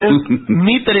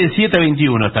Mitre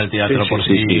 721 está el teatro, por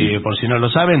si no lo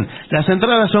saben. Las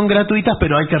entradas son gratuitas,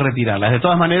 pero hay que retirarlas. De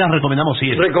todas maneras, recomendamos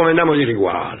ir. Recomendamos ir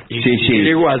igual. Ir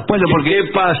igual. Bueno, porque ¿qué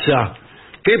pasa?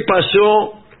 ¿Qué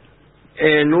pasó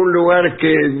en un lugar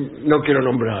que no quiero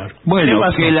nombrar? Bueno,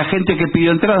 que la gente que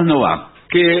pidió entradas no va.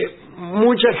 Que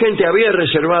mucha gente había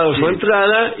reservado su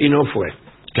entrada y no fue.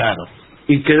 Claro.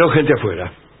 Y quedó gente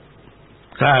afuera.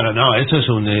 Claro, no, eso es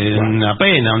una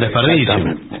pena, un desperdicio.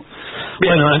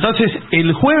 Bueno, entonces,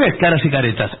 el jueves, Caras y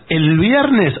Caretas. El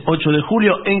viernes, 8 de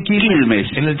julio, en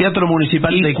Quilmes, en el Teatro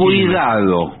Municipal de Quilmes.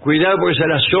 Cuidado. Cuidado porque es a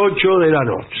las 8 de la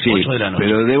noche. Sí, 8 de la noche.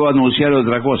 Pero debo anunciar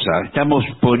otra cosa. Estamos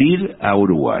por ir a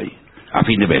Uruguay, a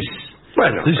fin de mes.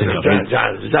 Bueno, sí, señor.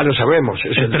 Ya lo sabemos.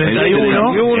 Es el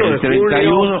 31 de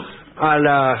julio, a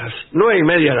las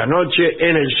 9:30 de la noche,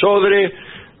 en el Sodre.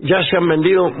 Ya se han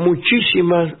vendido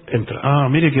muchísimas entradas. Ah,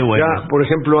 mire qué bueno. Ya, por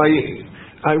ejemplo, hay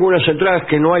algunas entradas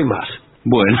que no hay más.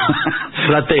 Bueno.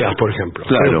 Plateas, por ejemplo.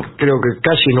 Claro. Creo que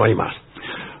casi no hay más.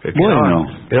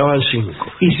 Quedaban 5.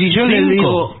 Y si yo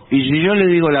le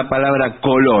digo la palabra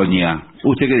colonia,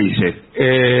 ¿usted qué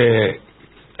dice?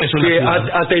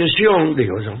 Atención,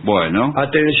 digo yo. Bueno.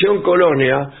 Atención,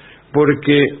 colonia,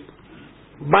 porque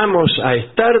vamos a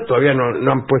estar, todavía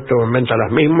no han puesto en venta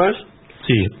las mismas.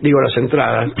 Sí. Digo las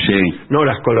entradas, no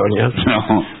las colonias.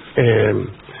 No.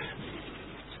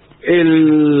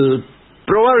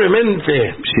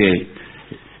 Probablemente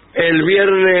el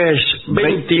viernes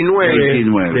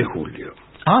 29 de julio.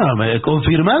 Ah,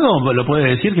 ¿confirmado? ¿Lo puede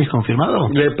decir que es confirmado?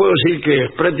 Le puedo decir que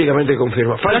es prácticamente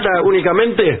confirmado. Falta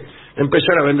únicamente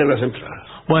empezar a vender las entradas.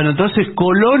 Bueno, entonces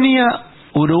Colonia,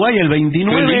 Uruguay el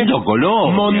 29. Qué lindo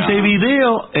Colonia.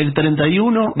 Montevideo el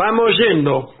 31. Vamos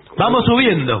yendo. Vamos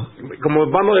subiendo.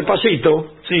 Como vamos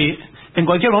despacito. Sí. En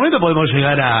cualquier momento podemos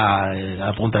llegar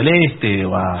a Punta del Este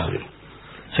o a...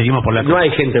 Seguimos por la... No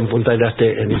hay gente en Punta del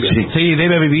Este en invierno. Sí,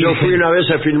 debe vivir. Yo fui una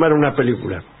vez a filmar una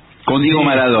película. Con Diego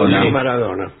Maradona. Con Diego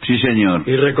Maradona. Sí, señor.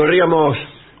 Y recorríamos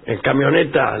en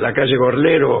camioneta la calle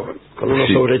Gorlero con unos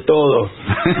sobre todo.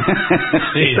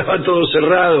 Estaba todo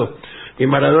cerrado. Y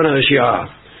Maradona decía...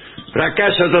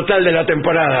 Fracaso total de la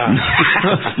temporada.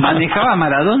 ¿Manejaba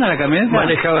Maradona la camioneta?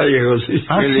 Manejaba Diego, sí.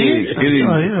 ¿Ah, sí? Qué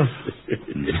lindo.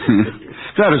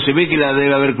 Claro, se ve que la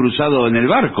debe haber cruzado en el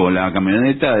barco, la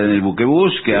camioneta, en el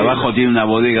buquebús, que abajo tiene una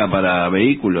bodega para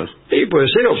vehículos. Sí, puede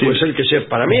ser, o puede ser que sea.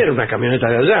 Para mí era una camioneta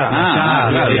de allá.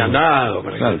 Claro. Había andado.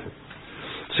 Claro.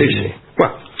 Sí.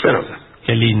 Bueno, pero...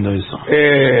 Qué lindo eso.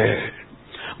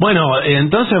 Bueno,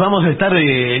 entonces vamos a estar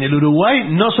en el Uruguay,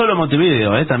 no solo en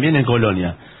Montevideo, también en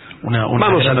Colonia.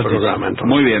 Vamos al programa entonces.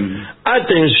 Muy bien.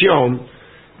 Atención,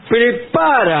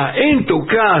 prepara en tu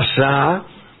casa,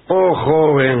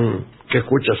 joven que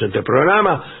escuchas este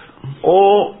programa,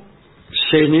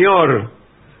 señor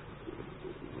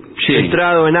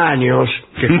entrado en años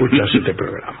que escuchas este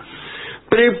programa.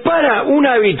 Prepara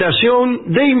una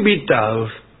habitación de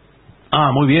invitados.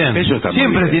 Ah, muy bien. Eso está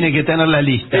Siempre muy bien. tiene que tener la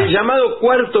lista. El llamado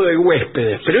cuarto de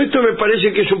huéspedes. Pero esto me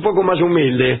parece que es un poco más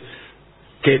humilde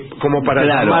que como para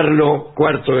llamarlo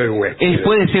cuarto de huéspedes.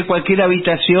 Puede ser cualquier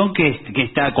habitación que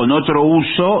está con otro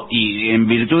uso y en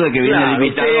virtud de que viene el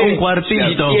invitado. Un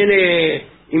cuartito. Tiene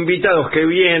invitados que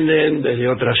vienen desde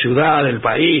otra ciudad del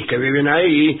país, que viven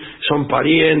ahí, son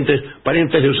parientes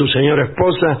de su señora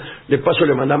esposa. De paso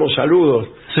le mandamos saludos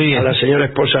a la señora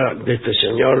esposa de este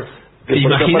señor.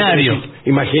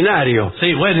 Imaginario.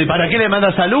 Sí, bueno, ¿y para qué le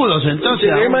manda saludos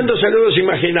entonces? Le mando saludos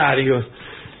imaginarios.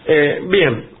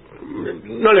 Bien,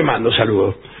 no le mando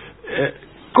saludos.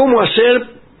 ¿Cómo hacer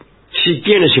si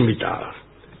tienes invitados?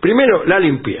 Primero, la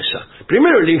limpieza.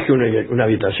 Primero elige una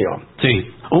habitación. Sí,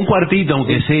 un cuartito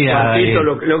aunque sea. Cuartito,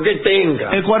 lo que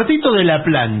tenga. El cuartito de la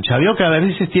plancha. Vio que a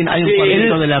veces hay un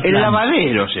cuartito de la plancha. El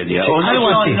lavadero sería. Sí,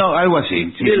 algo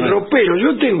así. Sí, el ropero.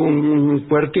 Yo tengo un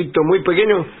cuartito muy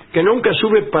pequeño que nunca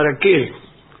sube para qué.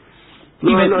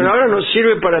 Ahora no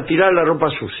sirve para tirar la ropa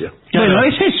sucia. Bueno,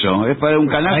 es eso. Es para un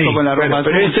canasto con la ropa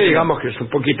pero sucia. Digamos que es un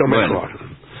poquito mejor.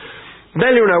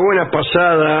 Dale una buena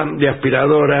pasada de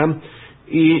aspiradora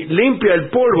y limpia el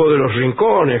polvo de los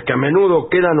rincones que a menudo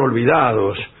quedan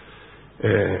olvidados.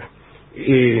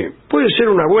 Y puede ser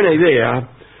una buena idea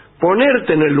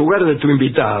ponerte en el lugar de tu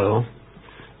invitado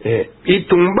y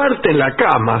tumbarte en la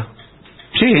cama.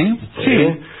 Sí.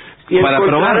 Y para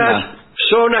encontrarás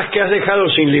zonas que has dejado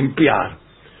sin limpiar.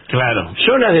 Claro.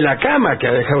 Zonas de la cama que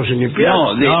has dejado sin limpiar.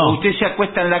 No, usted se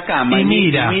acuesta en la cama y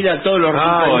mira todos los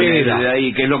rincones de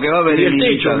ahí, que es lo que va a ver y el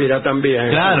techo mira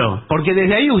también. Claro, porque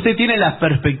desde ahí usted tiene la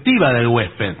perspectiva del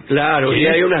huésped. Claro, y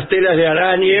hay unas telas de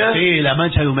araña. Sí, la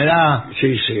mancha de humedad.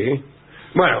 Sí.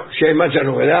 Bueno, si hay mucha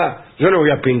novedad, yo no voy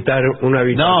a pintar una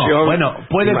habitación. No, bueno,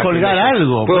 puede colgar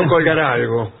algo. Puedo colgar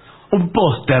algo. Un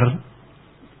póster.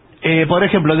 Por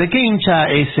ejemplo, ¿de qué hincha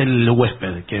es el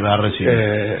huésped que va a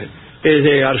recibir? Es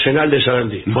de Arsenal de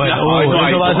Sarandí. Bueno, no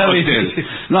hay eso va a ser póster. difícil.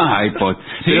 No hay póster.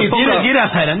 Sí, tiene que ir a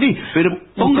Sarandí. Pero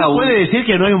 ¿Usted puede decir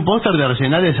que no hay un póster de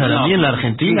Arsenal de Sarandí en la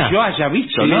Argentina? Que yo haya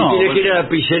visto, Sí, no. tiene que ir a la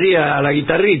pizzería, a la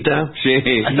guitarrita. Sí.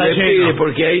 Y Está le lleno. pide,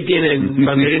 porque ahí tienen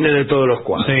banderines de todos los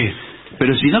cuadros. Sí,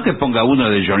 Pero si no, que ponga uno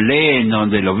de John Lennon,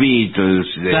 de los Beatles.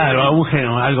 claro,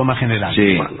 algo más general.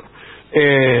 Sí. Bueno,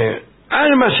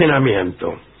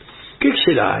 almacenamiento. ¿Qué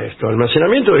será esto?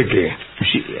 ¿Almacenamiento de qué?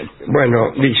 Sí.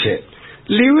 Bueno, dice,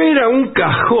 libera un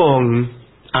cajón,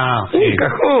 un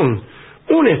cajón,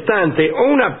 un estante o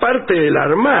una parte del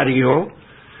armario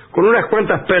con unas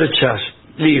cuantas perchas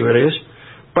libres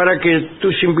para que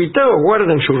tus invitados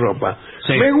guarden su ropa.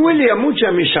 Sí. Me huele a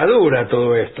mucha misadura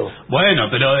todo esto. Bueno,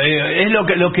 pero es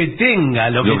lo que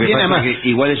tenga, lo que tiene pasa más. es que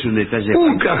igual es un detalle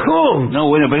 ¡Un fantástico. cajón! No,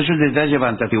 bueno, pero es un detalle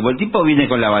fantástico. El tipo viene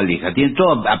con la valija, tiene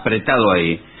todo apretado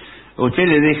ahí. Usted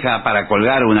le deja para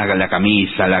colgar la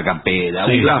camisa, la campera,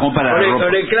 Sí, un cajón para la ropa. O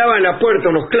le clava en la puerta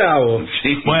unos clavos.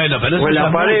 Sí. Bueno, pero eso O en ya la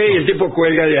es pared mucho. y el tipo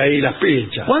cuelga de ahí las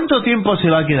pinchas. ¿Cuánto tiempo se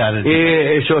va a quedar?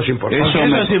 Eso es importante. Eso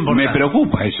Eso es importante. me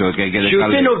preocupa, eso que hay que Si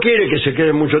dejarle. usted no quiere que se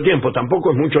quede mucho tiempo,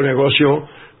 tampoco es mucho negocio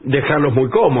dejarlos muy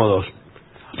cómodos.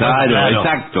 Claro,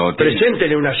 exacto.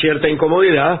 Preséntele una cierta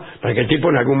incomodidad para que el tipo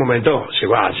en algún momento se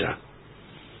vaya.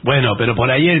 Bueno, pero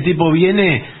por ahí el tipo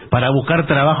viene para buscar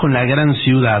trabajo en la gran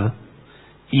ciudad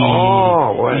y,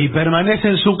 Bueno. y permanece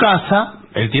en su casa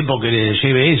el tiempo que le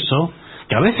lleve eso,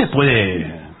 que a veces puede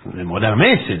demorar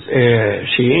meses.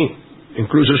 Sí,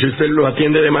 incluso si usted lo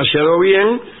atiende demasiado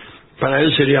bien, para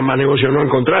él sería más negocio no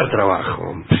encontrar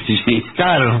trabajo. Sí.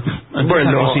 Claro.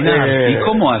 Bueno, a cocinar. ¿Y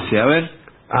cómo hace? A ver.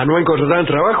 ¿A no encontrar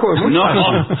trabajo? Es muy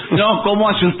fácil. No, ¿cómo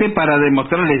hace usted para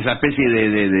demostrarle esa especie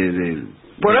de...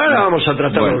 Por ahora vamos a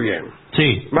tratarlo Bueno. bien.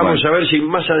 Sí. Vamos a ver si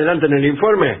más adelante en el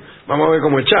informe vamos a ver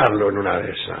cómo echarlo en una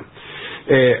de esas.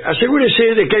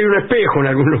 Asegúrese de que hay un espejo en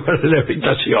algún lugar de la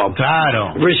habitación.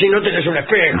 Claro. Pues si no tenés un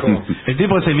espejo. El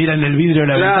tipo se mira en el vidrio de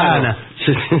la ventana.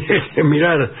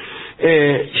 Mirar.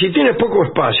 Si tienes poco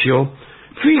espacio,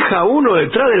 fija uno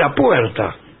detrás de la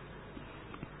puerta.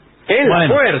 En la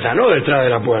puerta, no detrás de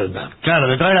la puerta. Claro,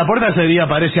 detrás de la puerta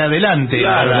aparece adelante.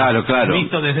 Claro.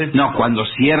 Visto desde No, cuando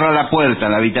cierra la puerta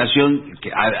la habitación... Que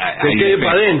quede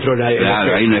para adentro.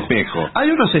 Claro, hay un espejo.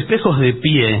 Hay unos espejos de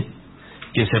pie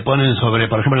que se ponen sobre,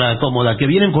 por ejemplo, la cómoda, que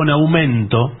vienen con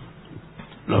aumento.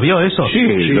 ¿Lo vio eso? Sí,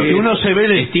 que uno se ve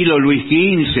de estilo Luis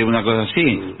XV, una cosa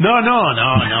así.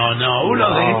 No.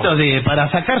 Uno de estos para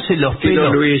sacarse los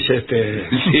pelos. Luis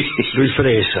Luis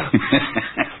Fresa.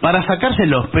 Para sacarse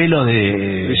los pelos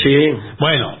de... Sí.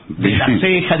 Bueno, de la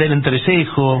ceja, del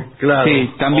entrecejo. Claro. Sí,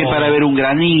 también para ver un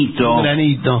granito. Un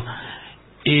granito.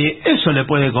 Eso le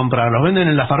puede comprar, los venden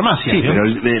en la farmacia. Sí, ¿vio?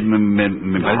 pero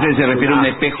me parece que se refiere a un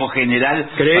espejo general.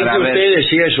 ¿Cree para que ver... usted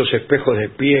decía esos espejos de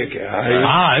pie que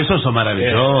hay? Esos son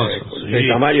maravillosos. De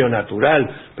tamaño natural,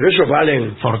 pero esos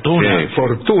valen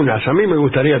fortunas. A mí me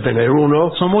gustaría tener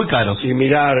uno. Son muy caros. Y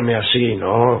mirarme así,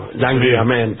 ¿no?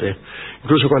 Lánguidamente.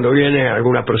 Incluso cuando viene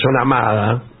alguna persona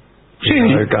amada, en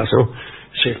el caso,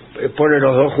 se pone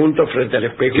los dos juntos frente al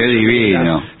espejo. Qué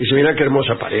divino. Y se mira qué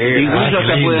hermosa pareja. Incluso qué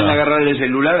hasta lindo. pueden agarrar el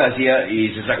celular así y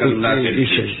se sacan un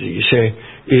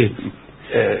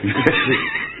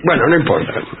Bueno, no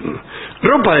importa.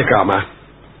 Ropa de cama.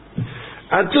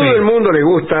 A todo el mundo le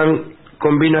gustan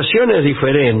combinaciones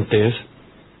diferentes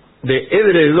de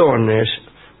edredones,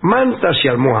 mantas y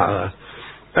almohadas.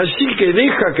 Así que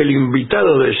deja que el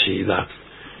invitado decida.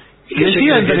 ¿Qué se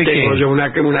cree que tengo yo?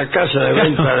 Una casa de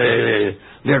venta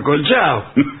de acolchado.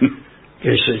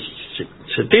 Que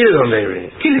se tire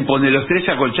donde... ¿Qué le pone los tres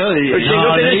acolchados? Si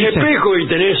no tenés espejo y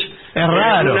tenés Es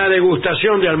raro. una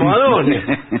degustación de almohadones.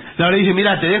 No, le dice,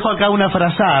 mira, te dejo acá una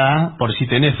frazada, por si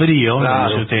tenés frío, Claro,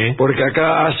 dice usted. porque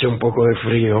acá hace un poco de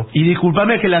frío. Y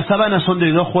discúlpame que las sábanas son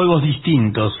de dos juegos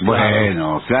distintos.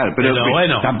 Bueno, claro, pero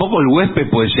bueno. tampoco el huésped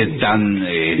puede ser tan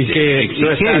Y que no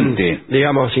exigente. están,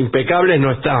 digamos, impecables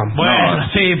no están. Bueno,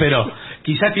 sí, pero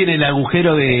quizá tiene el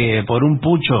agujero por un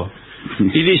pucho.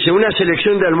 Y dice, una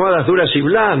selección de almohadas duras y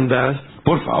blandas.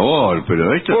 Por favor,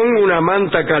 pero esto... Pon una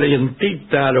manta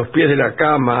calientita a los pies de la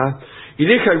cama y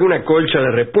deja alguna colcha de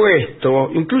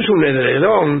repuesto, incluso un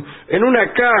edredón, en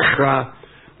una caja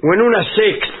o en una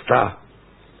cesta.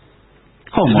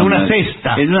 ¿Cómo? En una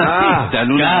cesta. En una cesta,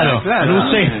 en una, claro, en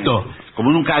un cesto.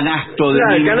 Como en un canasto de...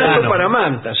 Claro, el canasto Claro. para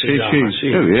mantas se llama, sí.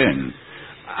 Qué bien.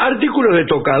 Artículos de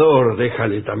tocador,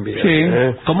 déjale también.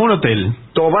 Sí, como un hotel.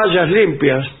 Toallas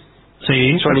limpias,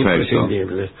 Sí, son perfecto.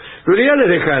 imprescindibles. Lo ideal es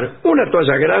dejar una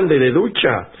toalla grande de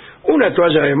ducha, una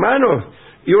toalla de manos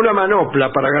y una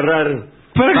manopla para agarrar...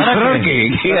 ¿Para agarrar qué?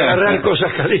 Para agarrar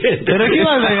cosas calientes. ¿Pero qué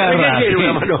vas a agarrar? ¿Qué quiere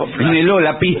una manopla?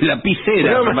 La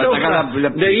piscera. Una para sacar manopla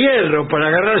la- de hierro para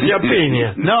agarrarse a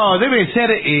piña. No, debe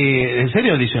ser... ¿En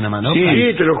serio dice una manopla?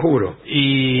 Sí, te lo juro.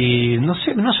 Y no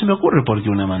sé, no se me ocurre por qué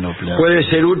una manopla. Puede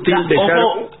ser útil dejar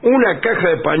una caja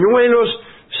de pañuelos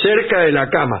cerca de la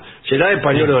cama. Será de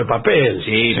pañuelo de papel.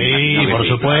 Sí, Sí, por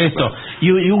supuesto.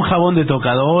 Y un jabón de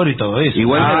tocador y todo eso.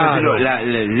 Igual Claro.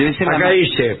 debe ser Acá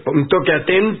dice, un toque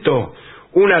atento,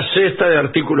 una cesta de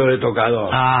artículos de tocador.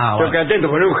 Ah, Toque bueno. atento,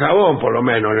 poner un jabón por lo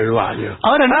menos en el baño.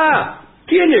 Ahora no.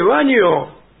 ¿Tiene baño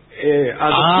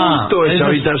adjunto esa eso-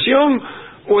 habitación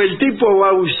o el tipo va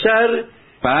a usar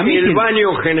Para mí el que-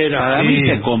 baño general? Para mí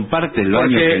se comparte el baño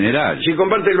Porque general. si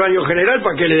comparte el baño general,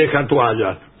 ¿para qué le deja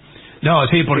toalla? No,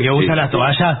 sí, porque usa las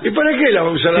toallas. ¿Y para qué la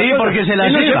usa la Sí, toalla? porque se la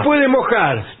Y no lleva. se puede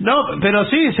mojar. No, pero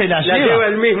sí se la La lleva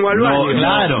él mismo al baño.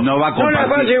 claro. No va a No la va a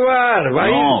compartir. llevar, va,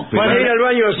 No, pero- a ir al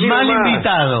baño así Mal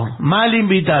nomás. mal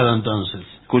invitado entonces.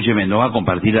 Escúcheme, no va a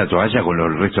compartir la toalla con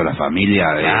el resto de la familia.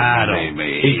 Claro.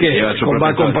 ¿Y qué? lleva su Va a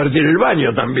propia toalla. compartir el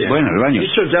baño también. Bueno, el baño.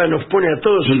 Eso ya nos pone a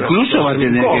todos en una Incluso va a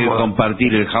situación tener que incómoda.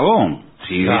 compartir el jabón.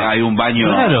 Si Claro. hay un baño...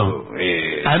 Claro.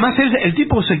 Además el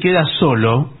tipo se queda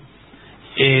solo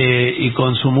y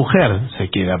con su mujer se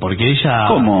queda, porque ella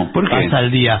 ¿Cómo? ¿Por qué? pasa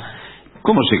el día.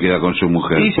 ¿Cómo se queda con su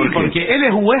mujer? Sí, sí, ¿Por qué? porque él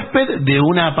es huésped de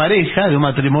una pareja, de un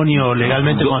matrimonio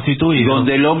legalmente constituido.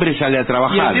 Donde el hombre sale a Y el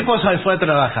trabajar. tipo se fue a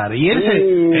trabajar. Y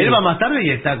él va más tarde y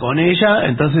está con ella,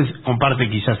 entonces comparte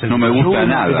quizás el No me gusta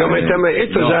desayuno. nada.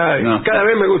 Esto No, ya no. cada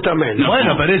vez me gusta menos.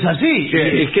 Bueno, pero es así.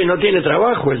 Es que no tiene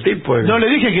trabajo el tipo. No le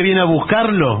dije que viene a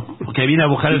buscarlo, que viene a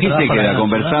buscar ¿Y el qué se trabajo. queda para la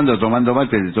conversando, tomando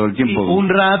mate todo el ciudad. tiempo? Y un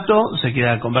rato se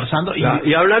queda conversando.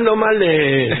 Y hablando mal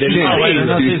del No, marido, bueno,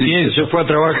 no sé si que eso. se fue a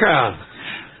trabajar.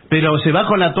 Pero se va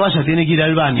con la toalla, tiene que ir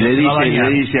al baño. Le se va a dice, bañar.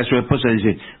 le dice a su esposa,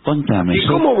 dice, contame, ¿Y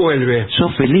cómo vuelve?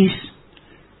 ¿sos feliz?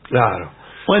 Claro.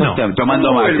 Bueno, Contame, tomando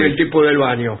 ¿Cómo vuelve el mate. tipo del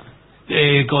baño?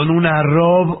 con una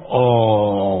robe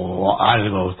o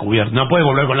algo cubierto. No puede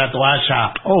volver con la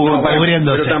toalla No,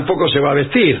 cubriéndose. pero tampoco se va a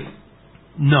vestir.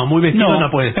 No, muy vestido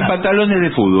no, puede en estar. pantalones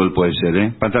de fútbol puede ser,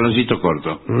 ¿eh? Pantaloncito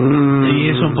corto. Y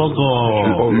es un poco...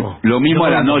 Un poco. Lo mismo a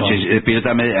la Un poco. noche, se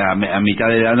despierta a mitad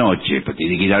de la noche, pues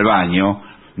tiene que ir al baño,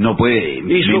 no puede... Y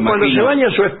me cuando se imagino- baña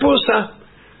su esposa,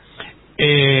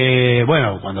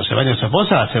 bueno, cuando se baña su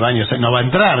esposa, no va a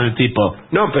entrar el tipo.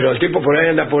 no, pero el tipo por ahí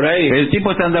anda por ahí. El tipo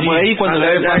anda por ahí cuando Anda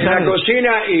le ve en la pasar...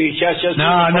 cocina y ya se hace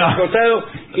No, un no. acostado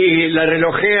y la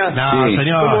relojea. No, Sí.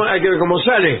 señor. Hay que ver cómo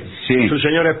sale Sí. su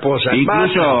señora esposa.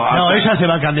 Incluso... No, ella se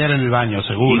va a cambiar en el baño,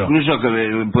 seguro. Incluso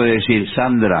que puede decir,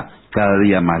 Sandra, cada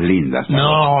día más linda. Sandra.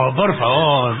 No, por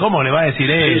favor, ¿cómo le va a decir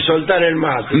Sin él? soltar el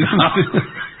mate.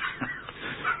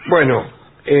 Bueno,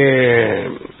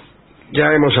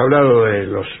 ya hemos hablado de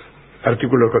los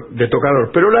artículos de tocador,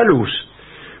 pero la luz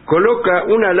coloca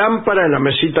una lámpara en la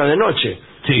mesita de noche,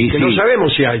 Sí, que sí. no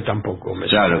sabemos si hay tampoco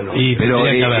mesita de Claro, noche. Y pero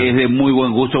tendría que haber. es de muy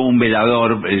buen gusto un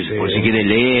velador, por si quiere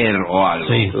leer o algo.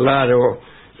 Sí. Claro,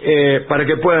 para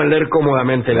que puedan leer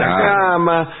cómodamente en la Claro.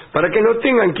 cama, para que no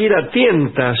tengan que ir a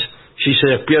tientas si se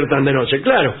despiertan de noche.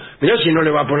 Claro, mirá si no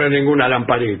le va a poner ninguna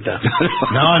lamparita.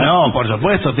 No, por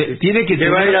supuesto. Tiene que Que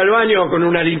va a ir tener... al baño con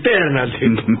una linterna.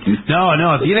 tipo.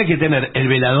 No, tiene que tener el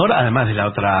velador, además de la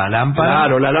otra lámpara.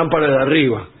 Claro, la lámpara de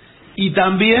arriba. Y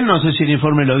también, no sé si el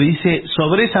informe lo dice,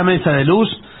 sobre esa mesa de luz,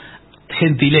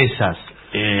 gentilezas.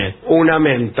 Una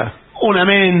menta. Una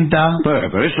menta.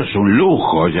 Pero eso es un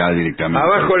lujo ya directamente.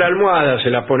 Abajo la almohada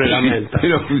se la pone la menta.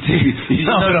 Pero sí, sí,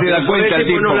 No, no, pero se da Por cuenta el el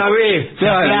tipo tipo. no la ve.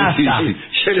 Claro, sí, aplasta. sí.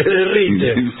 Se le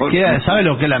derrite. ¿Sabe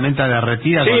lo que es la menta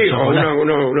derretida con Sí, o chocolate?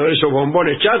 uno de esos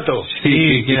bombones chatos.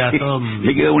 Sí, queda todo...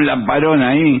 Le queda un lamparón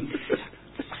ahí.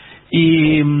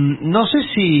 Y no sé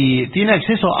si tiene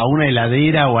acceso a una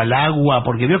heladera o al agua,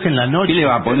 porque veo que en la noche... ¿Qué le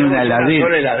va a poner una heladera?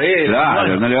 Una heladera. Claro,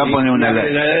 Bueno, no le va a sí, poner una la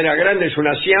heladera. heladera grande es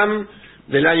una Siam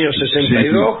del año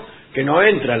 62 que no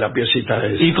entra en la piecita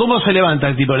de esa. ¿Y cómo se levanta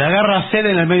el tipo? Le agarra sed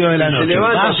en el medio de la Se noche.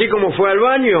 levanta ¿Ah? así como fue al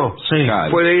baño, Sí.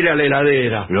 Claro. puede ir a la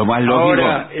heladera. Lo más lógico-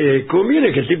 Ahora,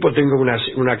 conviene que el tipo tenga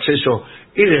un acceso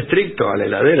irrestricto a la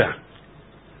heladera.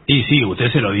 Y sí,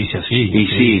 usted se lo dice así. Y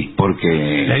sí, porque...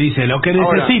 Le dice, lo que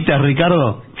Ahora- necesitas,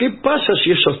 Ricardo. ¿Qué pasa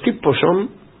si esos tipos son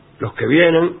los que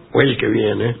vienen o el que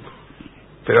viene?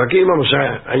 Pero aquí vamos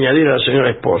a añadir a la señora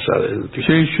esposa del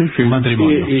tipo. Un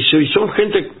matrimonio. Y si son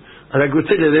gente a la que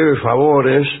usted le debe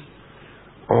favores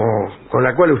o con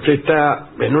la cual usted está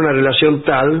en una relación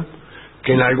tal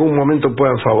que en algún momento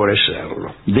puedan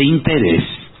favorecerlo. De interés.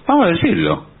 Vamos a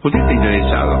decirlo. Usted está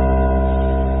interesado.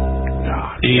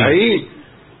 No, Y ahí,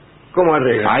 ¿cómo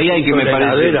arregla? Ahí hay que me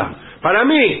parece. Para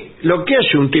mí, lo que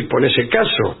hace un tipo en ese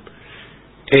caso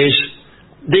es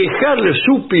dejarle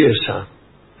su pieza.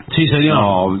 Sí,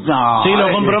 señor. No, sí,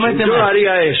 lo compromete yo más.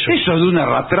 haría eso. Eso es de un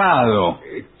arrastrado.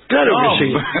 Claro que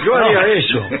sí, yo haría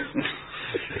eso.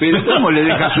 Pero ¿cómo le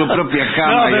deja su propia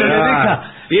cama? pero le deja.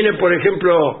 Viene, por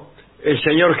ejemplo, el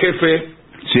señor jefe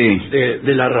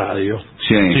de la radio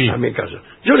a mi casa.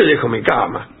 Yo le dejo mi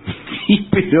cama.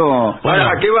 Pero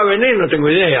Ahora, ¿a qué va a venir? No tengo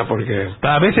idea, porque...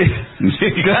 A veces,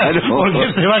 sí, claro,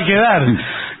 porque se va a quedar.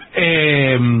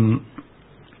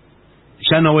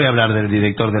 Ya no voy a hablar del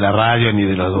director de la radio ni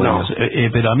de los dueños,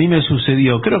 pero a mí me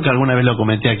sucedió, creo que alguna vez lo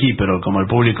comenté aquí, pero como el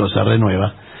público se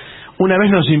renueva, una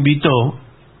vez nos invitó,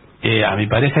 a mi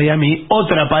pareja y a mí,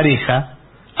 otra pareja,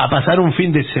 a pasar un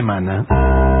fin de semana.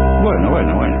 Bueno.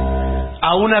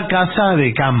 A una casa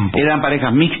de campo. Eran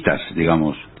parejas mixtas,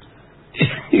 digamos.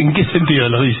 ¿En qué sentido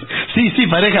lo dice? Sí,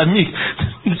 parejas mixtas.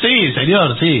 Sí,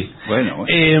 señor, sí. Bueno.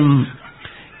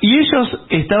 Y ellos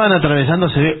estaban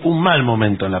atravesándose un mal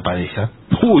momento en la pareja.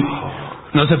 Uy.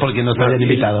 No sé por qué nos habían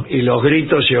invitado. Y los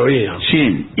gritos se oían.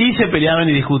 Sí. Y se peleaban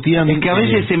y discutían. Es que a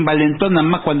veces se envalentonan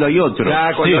más cuando hay otro.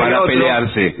 Cuando hay para otro,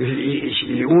 pelearse.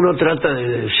 Y uno trata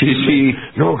de decir,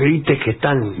 no grites que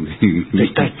está,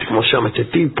 ¿cómo se llama este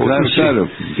tipo? Claro.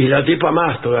 Y la tipa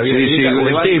más todavía.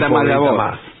 Levanta más la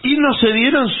voz. Y nos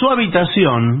cedieron su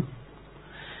habitación.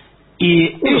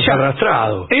 Y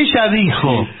arrastrado. Ella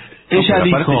dijo,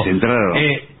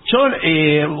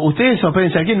 ustedes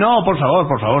hospedense aquí. No, por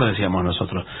favor, decíamos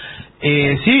nosotros.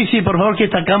 Sí, por favor, que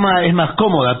esta cama es más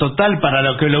cómoda, total, para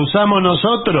lo que lo usamos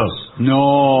nosotros.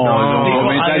 No,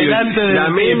 dijo, adelante de la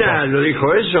mina lo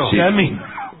dijo eso. Sí, a mí.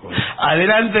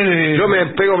 Adelante de... Yo me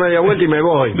pego media vuelta y me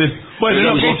voy.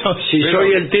 Bueno, si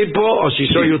soy el tipo o si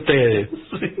soy ustedes.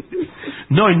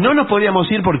 No, y no nos podíamos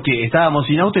ir porque estábamos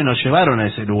sin auto y nos llevaron a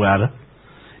ese lugar.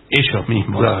 Ellos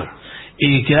mismos. Claro.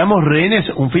 Y quedamos rehenes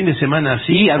un fin de semana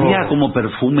así. Sí, había como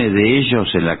perfume de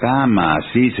ellos en la cama,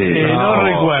 así no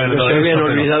recuerdo. No se habían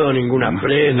olvidado ninguna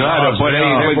prenda. Claro, por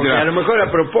ahí. Porque a lo mejor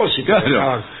a propósito.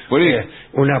 Claro, por ahí.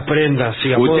 Una prenda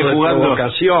así a modo de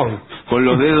provocación. Con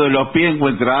los dedos de los pies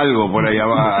encuentra algo por ahí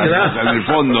abajo, en el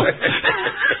fondo.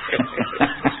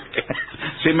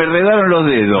 Se me enredaron los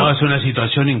dedos. No, es una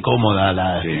situación incómoda.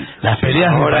 Las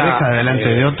peleas de pareja delante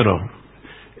de otro.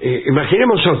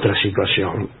 Imaginemos otra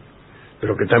situación,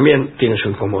 pero que también tiene su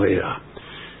incomodidad.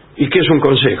 ¿Y qué es un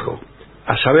consejo?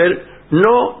 A saber,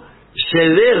 no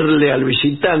cederle al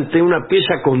visitante una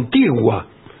pieza contigua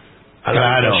a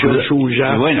la habitación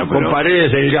suya, con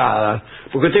paredes delgadas,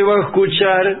 porque te va a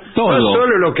escuchar todo. No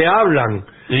solo lo que hablan,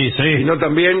 sino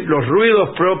también los ruidos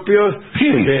propios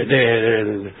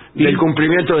del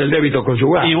cumplimiento del débito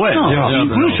conyugal. Y bueno,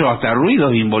 incluso hasta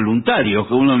ruidos involuntarios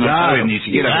que uno no sabe ni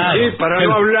siquiera. Para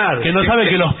no hablar. Que no sabe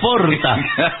que los porta.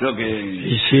 Claro que...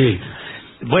 Y sí.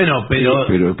 Bueno, pero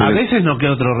a veces no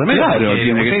queda otro remedio. Claro,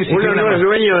 uno no es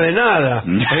dueño de nada.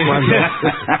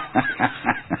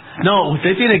 No,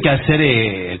 usted tiene que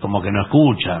hacer como que no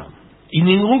escucha. Y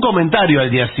ningún comentario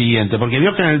al día siguiente, porque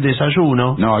vio que en el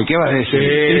desayuno... No, ¿y qué va a decir?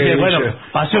 Dice, bueno,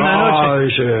 pasé una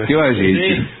noche... ¿Qué va a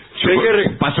decir?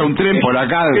 Pasa un tren por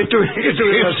acá. ¿Qué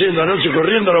estuvieron haciendo anoche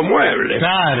corriendo los muebles?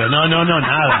 Claro, no,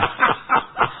 nada.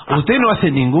 Usted no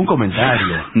hace ningún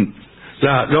comentario.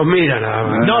 Los mira nada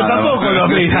más. No, tampoco los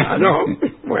mira. No,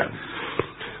 bueno.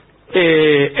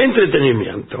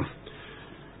 Entretenimiento.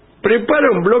 Prepara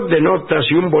un bloc de notas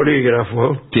y un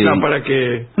bolígrafo para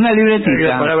que... Una libretita.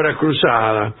 Las palabras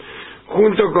cruzadas.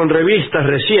 Junto con revistas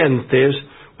recientes,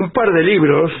 un par de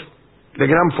libros de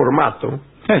gran formato.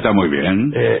 Está muy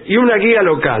bien. Y una guía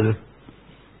local.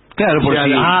 Claro, porque...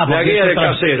 la guía de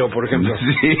casero, por ejemplo.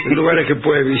 En lugares que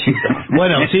puede visitar.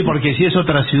 Bueno, sí, porque si es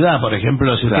otra ciudad, por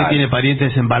ejemplo, si usted tiene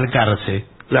parientes en Balcarce...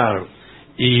 Claro.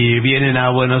 Y vienen a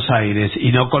Buenos Aires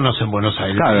y no conocen Buenos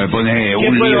Aires. Claro, pone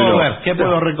un libro. ¿Qué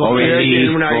puedo recoger? Tiene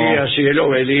una guía así, el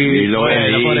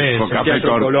obelisco, Café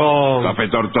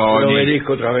Tortoni. El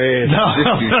obelisco otra vez. No,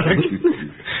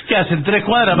 ¿qué hacen? 3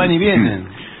 cuadras, van y vienen.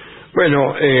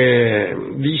 Bueno,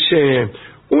 dice,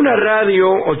 una radio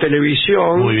o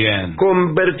televisión muy bien,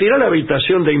 convertirá la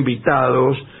habitación de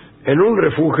invitados en un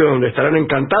refugio donde estarán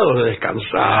encantados de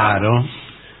descansar. Claro.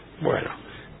 Bueno,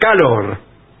 calor.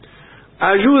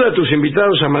 Ayuda a tus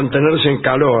invitados a mantenerse en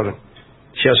calor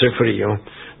si hace frío,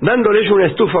 dándoles una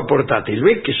estufa portátil.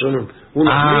 ¿Ves que son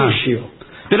unos vicios?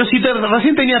 Pero si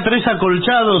recién tenía 3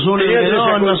 acolchados, y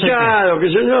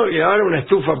ahora una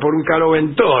estufa por un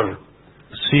caloventor.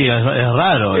 Sí, es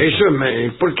raro. Eso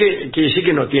es, porque quiere decir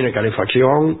que no tiene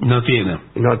calefacción. No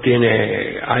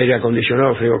tiene aire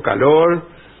acondicionado, frío, calor.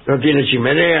 No tiene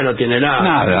chimenea, no tiene nada.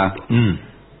 Nada.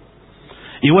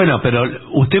 Y bueno, pero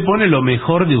usted pone lo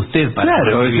mejor de usted para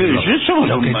Claro, vivirlo. somos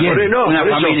Lo que tiene. una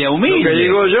familia humilde. Lo que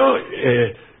digo yo,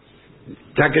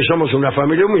 ya que somos una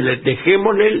familia humilde,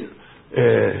 dejémosle,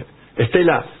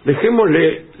 Estela,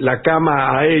 dejémosle la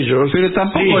cama a ellos. Pero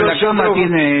tampoco la cama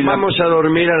tiene... Vamos a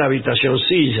dormir a la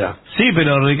habitacioncilla. Sí,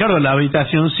 pero Ricardo, la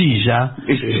habitacioncilla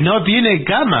no tiene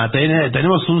cama,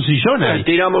 tenemos un sillón ahí.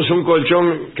 Tiramos un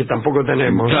colchón que tampoco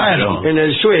tenemos. Claro. En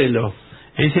el suelo.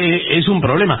 Ese es un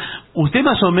problema. ¿Usted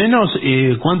más o menos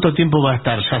cuánto tiempo va a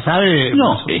estar? ¿Ya sabe?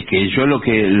 No, es que yo lo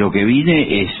que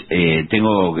vine es,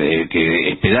 tengo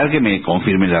que esperar que me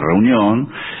confirmen la reunión.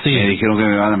 Sí. Me dijeron que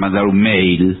me van a mandar un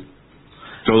mail,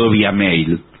 todo vía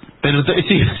mail. Pero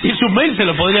si es un mail se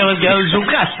lo podría haber quedado en su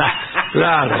casa.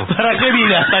 Claro. ¿Para qué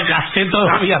viene hasta acá?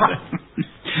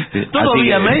 Todo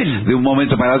vía mail. De un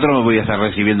momento para otro me voy a estar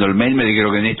recibiendo el mail. Me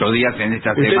dijeron que en estos días, en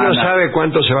esta Usted semana... no sabe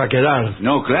cuánto se va a quedar.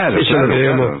 No, claro. Eso claro, es lo que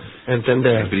debemos claro.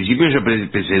 entender. Al principio yo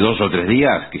pensé 2 o 3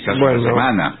 días, quizás una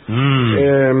semana.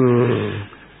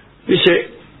 Dice,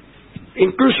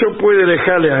 incluso puede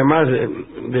dejarle, además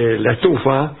de la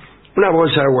estufa, una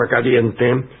bolsa de agua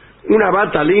caliente, una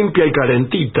bata limpia y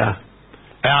calentita.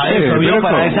 Eso vio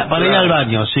para ir al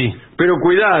baño, sí. Pero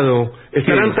cuidado,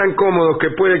 estarán tan cómodos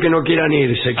que puede que no quieran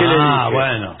irse. ¿Qué le dije?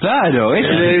 Bueno. Claro, ese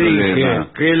es el problema.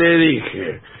 ¿Qué le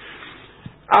dije?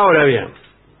 Ahora bien,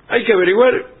 hay que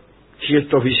averiguar si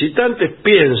estos visitantes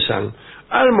piensan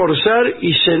almorzar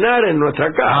y cenar en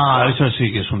nuestra casa. Eso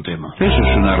sí que es un tema. Eso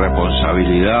es una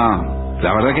responsabilidad.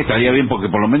 La verdad que estaría bien porque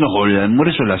por lo menos o el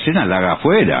almuerzo o la cena la haga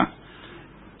afuera.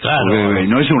 Claro. Porque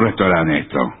no es un restaurante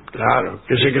esto. Claro,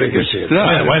 ¿qué se cree que es?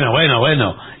 Claro.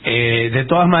 Bueno. De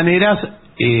todas maneras,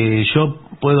 yo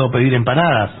puedo pedir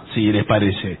empanadas, si les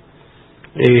parece.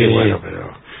 Bueno, pero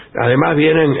además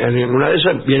vienen, en una de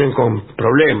esas vienen con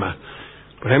problemas.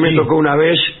 Por ejemplo, me tocó una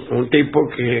vez un tipo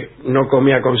que no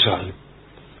comía con sal.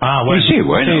 Bueno. Sí,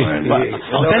 bueno.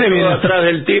 A usted le viene atrás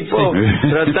del tipo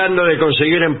tratando de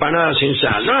conseguir empanadas sin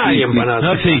sal. No hay empanadas.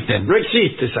 No existen. No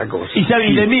existe esa cosa. Y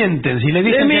le mienten, si le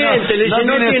dicen le dicen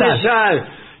no tiene sal.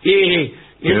 Y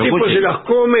el tipo se las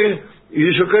come y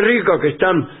dice qué rico que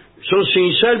están, son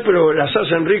sin sal pero las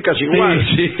hacen ricas igual.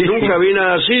 Sí. Nunca vi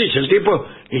nada así, dice el tipo,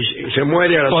 y se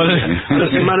muere a la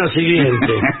semana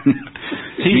siguiente.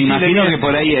 Me imagino que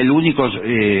por ahí el único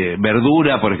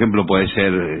verdura, por ejemplo, puede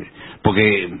ser,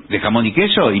 porque de jamón y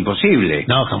queso imposible.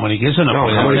 No, jamón y queso no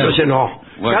puede jamón y ser. queso no.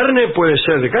 Bueno. Carne puede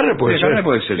ser, de carne puede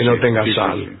ser que no tenga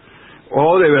sal. Sí.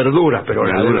 O de verdura, pero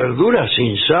la de verdura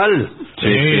sin sal. Sí,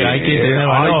 hay que tener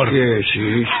valor.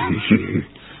 Sí.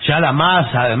 Ya la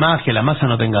masa, además, que la masa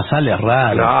no tenga sal es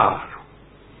raro. Claro.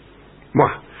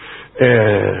 Bueno,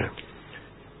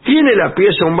 ¿tiene la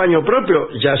pieza un baño propio?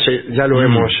 Ya lo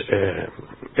hemos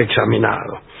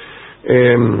examinado.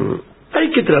 Hay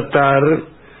que tratar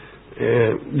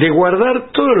de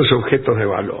guardar todos los objetos de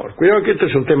valor. Cuidado que este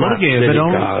es un tema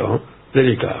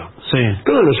delicado. Sí.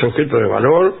 Todos los objetos de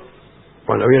valor,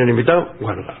 cuando vienen invitados,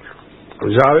 guardarlos. Con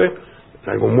llave,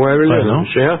 algún mueble, lo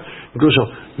que sea.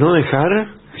 Incluso no dejar...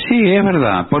 Sí, es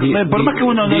verdad. Por más que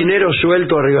uno... Dinero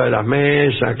suelto arriba de las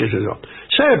mesas, qué sé yo.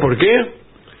 ¿Sabe por qué?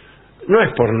 No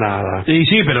es por nada.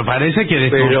 Sí, pero parece que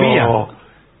desconfía. Pero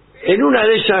en una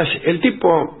de esas, el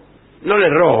tipo no le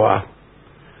roba,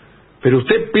 pero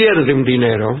usted pierde un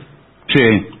dinero.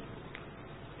 Sí.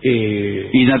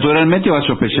 Y naturalmente va a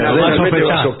sospechar. Va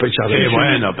a sospechar. Sí,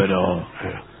 bueno, pero...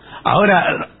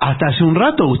 Ahora, hasta hace un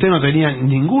rato usted no tenía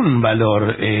ningún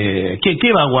valor.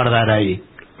 ¿Qué va a guardar ahí?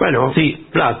 Bueno, sí,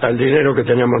 plata, el dinero que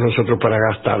teníamos nosotros para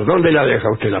gastar. ¿Dónde la deja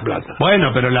usted la plata?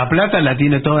 Bueno, pero la plata la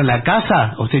tiene toda en la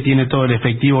casa. ¿Usted tiene todo el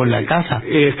efectivo en la casa?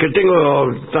 Es que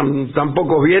tengo tan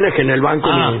pocos bienes que en el banco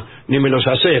ni me los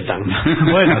aceptan.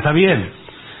 Bueno, está bien.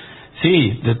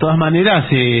 Sí, de todas maneras,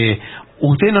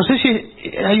 usted no sé si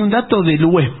hay un dato del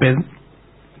huésped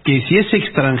que si es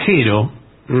extranjero...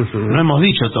 No hemos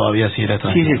dicho todavía si era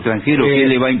extranjero. Si es extranjero, ¿qué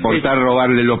le va a importar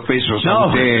robarle los pesos a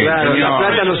usted? Claro, señor, la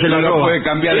plata no se la roba. puede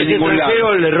cambiar en el ningún lado.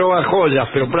 extranjero le roba joyas,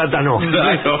 pero plata no.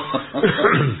 Claro.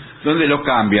 ¿Dónde los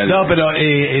cambia? No, pero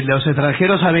los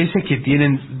extranjeros a veces que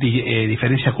tienen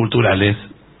diferencias culturales.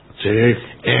 Sí.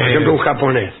 Por ejemplo, un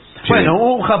japonés. Bueno,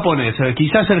 un japonés.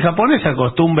 Quizás el japonés se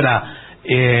acostumbra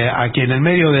a que en el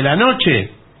medio de la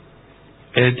noche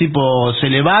el tipo se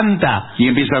levanta y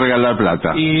empieza a regalar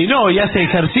plata y hace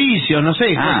ejercicio, no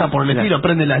sé, cosas por el estilo,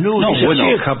 prende las luces. No, bueno,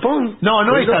 ¿en Japón?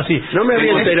 No es así. No me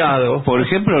había enterado. Por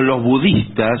ejemplo, los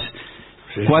budistas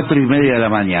 4:30 de la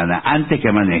mañana, antes que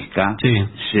amanezca,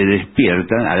 se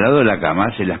despiertan al lado de la cama,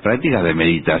 hacen las prácticas de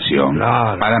meditación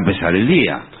para empezar el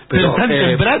día. Pero tan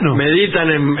temprano.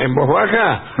 ¿Meditan en voz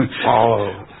baja?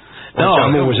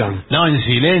 No, en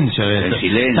silencio. En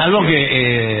silencio. Salvo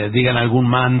que digan algún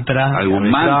mantra.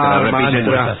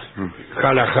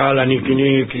 Jala, jala, niki,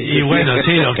 niki. Y bueno,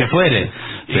 sí, lo que fuere.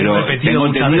 Pero tengo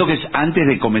entendido que es antes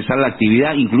de comenzar la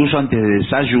actividad, incluso antes de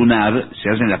desayunar, se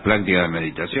hacen las prácticas de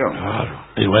meditación. Claro.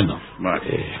 Y bueno.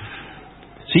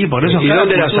 Sí, por eso. ¿Y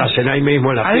dónde las hacen? Ahí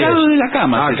mismo en la Al lado de la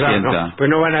cama se sienta. No, pues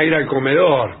no van a ir al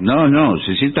comedor. No,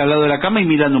 se sienta al lado de la cama y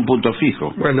mirando un punto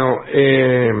fijo. Bueno,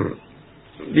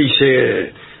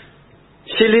 dice,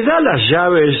 ¿se le da las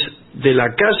llaves de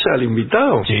la casa al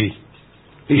invitado? Sí.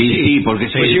 Sí, porque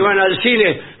pues si van al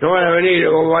cine, no van a venir,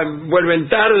 o vuelven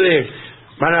tarde,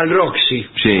 van al Roxy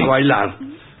a bailar.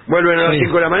 Vuelven a las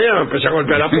 5 de la mañana, empiezan a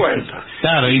golpear la puerta.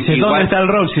 Claro, y dice, ¿dónde está el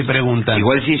Roxy? Preguntan.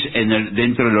 Igual si es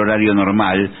dentro del horario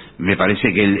normal, me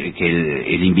parece que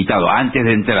el invitado, antes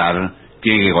de entrar,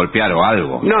 tiene que golpear o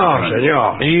algo. No,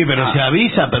 señor. Sí, pero se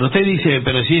avisa, pero usted dice,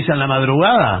 pero si es en la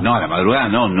madrugada. No, a la madrugada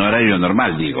no horario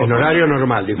normal, digo. En horario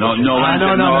normal, digo. No va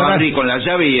a abrir con la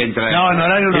llave y entra. No, en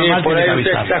horario normal. Por ahí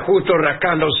usted está justo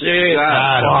rascándose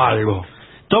o algo.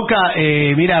 Toca,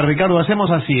 mira, Ricardo,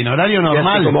 hacemos así, en horario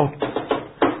normal.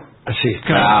 Así.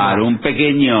 Claro, un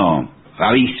pequeño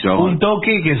aviso. Un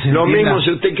toque que se Lo entienda. mismo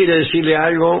si usted quiere decirle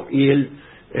algo y el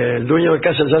dueño de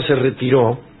casa ya se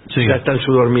retiró, ya está en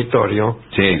su dormitorio,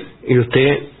 y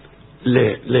usted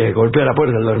le golpea la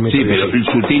puerta del dormitorio. Sí, pero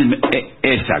sutilmente.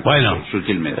 Exacto. Bueno,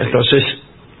 sutilmente. Entonces.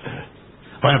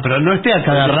 Bueno, pero no esté a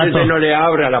cada rato. Usted no le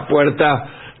abra la puerta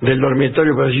del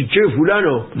dormitorio para decir, che,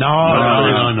 fulano.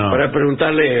 No. Para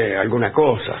preguntarle alguna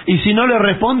cosa. ¿Y si no le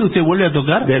responde, usted vuelve a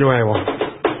tocar? De nuevo.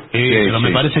 Pero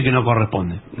me parece que no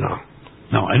corresponde.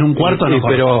 No, en un cuarto no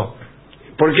corresponde. Pero,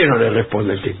 ¿por qué no le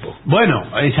responde el tipo? Bueno,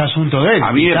 es asunto de él.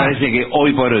 A mí me parece que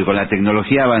hoy por hoy, con la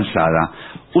tecnología avanzada,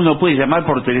 uno puede llamar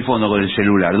por teléfono con el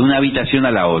celular, de una habitación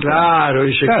a la otra. Claro,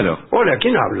 dice, hola,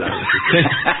 ¿quién habla?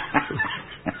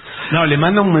 No, le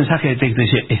manda un mensaje de texto y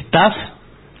dice, ¿estás?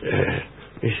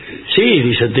 Sí,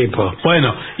 dice el tipo.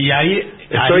 Bueno, y ahí...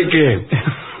 ¿Estoy qué?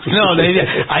 No,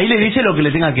 ahí le dice lo que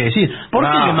le tenga que decir. ¿Por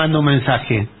qué le manda un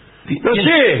mensaje? No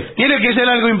sé. Tiene que ser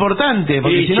algo importante,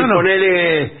 porque si no...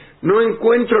 Ponele, no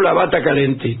encuentro la bata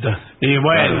calentita. Y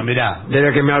bueno, mirá. De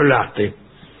la que me hablaste.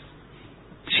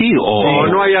 Sí, o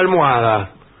no hay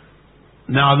almohada.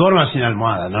 No, duerma sin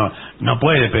almohada. No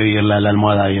puede pedirle la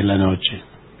almohada ahí en la noche.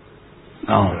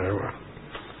 No.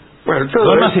 Bueno, todo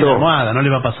duerma esto, sin almohada, no le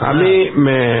va a pasar nada. A mí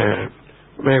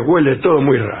me huele todo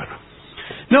muy raro.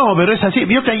 No, pero es así.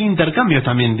 Vio que hay intercambios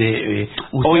también de...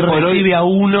 usted hoy por recibe a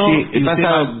uno... Sí,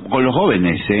 pasa con los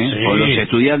jóvenes, con los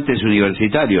estudiantes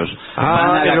universitarios.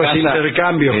 Los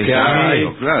intercambios que hay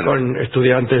con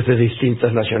estudiantes de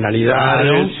distintas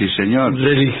nacionalidades, sí, señor,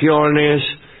 religiones,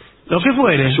 lo que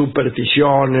fuere,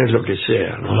 supersticiones, lo que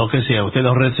sea, ¿no? Lo que sea, usted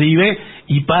los recibe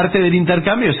y parte del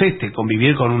intercambio es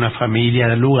convivir con una familia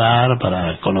del lugar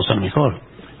para conocer mejor.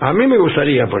 A mí me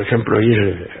gustaría, por ejemplo,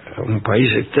 ir a un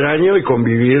país extraño y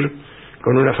convivir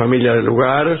con una familia del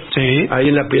lugar, ahí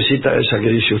en la piecita esa que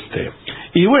dice usted.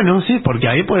 Y bueno, sí, porque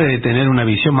ahí puede tener una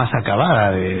visión más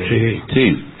acabada de...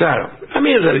 Sí, claro. A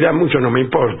mí en realidad mucho no me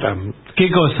importa. ¿Qué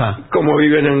cosa? Cómo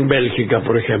viven en Bélgica,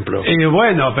 por ejemplo.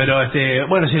 Bueno, pero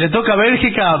si le toca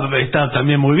Bélgica, está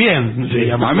también muy bien. Sí.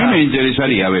 Digamos, a mí me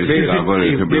interesaría Bélgica, por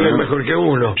ejemplo. Viven mejor que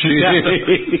uno. Sí.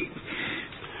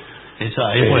 Eso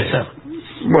ahí puede ser.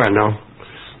 Bueno,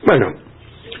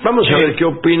 vamos a ver qué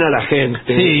opina la gente,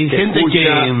 que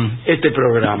escucha este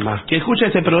programa. Que escucha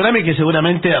este programa y que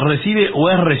seguramente recibe o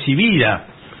es recibida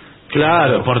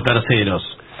por terceros.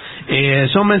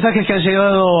 Son mensajes que han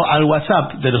llegado al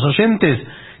WhatsApp de los oyentes,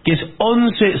 que es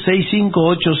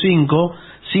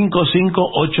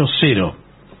 11-6585-5580.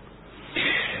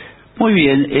 Muy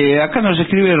bien, acá nos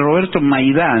escribe Roberto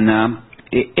Maidana,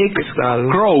 ex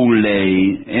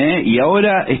Crowley, y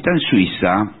ahora está en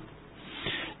Suiza.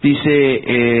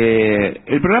 Dice,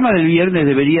 el programa del viernes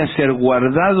debería ser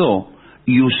guardado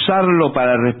y usarlo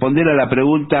para responder a la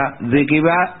pregunta de qué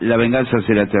va La venganza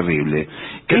será terrible.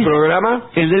 ¿Qué programa?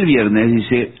 El del viernes,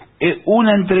 dice,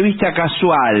 una entrevista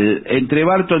casual entre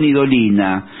Barton y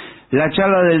Dolina, la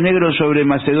charla del negro sobre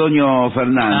Macedonio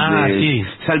Fernández,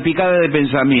 salpicada de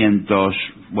pensamientos.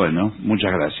 Bueno,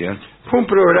 muchas gracias. Fue un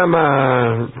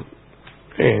programa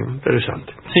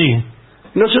interesante. Sí.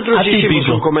 Nosotros hicimos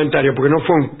un comentario, porque no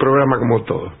fue un programa como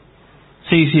todo.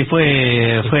 Sí,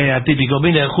 fue atípico.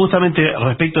 Mira, justamente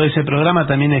respecto de ese programa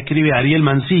también escribe Ariel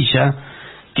Mancilla,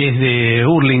 que es de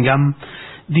Hurlingham.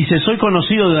 Dice, soy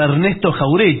conocido de Ernesto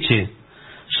Jaureche,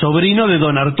 sobrino de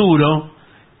don Arturo,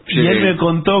 Sí. Y él me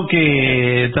contó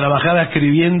que trabajaba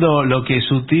escribiendo lo que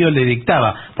su tío le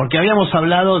dictaba, porque habíamos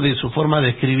hablado de su forma de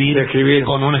escribir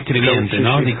con un escribiente,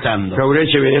 ¿no? Sí. Dictando.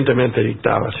 Jauretche evidentemente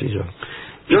dictaba, sí, yo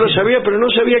lo sabía, pero no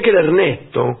sabía que era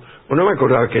Ernesto, o no me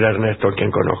acordaba que era Ernesto, a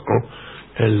quien conozco,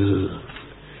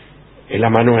 el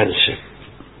amanuense.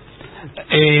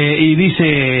 Y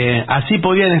dice, así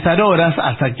podían estar horas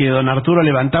hasta que don Arturo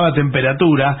levantaba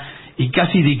temperatura y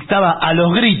casi dictaba a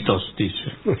los gritos,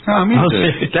 dice. No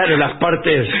sé. Claro, las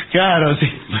partes sí.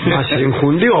 más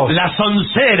injundiosas. Las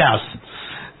onceras.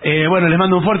 Bueno, les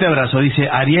mando un fuerte abrazo, dice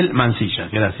Ariel Mancilla.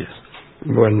 Gracias.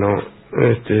 Bueno,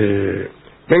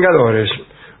 Vengadores,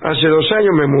 hace 2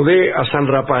 años me mudé a San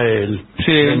Rafael,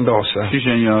 Mendoza. Sí,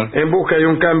 señor. En busca de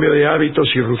un cambio de hábitos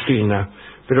y rutina.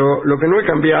 Pero lo que no he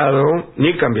cambiado,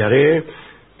 ni cambiaré,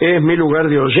 es mi lugar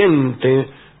de oyente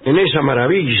en esa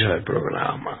maravilla del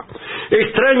programa.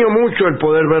 Extraño mucho el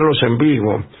poder verlos en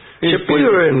vivo. ¿Se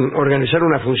pueden organizar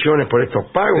unas funciones por estos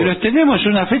pagos? Pero tenemos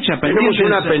una fecha pendiente. Tenemos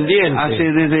una pendiente.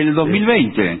 Desde el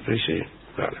 2020. Sí,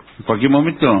 claro. En cualquier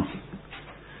momento.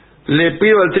 Le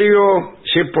pido al trío,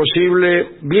 si es posible,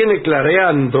 Viene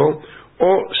Clareando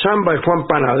o Samba de Juan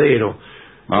Panadero.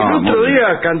 El otro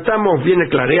día cantamos Viene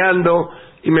Clareando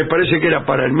y me parece que era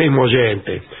para el mismo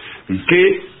oyente,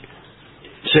 que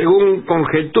según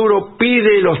conjeturo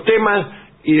pide los temas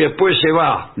y después se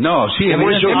va. No, sí, como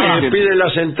eso que pide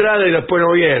las entradas y después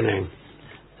no vienen.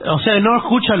 O sea, no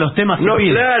escucha los temas que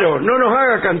pide. Claro, no nos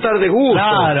haga cantar de gusto.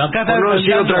 Claro, acá está no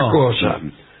decir otra cosa.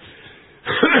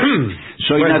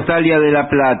 Soy Natalia de La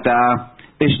Plata.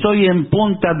 Estoy en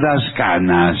Punta das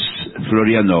Canas,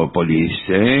 Florianópolis.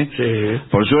 Sí.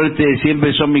 Por suerte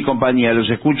siempre son mi compañía. Los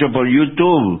escucho por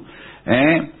YouTube.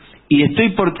 Y estoy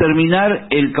por terminar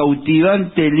el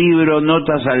cautivante libro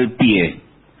Notas al Pie.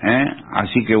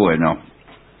 Así que bueno.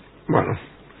 Bueno,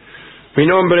 mi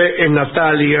nombre es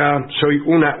Natalia, soy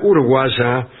una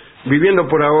uruguaya, viviendo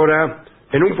por ahora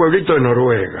en un pueblito de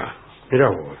Noruega, mirá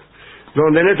vos,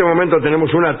 donde en este momento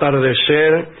tenemos un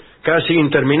atardecer casi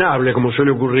interminable, como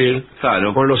suele ocurrir,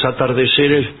 claro, con los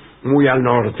atardeceres muy al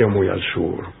norte o muy al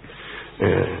sur.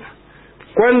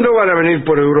 ¿Cuándo van a venir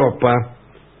por Europa?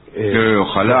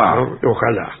 Ojalá.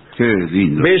 Ojalá. Qué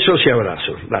lindo. Besos y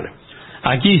abrazos. Dale.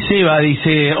 Aquí Seba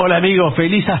dice, hola amigo,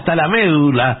 feliz hasta la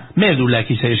médula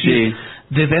quise decir,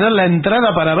 de tener la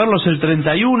entrada para verlos el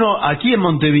 31 aquí en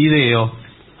Montevideo.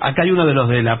 Acá hay uno de los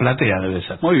de la platea, debe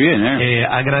ser. Muy bien,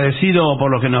 agradecido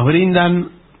por lo que nos brindan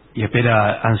y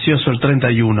espera ansioso el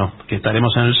 31, que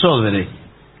estaremos en el Sodre.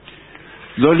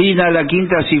 Dolina, la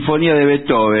quinta sinfonía de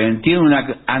Beethoven tiene un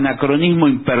anacronismo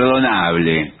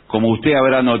imperdonable, como usted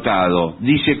habrá notado.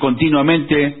 Dice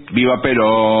continuamente, ¡viva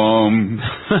Perón!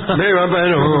 ¡Viva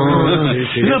Perón!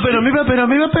 Sí. ¡Viva Perón, viva Perón,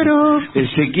 viva Perón!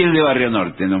 Ezequiel de Barrio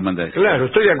Norte nos manda eso. Claro,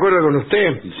 estoy de acuerdo con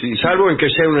usted, salvo en que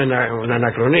sea un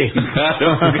anacronismo.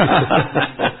 Claro.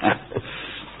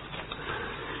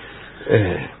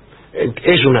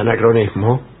 Es un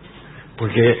anacronismo,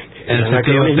 porque el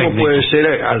anacronismo puede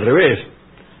ser al revés.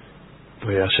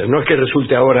 Puede hacer, no es que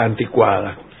resulte ahora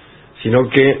anticuada, sino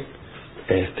que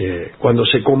cuando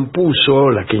se compuso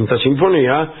la quinta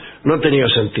sinfonía no tenía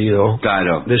sentido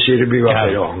decir viva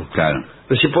Perón. Claro. Es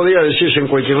decir, podía decirse en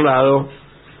cualquier lado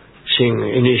sin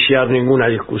iniciar ninguna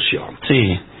discusión.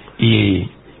 Sí,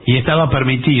 y estaba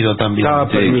permitido también. Estaba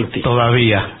permitido.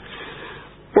 Todavía.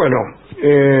 Bueno,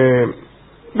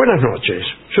 buenas noches.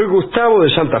 Soy Gustavo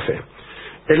de Santa Fe.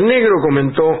 El Negro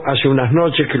comentó hace unas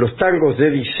noches que los tangos de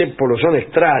Discépolo son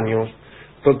extraños,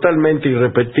 totalmente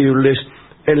irrepetibles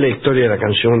en la historia de la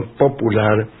canción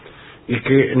popular y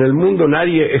que en el mundo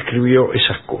nadie escribió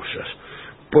esas cosas.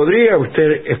 ¿Podría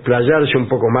usted explayarse un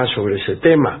poco más sobre ese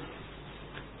tema?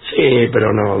 Sí,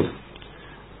 pero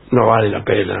no vale la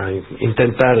pena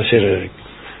intentar ser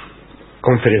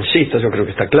conferencista. Yo creo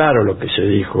que está claro lo que se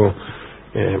dijo.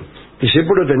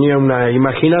 Discépolo tenía una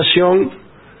imaginación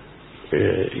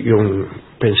y un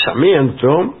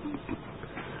pensamiento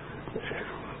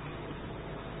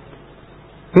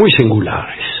muy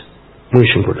singulares,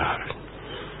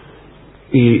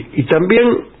 y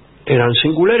también eran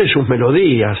singulares sus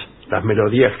melodías, las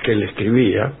melodías que él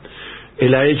escribía.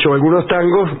 Él ha hecho algunos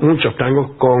tangos, muchos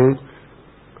tangos con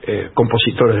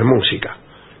compositores de música,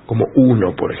 como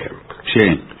Uno, por ejemplo.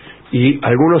 Sí. Y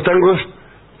algunos tangos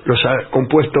los ha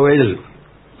compuesto él,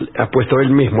 ha puesto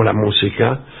él mismo la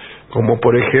música, como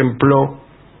por ejemplo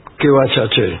Que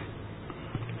Bachaché.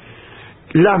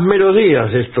 Las melodías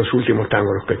de estos últimos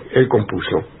tangos que él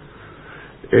compuso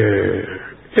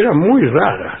eran muy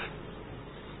raras,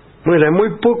 muy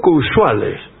poco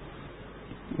usuales,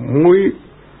 muy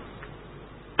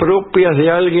propias de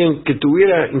alguien que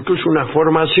tuviera incluso una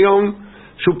formación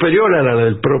superior a la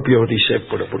del propio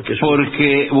Discépolo,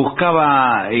 porque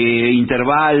buscaba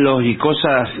intervalos y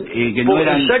cosas que no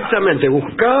eran... Exactamente,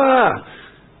 buscaba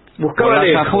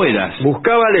lejos, afueras.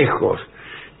 Buscaba lejos,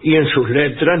 y en sus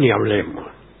letras ni hablemos.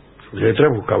 Sus letras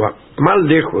buscaba más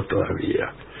lejos todavía.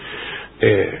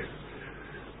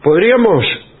 Podríamos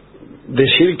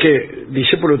decir que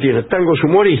Discépolo tiene tangos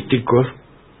humorísticos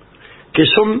que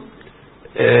son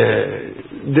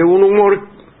de un humor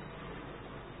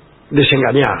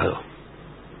desengañado,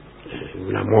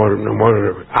 un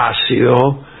humor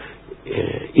ácido,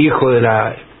 hijo de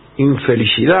la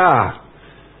infelicidad.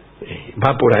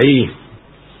 Va por ahí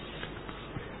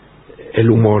el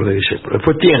humor de Discépolo.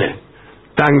 Después tiene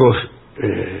tangos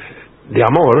de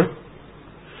amor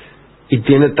y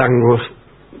tiene tangos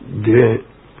de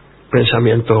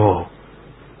pensamiento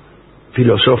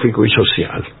filosófico y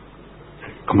social,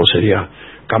 como sería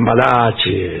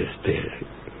Cambalache,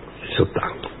 esos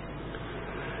tangos.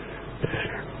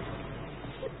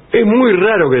 Es muy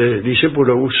raro que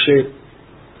Discépolo use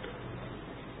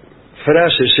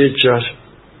frases hechas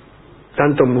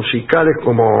tanto musicales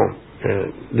como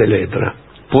de letra.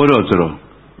 Por otro,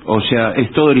 o sea,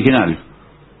 es todo original.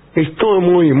 Es todo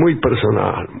muy, muy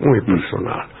personal, muy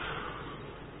personal.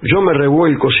 Yo me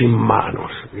revuelco sin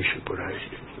manos, dice por ahí.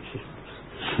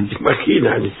 ¿Se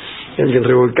imaginan? Alguien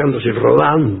revolcándose y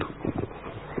rodando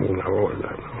como una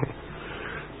bola,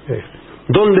 ¿no?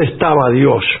 ¿Dónde estaba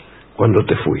Dios cuando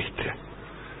te fuiste?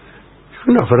 Es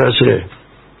una frase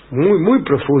muy, muy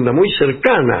profunda, muy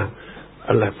cercana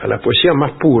a la poesía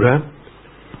más pura,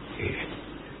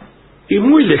 y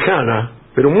muy lejana,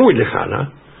 pero muy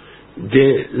lejana,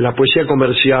 de la poesía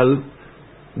comercial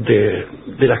de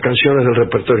las canciones del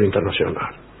repertorio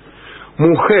internacional.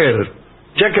 Mujer,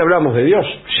 ya que hablamos de Dios,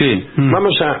 sí.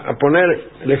 Vamos a poner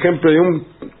el ejemplo de un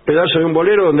pedazo de un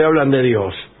bolero donde hablan de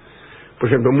Dios. Por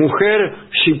ejemplo, mujer,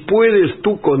 si puedes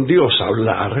tú con Dios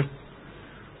hablar,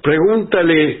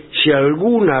 pregúntale si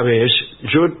alguna vez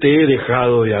yo te he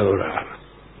dejado de adorar.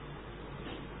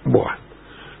 Bueno,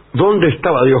 ¿dónde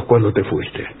estaba Dios cuando te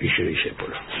fuiste? Dice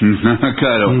Discépolo.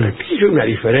 Claro. Aquí hay una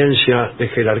diferencia de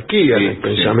jerarquía en el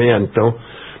pensamiento,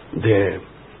 de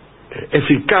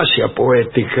eficacia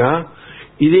poética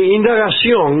y de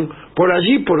indagación por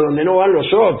allí por donde no van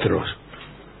los otros.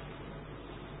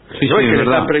 No es que le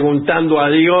está preguntando a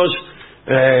Dios,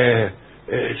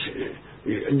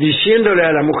 diciéndole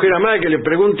a la mujer amada que le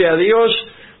pregunte a Dios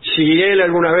si él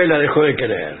alguna vez la dejó de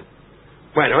querer.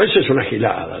 Bueno, eso es una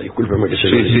gilada, discúlpeme que se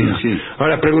lo diga.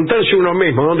 Ahora, preguntarse uno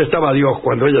mismo dónde estaba Dios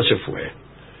cuando ella se fue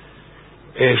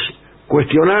es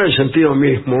cuestionar el sentido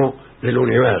mismo del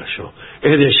universo.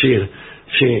 Es decir,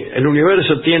 si el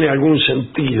universo tiene algún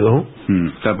sentido,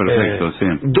 está perfecto,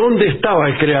 ¿dónde estaba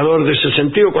el creador de ese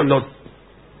sentido cuando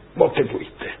vos te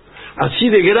fuiste? Así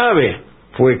de grave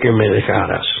fue que me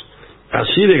dejaras,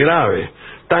 así de grave,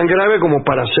 tan grave como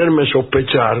para hacerme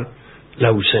sospechar la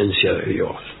ausencia de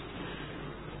Dios.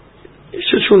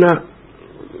 Eso es una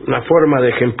forma de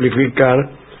ejemplificar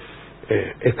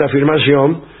esta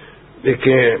afirmación de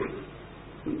que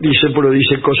Discépolo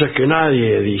dice cosas que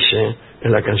nadie dice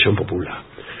en la canción popular.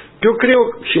 Yo creo,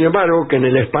 sin embargo, que en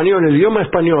el español, en el idioma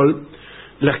español,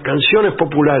 las canciones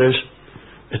populares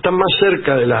están más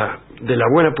cerca de la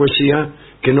buena poesía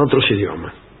que en otros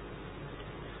idiomas,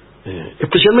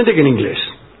 especialmente que en inglés.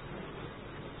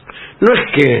 No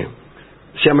es que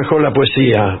sea mejor la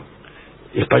poesía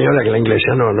española que la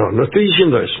inglesa, no estoy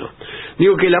diciendo eso.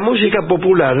 Digo que la música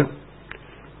popular,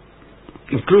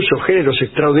 incluso géneros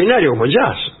extraordinarios como el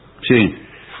jazz,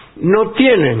 no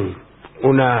tienen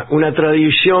una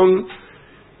tradición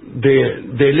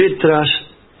de letras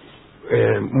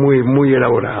muy, muy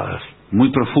elaboradas, muy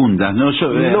profundas, ¿no?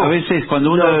 A veces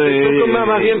cuando uno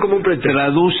más bien como un pretexto,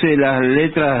 traduce las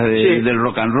letras del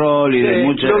rock and roll y de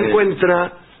muchas...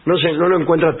 no lo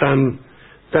encuentra tan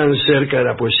cerca de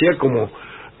la poesía como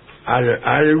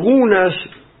algunas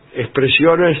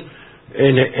expresiones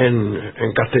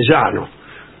en castellano.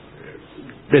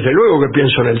 Desde luego que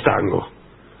pienso en el tango,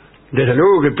 desde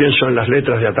luego que pienso en las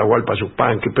letras de Atahualpa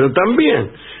Yupanqui, pero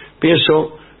también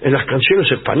pienso en las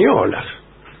canciones españolas.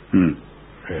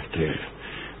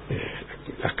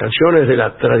 Las canciones de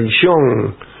la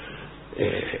tradición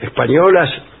españolas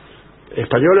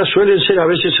suelen ser a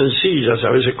veces sencillas,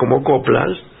 a veces como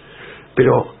coplas,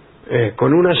 pero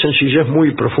con una sencillez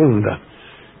muy profunda,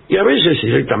 y a veces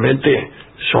directamente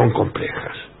son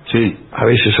complejas. A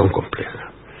veces son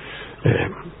complejas.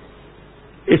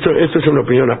 Esto es una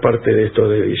opinión aparte de esto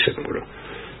de Discépolo.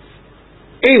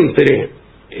 Entre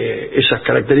esas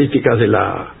características de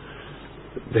la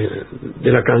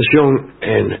canción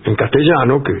en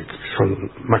castellano, que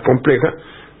son más complejas,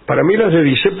 Para mí las de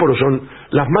Discépolo son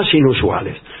las más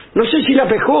inusuales. No sé si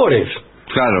las mejores.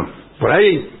 Claro. Por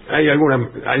ahí hay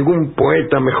algún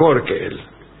poeta mejor que él.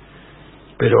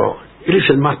 Pero él es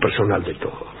el más personal de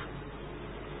todos.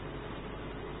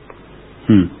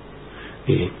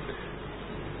 Y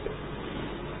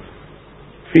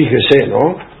fíjese,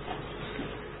 ¿no?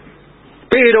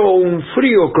 Pero un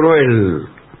frío cruel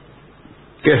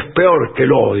que es peor que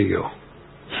el odio,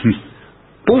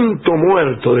 punto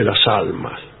muerto de las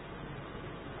almas,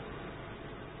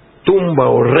 tumba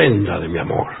horrenda de mi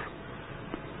amor.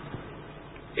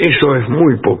 Eso es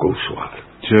muy poco usual.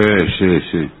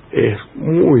 Sí. Es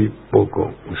muy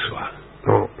poco usual.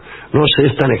 No se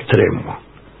es tan extremo.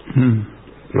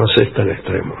 No se es tan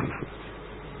extremo. No.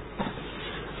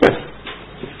 Bueno,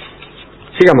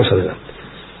 sigamos adelante.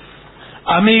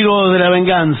 Amigo de la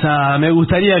venganza, me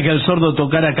gustaría que el sordo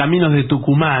tocara Caminos de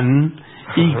Tucumán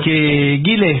y que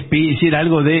Gillespie hiciera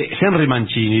algo de Henry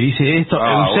Mancini. Dice esto,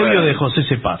 Eusebio de José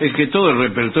Cepaz. Es que todo el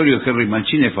repertorio de Henry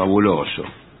Mancini es fabuloso.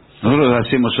 Nosotros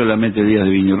hacemos solamente Días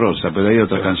de Viña y Rosa, pero hay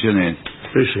otras canciones.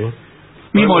 Sí.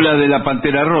 Mismo la de la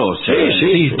Pantera Rosa.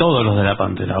 Sí, todos los de la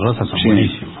Pantera Rosa son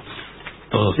buenísimos.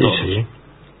 Todos. Sí.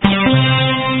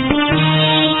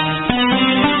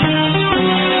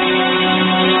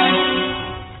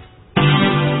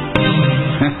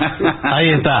 Ahí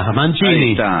está, Mancini.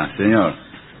 Ahí está, señor.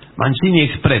 Mancini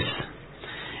Express.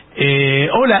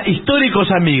 Hola,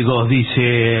 históricos amigos,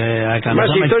 dice acá.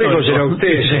 Más histórico será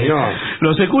usted, señor.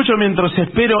 Los escucho mientras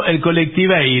espero el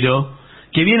colectiveiro,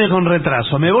 que viene con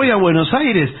retraso. Me voy a Buenos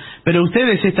Aires, pero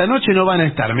ustedes esta noche no van a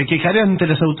estar. Me quejaré ante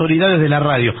las autoridades de la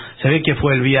radio. Se ve que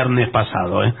fue el viernes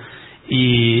pasado,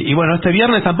 Y bueno, este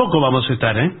viernes tampoco vamos a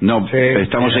estar, No,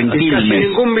 estamos en Quilmes. Casi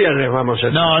ningún viernes vamos a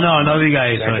estar. No diga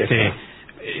eso,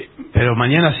 pero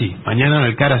mañana sí, mañana en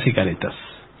el Caras y Caretas.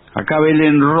 Acá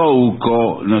Belén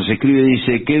Rouco nos escribe,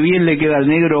 dice, qué bien le queda al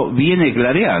negro, viene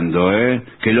clareando,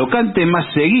 que lo cante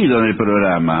más seguido en el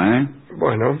programa,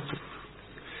 Bueno,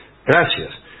 gracias.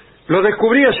 Lo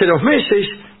descubrí hace 2 meses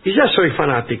y ya soy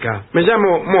fanática. Me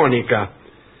llamo Mónica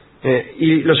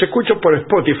y los escucho por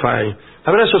Spotify.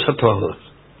 Abrazos a todos.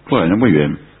 Bueno, muy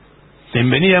bien.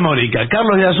 Bienvenida, Mónica.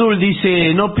 Carlos de Azul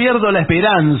dice, no pierdo la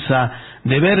esperanza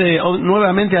de ver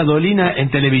nuevamente a Dolina en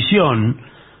televisión,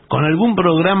 con algún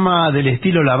programa del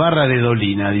estilo La Barra de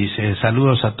Dolina, dice,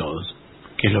 saludos a todos,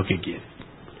 que es lo que quiere.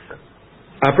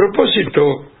 A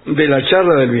propósito de la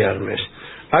charla del viernes,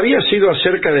 había sido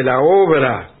acerca de la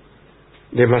obra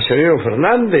de Macedonio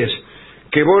Fernández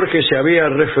que Borges se había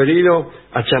referido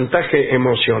a chantaje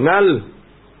emocional.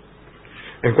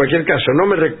 En cualquier caso, ¿no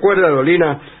me recuerda,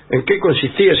 Dolina, en qué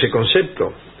consistía ese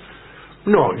concepto?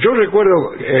 No, yo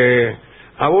recuerdo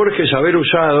a Borges haber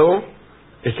usado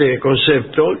este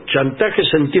concepto, chantaje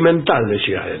sentimental,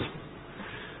 decía él,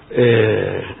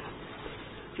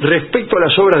 respecto a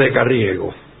las obras de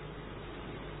Carriego,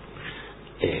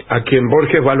 a quien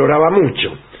Borges valoraba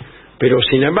mucho, pero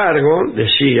sin embargo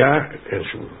decía en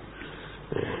su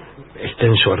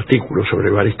extenso artículo sobre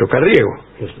Evaristo Carriego,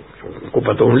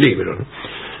 ocupa todo un libro,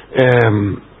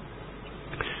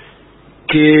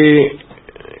 que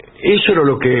eso era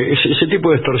lo que ese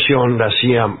tipo de extorsión la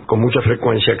hacía con mucha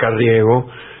frecuencia Carriego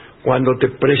cuando te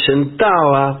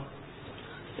presentaba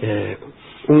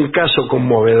un caso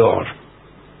conmovedor.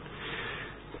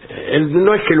 Él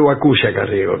no es que lo acuse a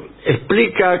Carriego,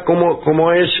 explica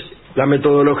cómo es la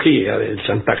metodología del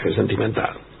chantaje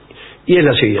sentimental, y es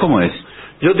la siguiente. ¿Cómo es?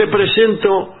 Yo te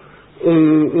presento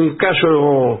un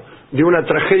caso de una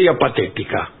tragedia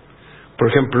patética, por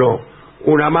ejemplo,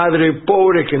 una madre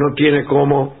pobre que no tiene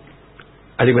cómo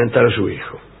alimentar a su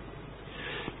hijo,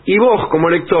 y vos como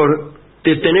lector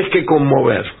te tenés que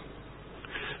conmover.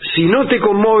 Si no te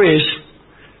conmoves,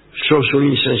 sos un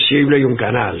insensible y un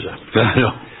canalla.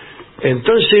 Claro.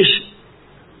 Entonces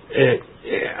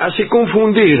hace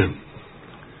confundir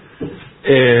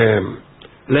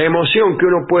la emoción que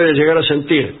uno puede llegar a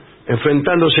sentir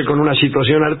enfrentándose con una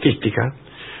situación artística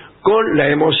con la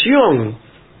emoción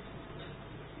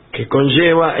que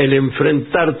conlleva el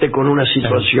enfrentarte con una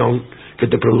situación que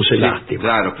te produce lástima.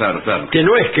 Claro. Que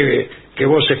no es que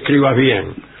vos escribas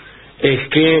bien, es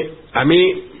que a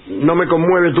mí no me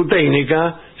conmueve tu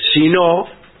técnica, sino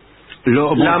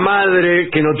la madre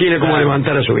que no tiene cómo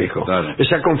levantar a su hijo. Claro.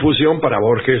 Esa confusión para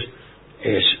Borges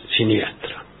es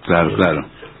siniestra. Claro.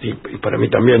 Y para mí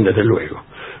también, desde luego.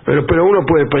 Pero uno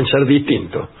puede pensar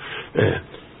distinto.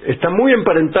 Está muy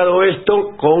emparentado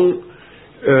esto con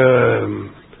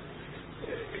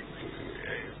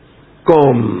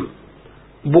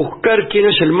buscar quién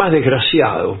es el más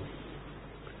desgraciado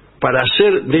para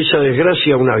hacer de esa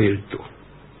desgracia una virtud.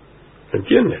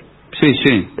 ¿Entiendes?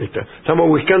 Sí. Estamos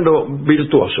buscando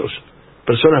virtuosos,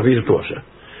 personas virtuosas.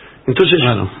 Entonces,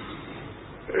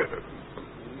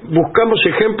 buscamos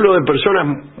ejemplos de personas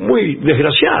muy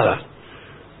desgraciadas.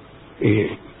 Y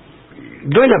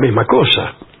no es la misma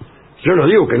cosa. Yo no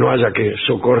digo que no haya que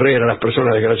socorrer a las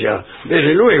personas desgraciadas.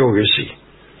 Desde luego que sí.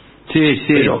 Sí.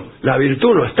 Pero la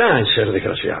virtud no está en ser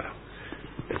desgraciado.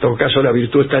 En todo caso, la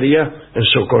virtud estaría en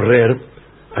socorrer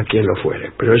a quien lo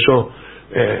fuere. Pero eso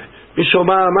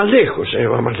va más lejos,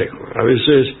 va más lejos. A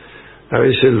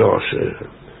veces los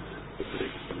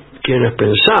quienes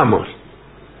pensamos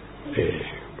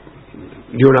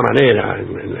de una manera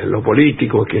en lo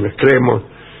político, quienes creemos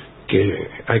que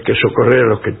hay que socorrer a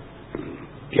los que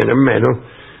tienen menos,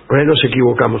 pues nos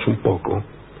equivocamos un poco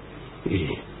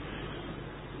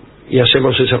y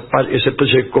hacemos esa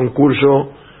especie de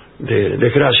concurso de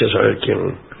desgracias a ver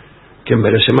quién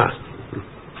merece más.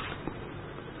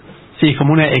 Sí, es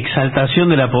como una exaltación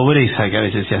de la pobreza que a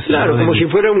veces se hace. Claro, como si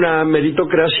fuera una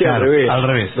meritocracia al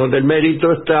revés, donde el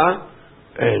mérito está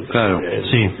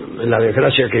en la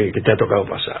desgracia que te ha tocado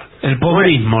pasar. El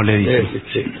pobrismo le dicen.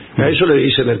 Sí, a eso le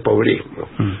dicen el pobrismo.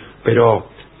 Pero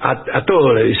a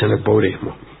todo le dicen el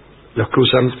pobrismo. Los que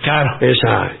usan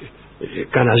esa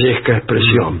canallesca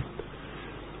expresión.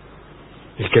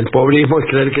 Es que el pobrismo es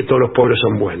creer que todos los pobres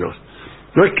son buenos.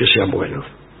 No es que sean buenos,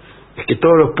 es que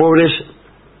todos los pobres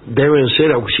deben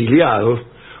ser auxiliados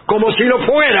como si lo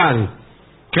fueran.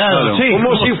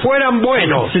 Como si fueran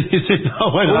buenos.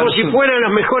 Como si fueran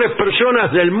las mejores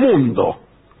personas del mundo.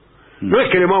 No es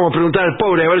que le vamos a preguntar al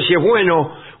pobre a ver si es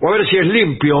bueno, o a ver si es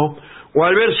limpio, o a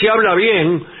ver si habla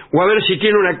bien, o a ver si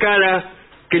tiene una cara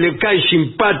que le cae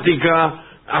simpática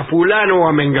a fulano o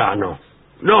a mengano.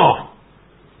 No.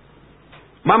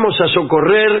 Vamos a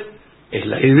socorrer, es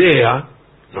la idea,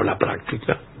 no la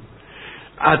práctica,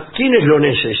 a quienes lo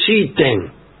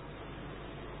necesiten.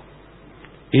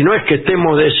 Y no es que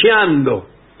estemos deseando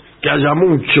que haya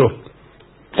muchos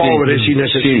pobres y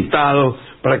necesitados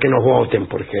para que nos voten,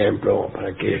 por ejemplo,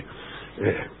 para que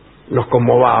nos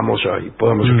conmovamos y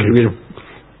podamos escribir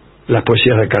las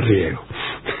poesías de Carriego.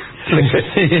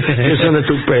 Que son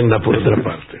estupendas por otra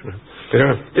parte, ¿no?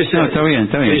 Pero está bien,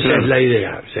 esa es la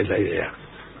idea,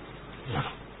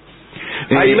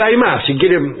 Hay más, si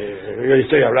quieren, yo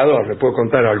estoy hablador, les puedo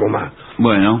contar algo más.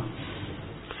 Bueno.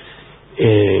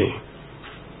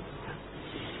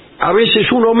 A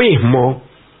veces uno mismo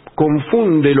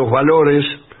confunde los valores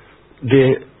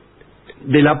de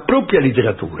la propia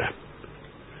literatura.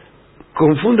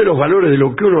 Confunde los valores de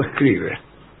lo que uno escribe.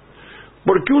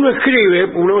 Porque uno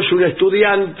es un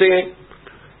estudiante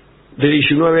de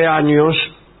 19 años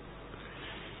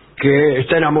que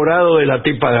está enamorado de la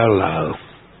tipa de al lado.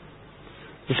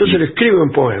 Entonces le escribe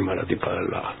un poema a la tipa de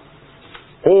al lado.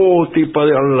 Oh, tipa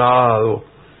de al lado,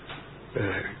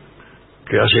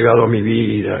 que ha llegado a mi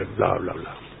vida, bla, bla,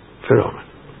 bla. Fenómeno.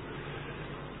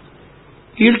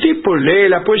 Y el tipo lee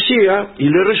la poesía y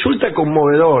le resulta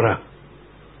conmovedora.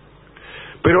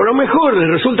 Pero a lo mejor le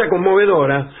resulta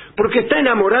conmovedora porque está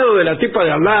enamorado de la tipa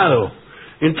de al lado.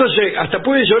 Entonces hasta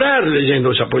puede llorar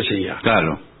leyendo esa poesía.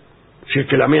 Claro. Si es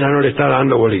que la mina no le está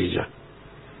dando bolilla.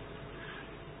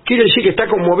 Quiere decir que está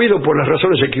conmovido por las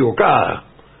razones equivocadas.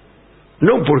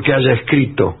 No porque haya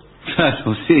escrito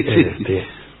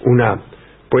una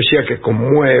poesía que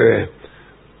conmueve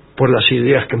por las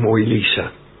ideas que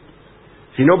moviliza,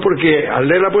 sino porque al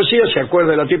leer la poesía se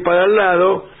acuerda de la tipa de al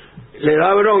lado, le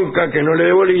da bronca que no le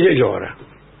dé bolilla y llora.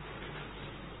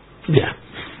 Ya.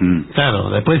 Claro,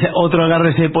 después otro agarra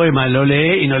ese poema, lo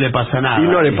lee y no le pasa nada. Y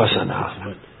no le pasa nada.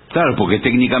 Claro, porque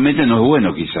técnicamente no es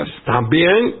bueno, quizás.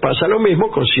 También pasa lo mismo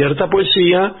con cierta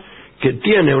poesía que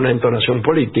tiene una entonación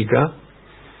política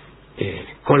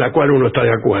con la cual uno está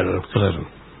de acuerdo. Claro.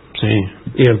 Sí.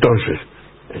 Y entonces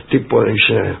el tipo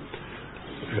dice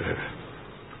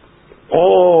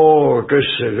qué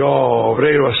sé yo,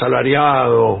 obrero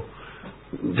asalariado,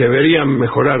 deberían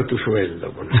mejorar tu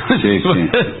sueldo. Sí.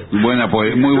 Muy buena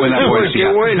poesía.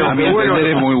 Qué bueno, a mi entender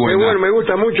es muy buena. Qué bueno, me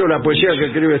gusta mucho la poesía que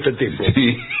escribe este tipo.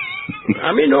 Sí.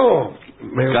 A mí no.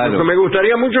 Lo que me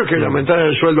gustaría mucho es que le aumentaran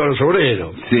el sueldo a los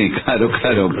obreros. Sí, claro.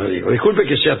 Lo digo. Disculpe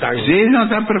que sea tan... Sí, no,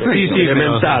 está perfecto.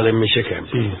 Elemental en mis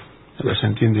ejemplos. Sí, se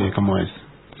entiende cómo es.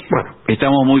 Bueno,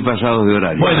 estamos muy pasados de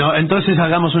horario. Bueno, entonces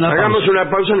hagamos una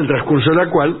pausa en el transcurso de la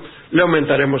cual le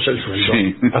aumentaremos el sueldo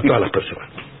a todas las personas.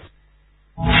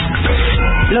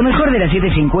 Lo mejor de la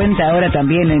 750 ahora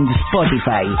también en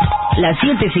Spotify. La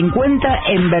 750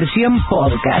 en versión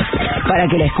podcast, para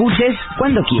que la escuches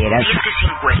cuando quieras.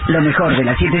 Lo mejor de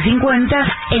la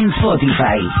 750 en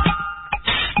Spotify.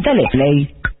 Dale play.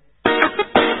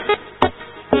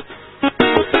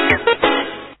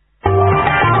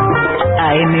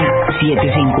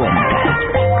 750.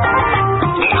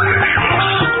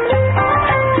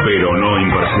 Pero no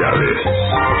imparciales.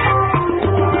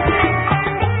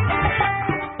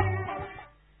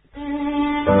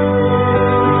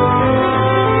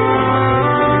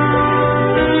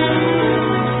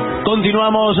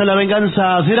 Continuamos en La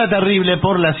Venganza Será Terrible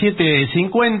por las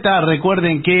 7:50.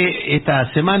 Recuerden que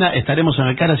esta semana estaremos en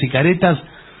el Caras y Caretas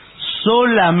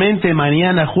solamente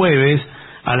mañana jueves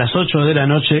a las 8 de la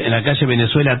noche en la calle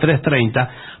Venezuela 330,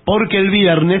 porque el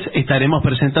viernes estaremos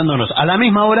presentándonos a la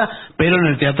misma hora, pero en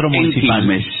el Teatro Municipal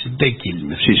de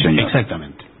Quilmes. Sí, señor.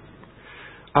 Exactamente.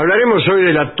 Hablaremos hoy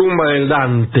de la tumba del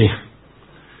Dante.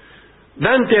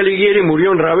 Dante Alighieri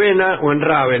murió en Ravenna o en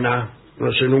Rávena,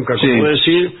 no sé nunca cómo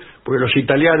decir, porque los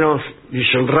italianos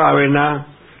dicen Rávena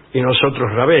y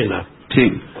nosotros Ravenna.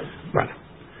 Sí. Bueno,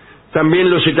 también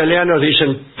los italianos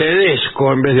dicen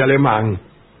Tedesco en vez de alemán.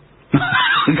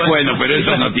 Bueno, pero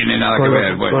eso no tiene nada que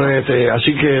ver. Bueno.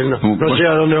 Así que no sé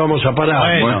a dónde vamos a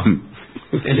parar. Bueno.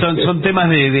 Son temas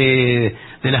de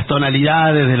las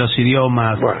tonalidades, de los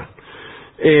idiomas. Bueno,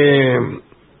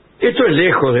 esto es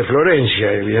lejos de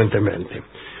Florencia, evidentemente.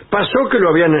 Pasó que lo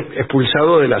habían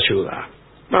expulsado de la ciudad.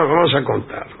 Vamos a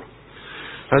contarlo.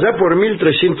 Allá por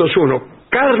 1301,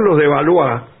 Carlos de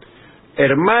Valois,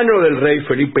 hermano del rey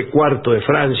Felipe IV de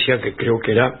Francia, que creo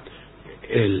que era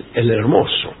el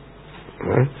Hermoso,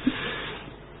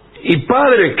 y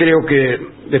padre creo que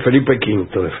de Felipe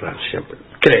V de Francia,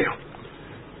 creo,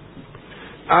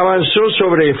 avanzó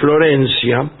sobre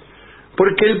Florencia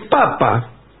porque el Papa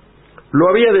lo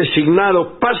había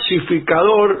designado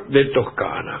pacificador de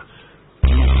Toscana.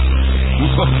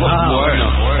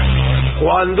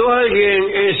 Cuando alguien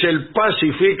es el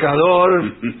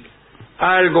pacificador,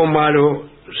 algo malo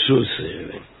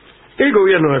sucede. El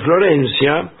gobierno de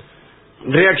Florencia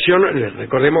reaccionó.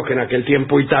 Recordemos que en aquel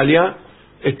tiempo Italia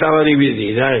estaba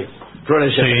dividida.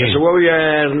 Florencia tenía su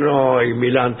gobierno y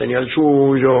Milán tenía el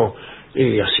suyo,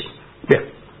 y así. Bien.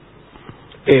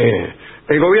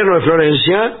 El gobierno de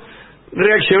Florencia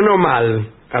reaccionó mal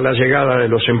a la llegada de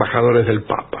los embajadores del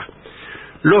Papa.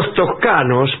 Los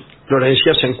toscanos,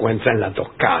 Florencia se encuentra en la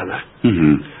Toscana.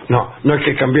 No es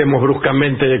que cambiemos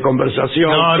bruscamente de conversación.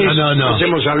 No.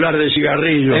 Empecemos a hablar de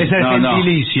cigarrillos. Es el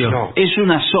gentilicio. No. Es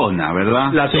una zona,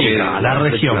 ¿verdad? La Toscana, la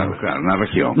región. Claro, una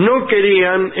región. No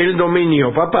querían el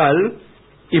dominio papal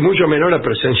y mucho menos la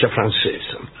presencia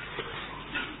francesa.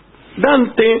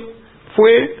 Dante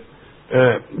fue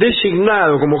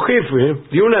designado como jefe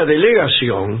de una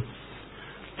delegación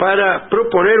para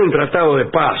proponer un tratado de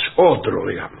paz, otro,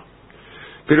 digamos.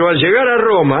 Pero al llegar a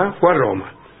Roma,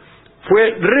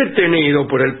 fue retenido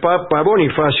por el Papa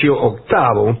Bonifacio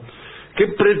VIII, que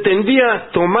pretendía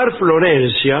tomar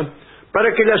Florencia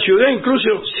para que la ciudad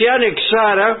incluso se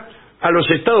anexara a los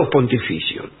estados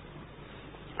pontificios.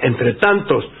 Entre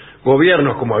tantos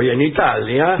gobiernos como había en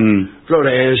Italia,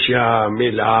 Florencia,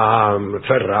 Milán,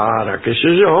 Ferrara, qué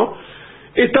sé yo,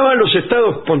 estaban los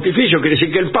estados pontificios, quiere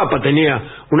decir que el Papa tenía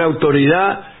una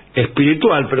autoridad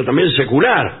espiritual, pero también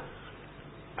secular.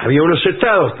 Había unos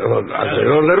estados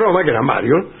alrededor de Roma, que eran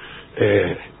varios,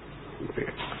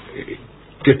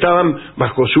 que estaban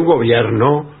bajo su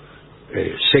gobierno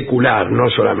secular, no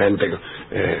solamente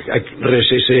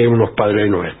recese unos Padres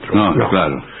Nuestros. No.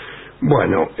 Claro.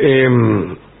 Bueno,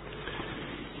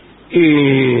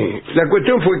 y la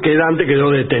cuestión fue que Dante quedó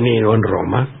detenido en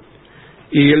Roma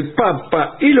y el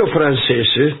Papa y los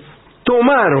franceses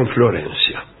tomaron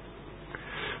Florencia.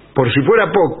 Por si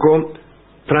fuera poco,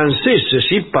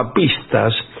 franceses y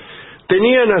papistas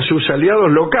tenían a sus aliados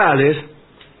locales,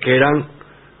 que eran,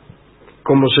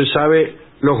 como se sabe,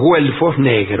 los güelfos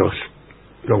negros.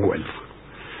 Los güelfos.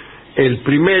 El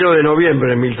 1 de noviembre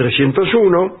de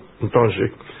 1301,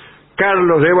 entonces,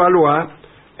 Carlos de Valois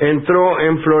entró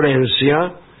en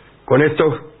Florencia con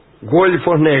estos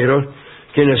güelfos negros,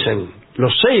 quienes en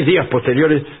los 6 días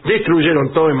posteriores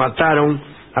destruyeron todo y mataron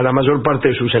a la mayor parte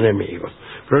de sus enemigos.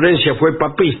 Florencia fue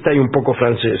papista y un poco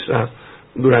francesa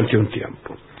durante un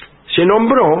tiempo. Se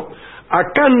nombró a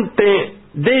Cante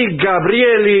dei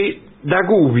Gabrieli da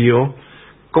Gubbio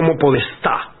como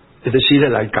podestá, es decir,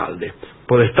 el alcalde,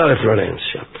 podestá de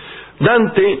Florencia.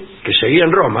 Dante, que seguía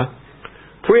en Roma,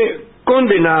 fue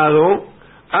condenado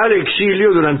al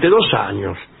exilio durante 2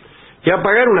 años y a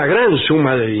pagar una gran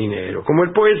suma de dinero. Como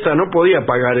el poeta no podía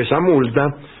pagar esa multa,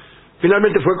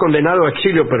 finalmente fue condenado a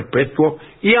exilio perpetuo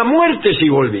y a muerte si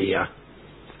volvía.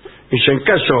 Y si en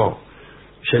caso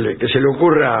que se le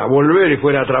ocurra volver y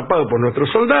fuera atrapado por nuestros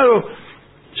soldados,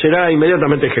 será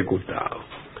inmediatamente ejecutado.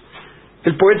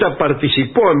 El poeta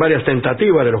participó en varias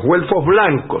tentativas de los güelfos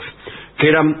blancos, que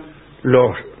eran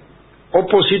los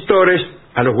opositores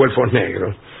a los güelfos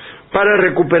negros, para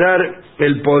recuperar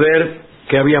el poder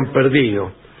que habían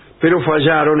perdido, pero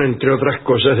fallaron, entre otras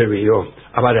cosas, debido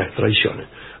a varias traiciones.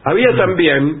 Había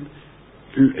también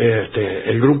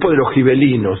el grupo de los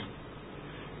gibelinos,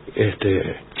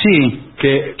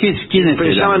 ¿quiénes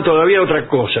pensaban eran? todavía otra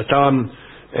cosa, estaban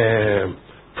eran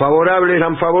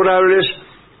favorables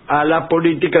a la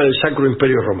política del Sacro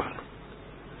Imperio Romano,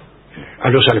 a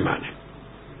los alemanes.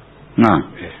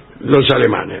 Los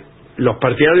alemanes, los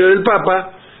partidarios del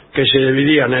Papa, que se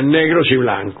dividían en negros y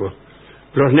blancos.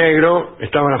 Los negros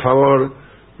estaban a favor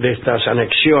de esta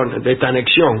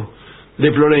anexión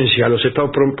de Florencia a los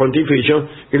estados pontificios,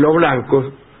 y los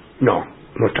blancos no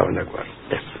estaban de acuerdo.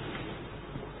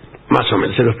 Más o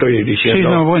menos, se lo estoy diciendo.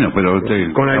 Sí, no, bueno, pero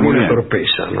con alguna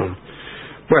torpeza, ¿no?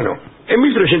 Bueno, en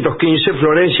 1315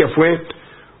 Florencia fue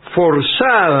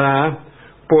forzada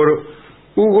por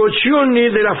Uguccione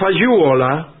de la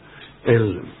Fagiuola,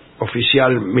 el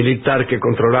oficial militar que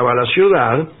controlaba la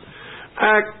ciudad,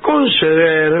 a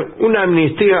conceder una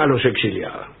amnistía a los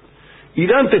exiliados. Y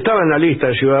Dante estaba en la lista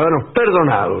de ciudadanos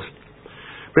perdonados.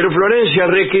 Pero Florencia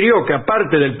requirió que,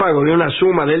 aparte del pago de una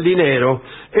suma del dinero,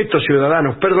 estos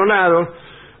ciudadanos perdonados,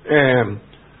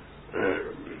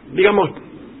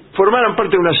 formaran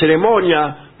parte de una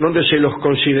ceremonia donde se los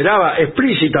consideraba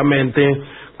explícitamente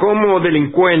como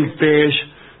delincuentes,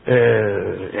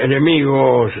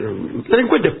 enemigos,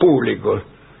 delincuentes públicos.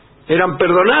 Eran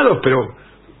perdonados, pero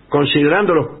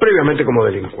considerándolos previamente como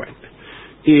delincuentes.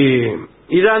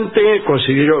 Y Dante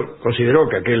consideró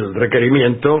que aquel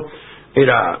requerimiento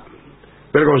era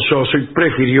vergonzoso y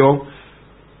prefirió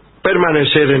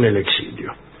permanecer en el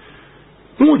exilio.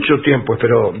 Mucho tiempo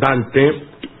esperó Dante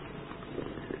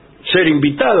ser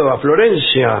invitado a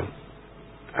Florencia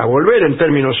a volver en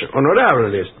términos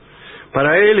honorables.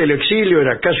 Para él el exilio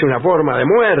era casi una forma de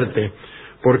muerte,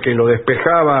 porque lo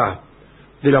despejaba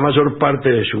de la mayor parte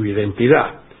de su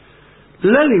identidad.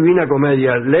 La Divina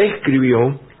Comedia la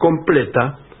escribió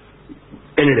completa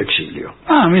en el exilio,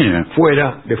 mira,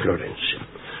 fuera de Florencia.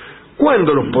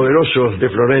 Cuando los poderosos de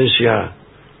Florencia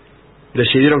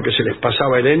decidieron que se les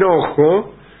pasaba el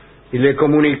enojo y le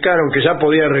comunicaron que ya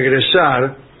podía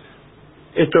regresar,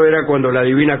 esto era cuando la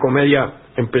Divina Comedia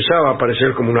empezaba a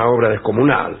aparecer como una obra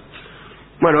descomunal.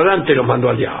 Bueno, Dante los mandó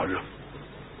al diablo.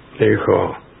 Le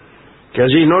dijo que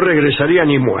allí no regresaría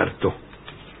ni muerto.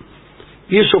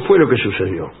 Y eso fue lo que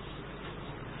sucedió.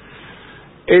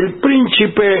 El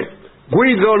príncipe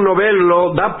Guido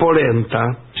Novello da Polenta,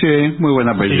 sí, muy buen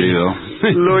apellido,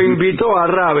 lo invitó a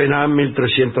Rávena en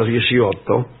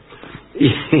 1318 y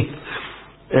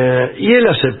él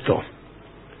aceptó.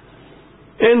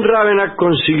 En Rávena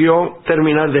consiguió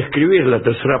terminar de escribir la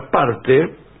tercera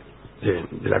parte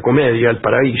de la comedia, El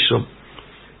Paraíso,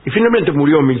 y finalmente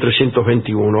murió en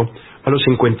 1321 a los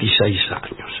 56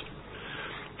 años.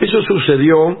 Eso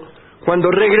sucedió cuando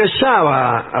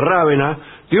regresaba a Rávena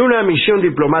de una misión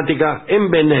diplomática en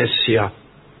Venecia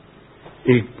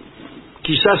y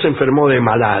quizás se enfermó de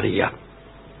malaria.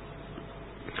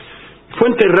 Fue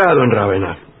enterrado en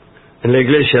Rávena, en la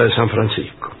iglesia de San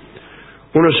Francisco.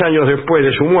 Unos años después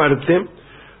de su muerte,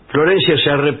 Florencia se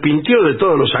arrepintió de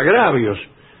todos los agravios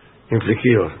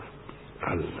infligidos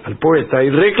al poeta y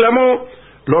reclamó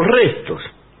los restos.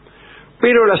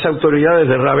 Pero las autoridades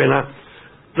de Rávena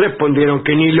respondieron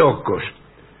que ni locos,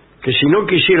 que si no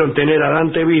quisieron tener a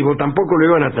Dante vivo, tampoco lo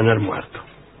iban a tener muerto.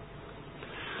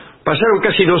 Pasaron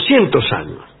casi 200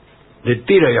 años de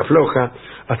tira y afloja,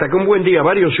 hasta que un buen día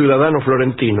varios ciudadanos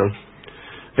florentinos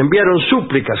enviaron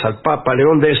súplicas al Papa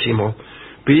León X,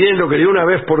 pidiendo que de una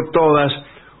vez por todas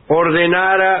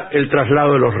ordenara el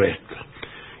traslado de los restos.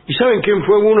 ¿Y saben quién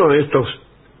fue uno de estos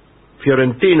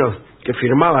fiorentinos que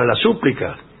firmaban las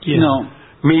súplicas? ¿Quién? No.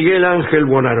 Miguel Ángel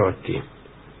Buonarroti,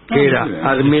 que era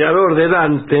admirador de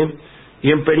Dante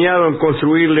y empeñado en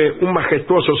construirle un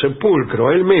majestuoso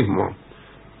sepulcro, él mismo,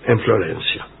 en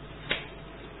Florencia.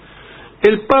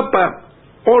 El Papa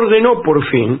ordenó por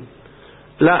fin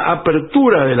la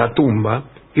apertura de la tumba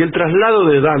y el traslado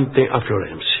de Dante a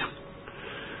Florencia.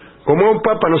 Como a un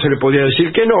papa no se le podía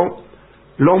decir que no,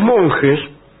 los monjes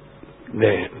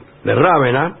de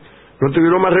Rávena no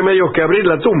tuvieron más remedio que abrir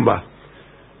la tumba.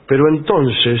 Pero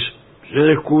entonces se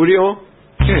descubrió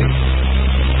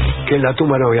que en la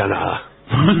tumba no había nada.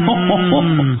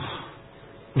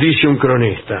 Dice un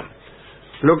cronista.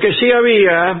 Lo que sí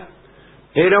había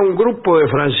era un grupo de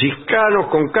franciscanos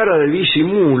con cara de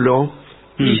disimulo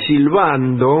y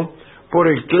silbando por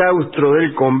el claustro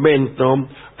del convento,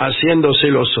 haciéndose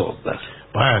los sotas.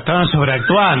 Bueno, estaban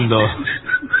sobreactuando.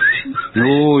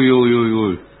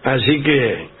 Uy. Así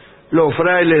que los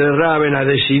frailes de Rávena,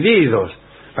 decididos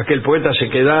a que el poeta se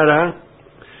quedara,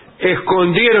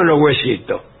 escondieron los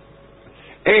huesitos.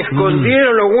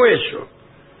 Escondieron los huesos.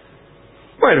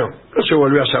 Bueno, no se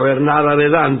volvió a saber nada de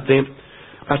Dante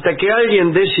hasta que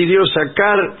alguien decidió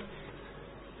sacar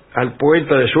al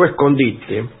poeta de su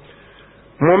escondite,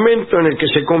 momento en el que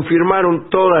se confirmaron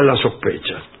todas las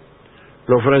sospechas.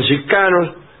 Los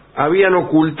franciscanos habían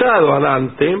ocultado a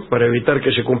Dante, para evitar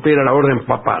que se cumpliera la orden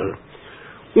papal,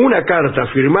 una carta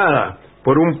firmada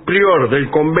por un prior del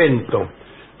convento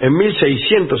en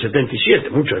 1677,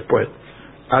 mucho después.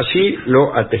 Así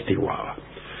lo atestiguaba.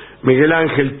 Miguel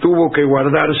Ángel tuvo que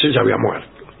guardarse, ya había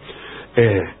muerto,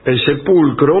 el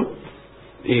sepulcro,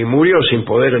 y murió sin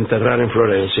poder enterrar en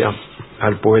Florencia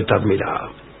al poeta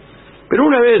admirado. Pero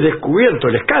una vez descubierto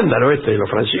el escándalo de los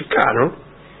franciscanos,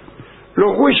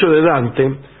 los huesos de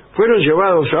Dante fueron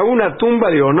llevados a una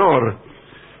tumba de honor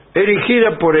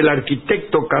erigida por el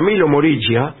arquitecto Camilo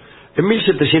Morigia en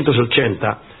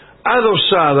 1780,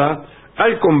 adosada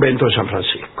al convento de San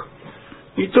Francisco.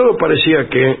 Y todo parecía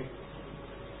que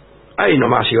ahí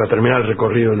nomás iba a terminar el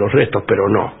recorrido de los restos, pero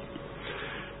no.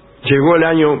 Llegó el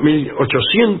año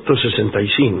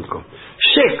 1865,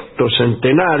 sexto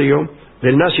centenario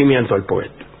del nacimiento del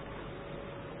poeta.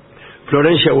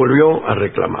 Florencia volvió a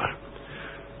reclamar.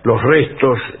 Los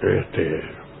restos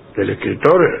del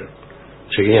escritor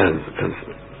seguían en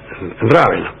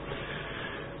Rávena.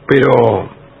 Pero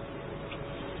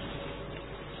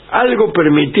algo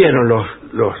permitieron los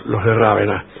de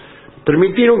Rávena.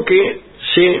 Permitieron que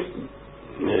se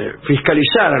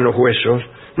fiscalizaran los huesos.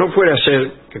 No fuera a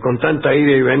ser que con tanta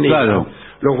ida y venida, claro,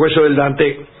 los huesos del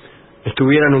Dante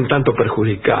estuvieran un tanto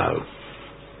perjudicados.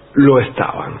 Lo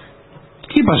estaban.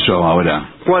 ¿Qué pasó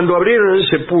ahora? Cuando abrieron el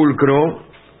sepulcro,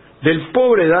 del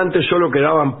pobre Dante solo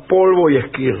quedaban polvo y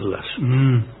esquirlas.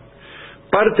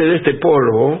 Parte de este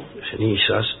polvo,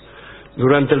 cenizas,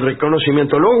 durante el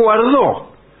reconocimiento lo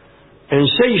guardó en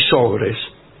 6 sobres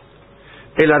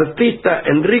el artista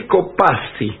Enrico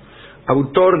Pazzi,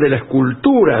 autor de la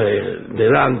escultura de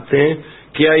Dante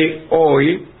que hay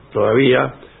hoy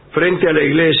todavía frente a la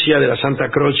iglesia de la Santa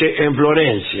Croce en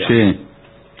Florencia. Sí.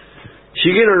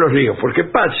 Siguieron los líos porque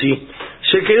Pazzi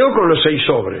se quedó con los 6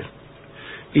 sobres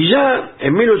y ya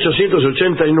en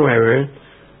 1889,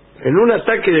 en un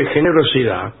ataque de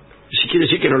generosidad, si quiere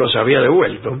decir que no los había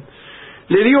devuelto,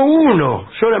 le dio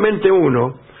solamente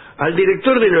uno, al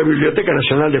director de la Biblioteca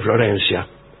Nacional de Florencia.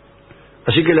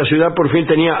 Así que la ciudad por fin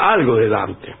tenía algo de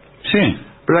Dante. Sí.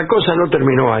 Pero la cosa no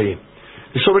terminó ahí.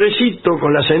 El sobrecito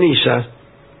con las cenizas,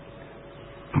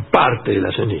 parte de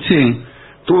las cenizas, sí,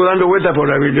 estuvo dando vueltas por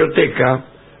la biblioteca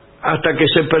hasta que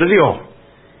se perdió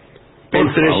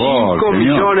entre 5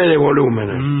 millones de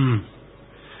volúmenes.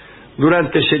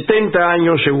 Durante 70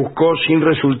 años se buscó sin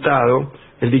resultado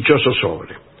el dichoso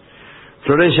sobre.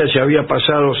 Florencia se había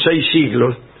pasado 6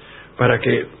 siglos para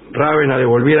que Rávena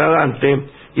devolviera a Dante,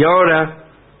 y ahora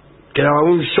quedaba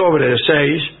un sobre de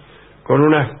 6 con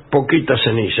unas poquitas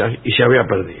cenizas y se había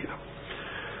perdido.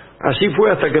 Así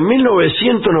fue hasta que en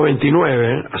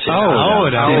 1999,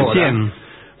 ahora,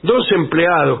 2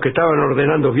 empleados que estaban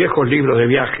ordenando viejos libros de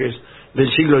viajes del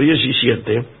siglo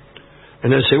XVII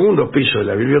en el segundo piso de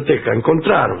la biblioteca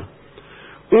encontraron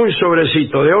un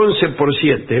sobrecito de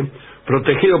 11x7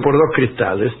 protegido por 2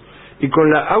 cristales y con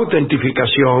la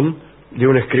autentificación de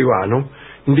un escribano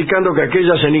indicando que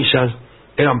aquellas cenizas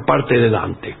eran parte de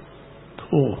Dante.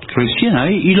 Recién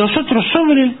ahí. ¿Y los otros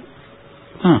sobres?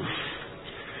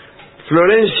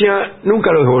 Florencia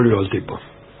nunca los devolvió el tipo.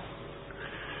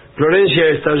 Florencia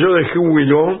estalló de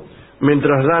júbilo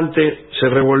mientras Dante se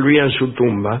revolvía en su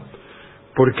tumba,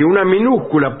 porque una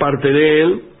minúscula parte de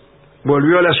él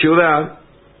volvió a la ciudad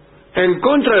en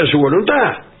contra de su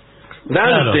voluntad.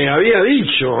 Dante había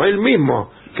dicho él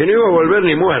mismo que no iba a volver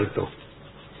ni muerto.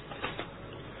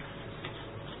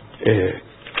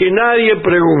 Que nadie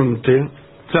pregunte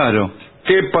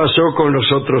qué pasó con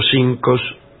los otros 5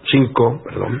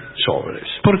 sobres.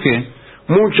 ¿Por qué?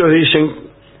 Muchos dicen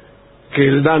que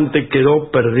el Dante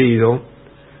quedó perdido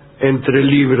entre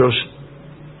libros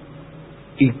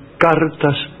y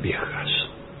cartas viejas.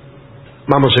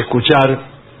 Vamos a escuchar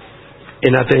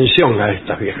en atención a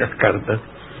estas viejas cartas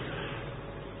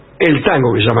el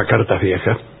tango que se llama Cartas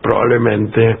Viejas,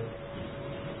 probablemente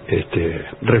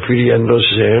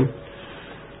refiriéndose,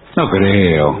 no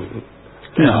creo,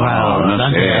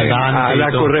 a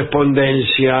la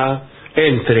correspondencia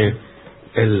entre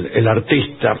el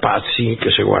artista Pazzi,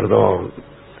 que se guardó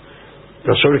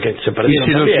los sobres que se perdieron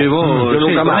y se también, lo llevó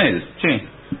nunca más, él. Sí.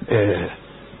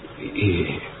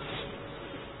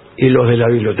 Y los de la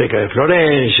biblioteca de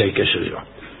Florencia y qué sé yo.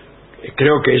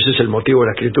 Creo que ese es el motivo de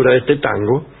la escritura de este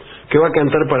tango, que va a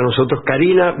cantar para nosotros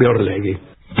Karina Biorlegui.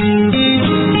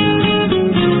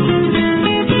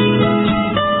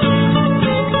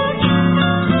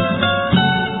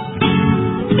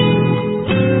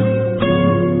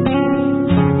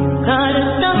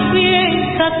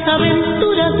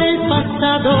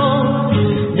 pasado,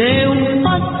 de un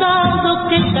pasado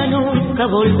que ya nunca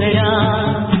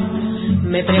volverá.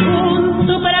 Me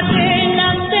pregunto para qué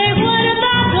las he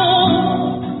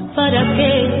guardado, para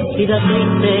qué si da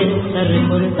tristeza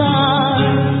recordar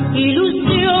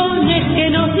ilusiones que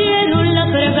nos dieron la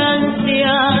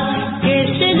fragancia que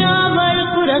llenaba el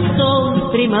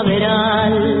corazón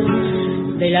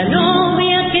primaveral de la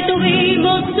novia que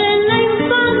tuvimos en la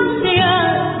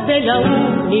infancia, de la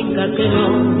única que no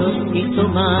nos hizo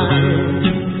mal.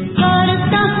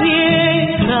 Cartas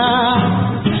viejas,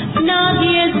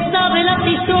 nadie sabe las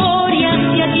historias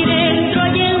que aquí dentro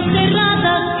hay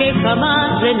encerradas que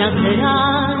jamás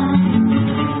renacerán.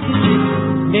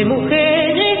 De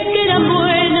mujeres que eran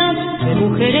buenas, de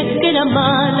mujeres que eran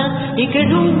malas y que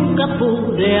nunca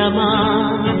pude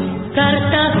amar.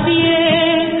 Cartas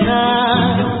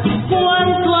viejas,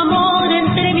 cuánto amor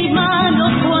entre mis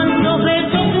manos, cuántos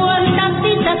besos, cuántas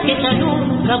citas que ya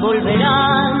nunca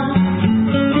volverán.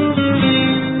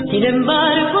 Sin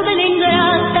embargo, de la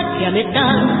ingrata que amé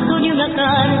tanto, ni una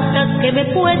carta que me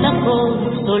pueda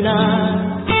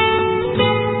consolar.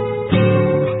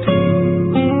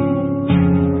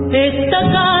 Esta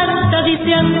carta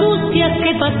dice angustias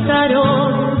que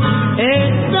pasaron,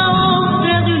 esta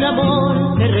obra de un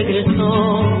amor que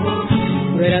regresó.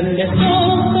 Grandes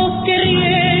ojos que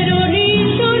rieron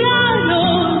y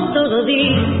lloraron, todo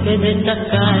dice de estas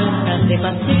cartas de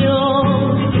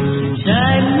pasión.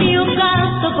 Ya en mi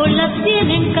ocaso con la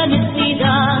sien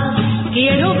encanecida,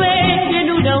 quiero ver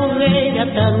en una hoguera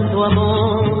tanto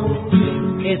amor,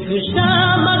 que su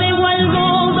llama de igual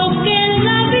modo que en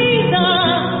la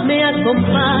vida me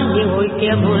acompañe hoy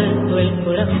que ha muerto el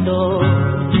corazón.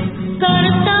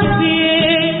 Cartas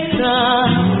viejas,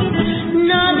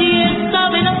 nadie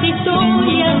sabe las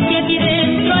historias que aquí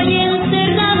dentro hay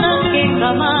encerradas que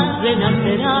jamás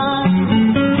renacerán.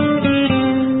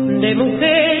 De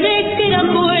mujeres que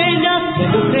eran buenas, de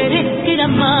mujeres que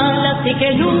eran malas y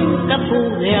que nunca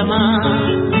pude amar.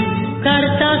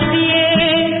 Cartas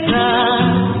viejas,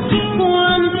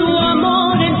 cuánto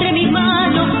amor entre mis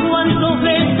manos, cuántos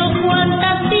besos,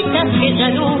 cuántas citas que ya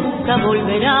nunca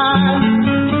volverán.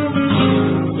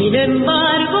 Sin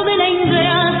embargo, de la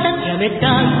ingrata que amé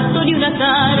tanto, ni una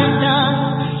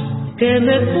carta que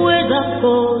me pueda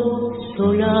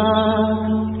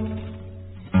consolar.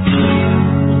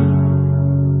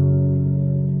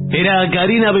 Era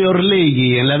Karina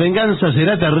Beorlegui en La venganza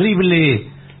será terrible,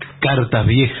 Cartas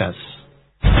viejas.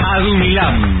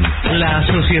 ADUNLAM, la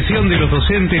Asociación de los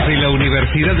Docentes de la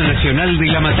Universidad Nacional de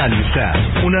La Matanza.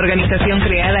 Una organización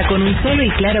creada con un solo y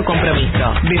claro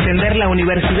compromiso: defender la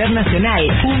Universidad Nacional,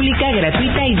 pública,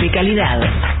 gratuita y de calidad.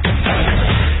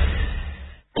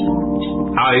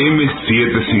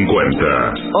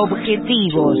 AM750.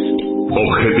 Objetivos.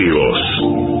 Objetivos.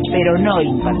 Pero no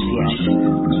imparciales.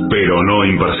 Pero no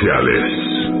imparciales.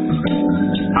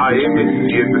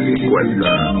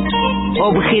 AM750.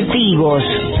 Objetivos,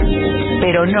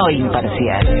 pero no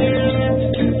imparciales.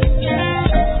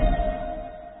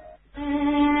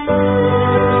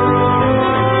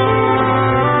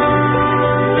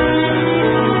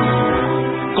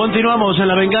 Continuamos en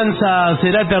La venganza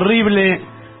será terrible.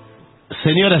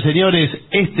 Señoras, señores,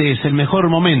 este es el mejor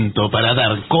momento para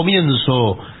dar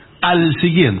comienzo al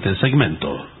siguiente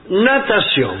segmento.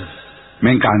 Natación.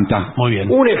 Me encanta. Muy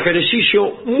bien. Un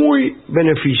ejercicio muy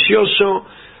beneficioso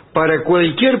para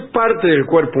cualquier parte del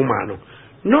cuerpo humano.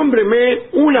 Nómbreme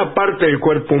una parte del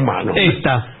cuerpo humano.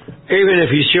 Esta. Es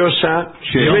beneficiosa,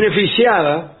 Sí, es ¿no?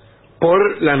 beneficiada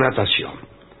por la natación.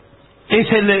 Es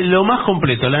lo más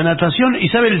completo, la natación. ¿Y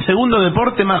sabe el segundo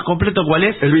deporte más completo cuál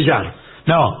es? El billar.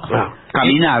 No.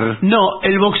 Caminar. No,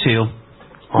 el boxeo.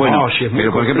 Bueno, sí, es muy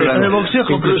pero por ejemplo, completo. el boxeo es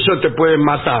completo. Incluso te pueden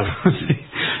matar. Sí.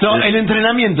 No, el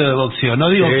entrenamiento de boxeo. No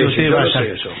digo que usted yo vaya.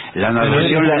 sé eso. la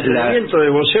natación, El entrenamiento de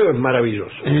boxeo es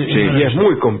maravilloso. Sí. Y es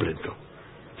muy completo.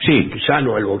 Sí. Quizá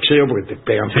no el boxeo porque te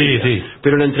pegan Sí, peleas. sí.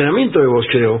 Pero el entrenamiento de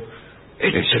boxeo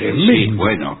es tremendo. Sí,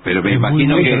 bueno, pero me Es muy,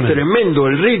 imagino muy que... Es tremendo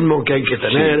el ritmo que hay que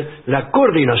tener, la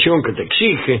coordinación que te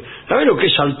exige. ¿Sabes lo que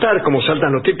es saltar como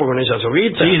saltan los tipos con esas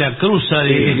hoguitas? Sí, la cruza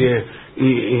de...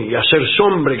 Y hacer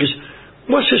sombra.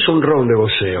 Vos haces un round de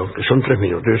boxeo, que son 3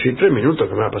 minutos. Yo decís, 3 minutos,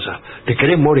 ¿qué me va a pasar? Te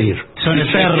querés morir. Son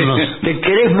eternos. Te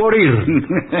querés morir.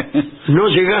 No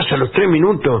llegás a los 3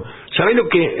 minutos. ¿Sabés lo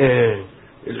que...?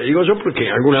 Le digo yo porque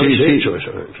alguna vez he hecho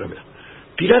eso.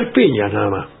 Tirar piñas nada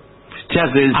más. Ya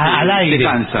al aire. te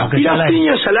cansa. Aunque sea al Tirar aire.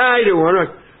 piñas al aire, bueno.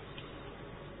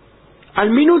 Al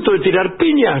minuto de tirar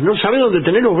piñas no sabés dónde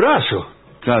tener los brazos.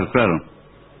 Claro, claro.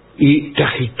 Y te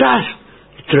agitás.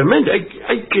 Es tremendo.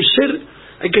 Hay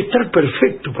que estar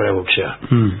perfecto para boxear.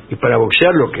 Y para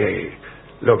boxear lo que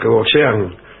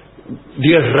boxean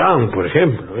 10 rounds, por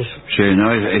ejemplo. Eso. Sí,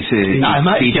 no, es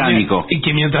además, titánico. Y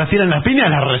que mientras tiran las piñas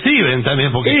las reciben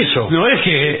también, porque eso. No es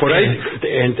que... Por ahí,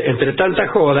 entre tanta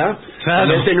joda, claro,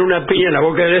 meten una piña en la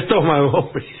boca del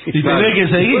estómago. Y tenés que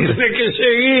seguir. Tenés que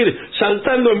seguir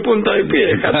saltando en punta de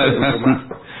pie.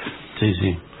 Sí,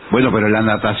 sí. Bueno, pero la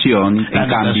natación, en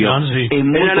cambio... Sí.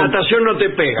 En la natación no te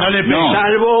pega. No le pega. No.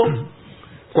 Salvo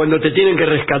cuando te tienen que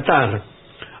rescatar.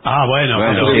 Ah, bueno.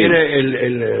 Cuando sí. viene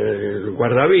el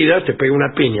guardavidas, te pega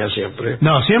una piña siempre.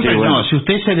 No, siempre Sí, bueno. no. Si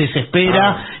usted se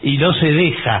desespera y no se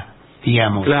deja,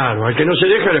 digamos. Claro, al que no se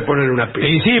deja le ponen una piña.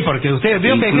 Y sí, porque usted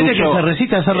vio que hay gente que Incluso se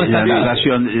resiste a ser la rescatada.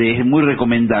 natación es muy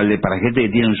recomendable para gente que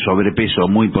tiene un sobrepeso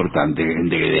muy importante,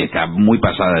 gente que está muy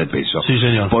pasada de peso. Sí,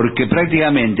 señor. Porque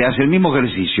prácticamente hace el mismo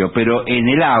ejercicio, pero en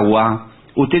el agua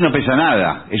usted no pesa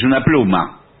nada, es una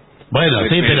pluma. Bueno,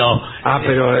 sí, pero...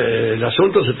 Pero el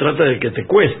asunto se trata de que te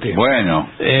cueste. Bueno,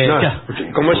 No, ya.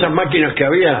 como esas máquinas que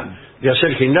había de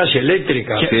hacer gimnasia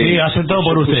eléctrica. Sí, hacen todo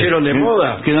por se usted. pusieron de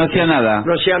moda. que no hacía nada.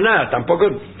 No hacía nada, tampoco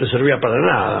te servía para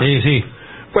nada. Sí, sí.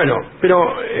 Bueno,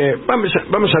 pero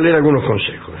vamos a leer algunos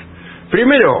consejos.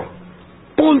 Primero,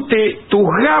 ponte tus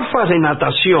gafas de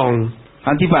natación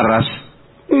Antiparras.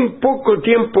 un poco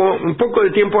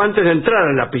de tiempo antes de entrar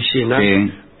a la piscina,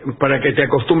 Sí. para que te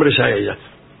acostumbres a ella,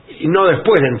 y no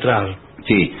después de entrar.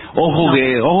 Sí,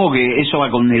 ojo que eso va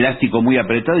con un elástico muy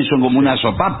apretado y son como unas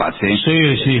sopapas, ¿eh?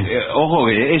 Sí, sí. Ojo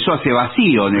que eso hace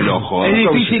vacío en el ojo. Es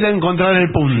difícil encontrar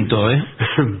el punto, ¿eh?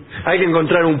 Hay que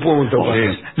encontrar un punto.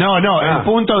 Sí. No, el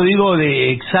punto, digo,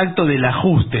 exacto del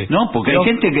ajuste. No, porque hay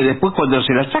gente que después cuando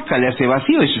se la saca le hace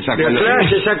vacío y se saca De atrás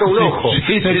se saca un ojo.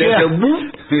 Sí, se Le queda. hace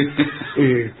 ¡bum!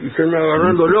 y se me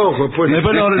agarrando el ojo.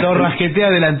 Después lo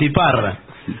rasquetea de la antiparra.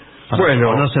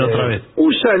 Bueno, no sé otra vez.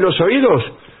 usa en los oídos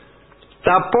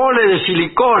tapones de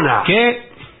silicona. ¿Qué?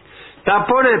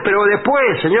 Tapones, pero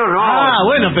después, señor, no. Ah,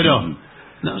 bueno, pero...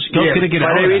 No, ¿cómo Bien, cree que era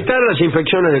para ahora? evitar las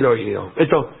infecciones del oído.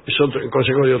 Esto es otro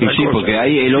consejo de otra Sí, cosa. porque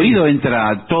ahí el oído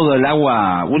entra todo el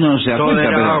agua, uno no se da Toda cuenta,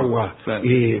 el pero... agua. Claro.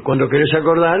 Y cuando querés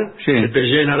acordar, Sí. se te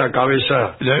llena la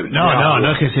cabeza.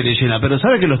 No es que se le llena, pero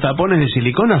sabe que los tapones de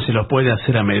silicona se los puede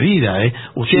hacer a medida, ¿eh?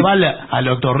 Usted Sí. va al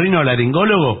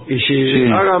otorrinolaringólogo. Y si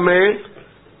Sí. hágame,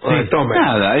 tome.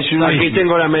 Nada, es una... Aquí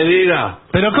tengo la medida.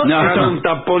 Pero ¿cómo? No, Hágame un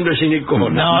tapón de silicona.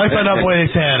 No, esto no puede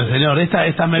ser, señor.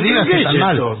 Estas medidas ¿Qué están es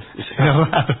mal. esto? Es raro.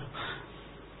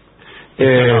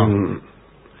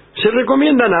 Se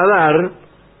recomienda nadar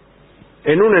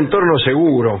en un entorno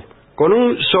seguro, con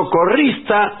un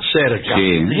socorrista cerca.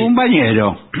 Sí, un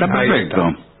bañero, está Ahí perfecto.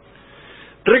 está.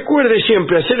 Recuerde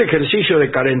siempre hacer ejercicio de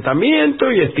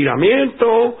calentamiento y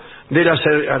estiramiento de las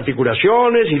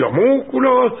articulaciones y los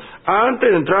músculos antes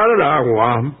de entrar al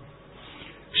agua.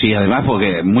 Sí, además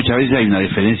porque muchas veces hay una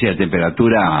diferencia de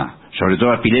temperatura, sobre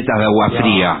todo las piletas de agua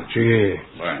fría. Sí.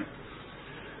 Bueno.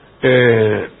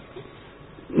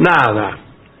 Nada.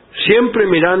 Siempre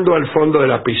mirando al fondo de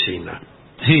la piscina.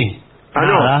 Sí.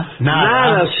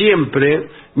 Nada siempre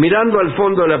mirando al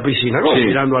fondo de la piscina. ¿Cómo Sí.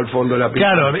 mirando al fondo de la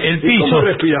piscina? Claro, el ¿Y piso. cómo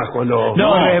respirás cuando...?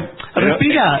 No, pero,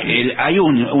 respira. hay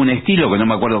un estilo que no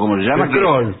me acuerdo cómo se llama. El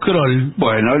crawl. Crawl.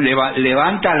 Bueno,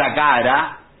 levanta la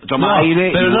cara, toma No,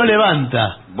 aire... pero y- no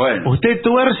levanta. Bueno. Usted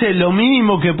tuerce lo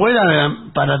mínimo que pueda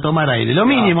para tomar aire. Lo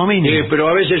mínimo. Pero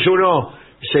a veces uno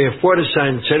se esfuerza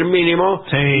en ser mínimo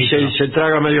Sí, y claro. se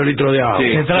traga medio litro de agua.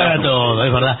 Sí. Se traga claro. todo,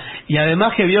 es verdad. Y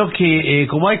además que vio que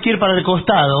como hay que ir para el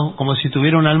costado, como si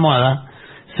tuviera una almohada,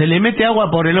 se le mete agua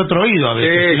por el otro oído a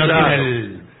veces. Sí, si no claro. tiene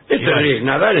el... Es terrible,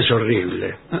 nadar es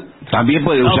horrible. También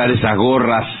puede usar esas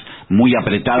gorras muy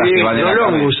apretadas Sí, que van de la Rolón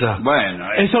cabeza. usa. Bueno,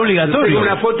 Es obligatorio. Tengo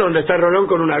una foto donde está Rolón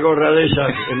con una gorra de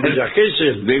esas en Villa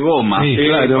Gesell. de goma. Sí, Sí,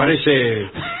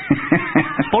 parece...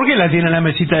 ¿Por qué la tiene en la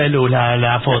mesita de luz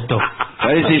la foto?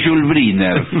 Parece Jules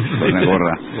Briner con la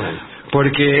gorra.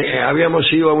 Porque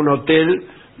habíamos ido a un hotel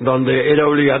donde era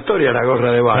obligatoria la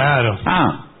gorra de baño. Claro.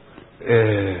 Ah,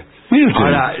 mire usted.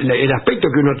 Ahora, el aspecto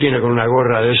que uno tiene con una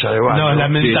gorra de esa de baño No, es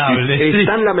lamentable. es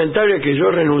tan lamentable que yo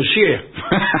renuncié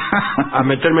a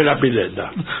meterme en la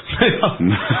pileta. Pero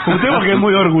usted porque es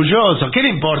muy orgulloso. ¿Qué le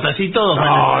importa? Si todos van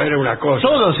No, a... era una cosa.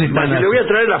 Todos están Le así. voy a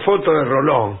traer la foto de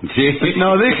Rolón. Sí.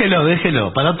 No,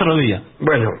 déjelo, para otro día.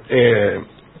 Bueno,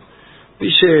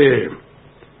 dice,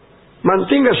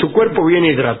 mantenga su cuerpo bien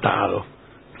hidratado.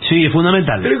 Sí, es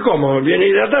fundamental. Pero ¿cómo? Bien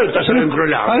hidratado, estás adentro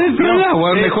del agua. Adentro del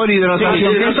agua, Sí. mejor hidratación.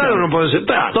 Sí, hidratado no puedes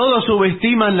estar. Todos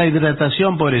subestiman la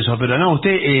hidratación por eso, pero no,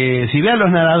 usted, si ve a los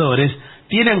nadadores,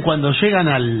 tienen cuando llegan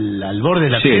al borde de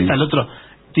la Sí. pileta, al otro,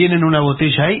 tienen una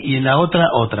botella ahí y en la otra,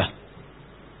 otra.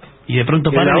 Y de pronto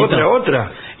 ¿En paran la y otra, to-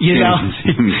 otra? Y en, la,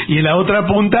 Sí. y en la otra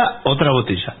punta, otra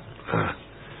botella. Ah.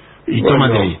 Y Bueno,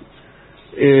 tómate ahí.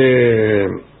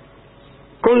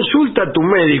 consulta a tu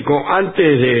médico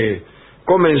antes de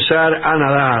comenzar a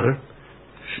nadar.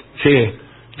 Sí.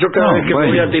 Yo cada vez que me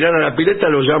voy a tirar a la pileta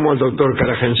lo llamo al doctor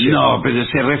Caragenciano. No, pero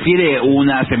se refiere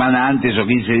una semana antes o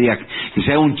 15 días, que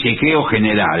se haga un chequeo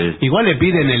general. Igual le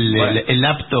piden el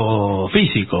apto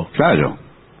físico. Claro.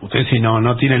 Usted si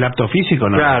no tiene el apto físico,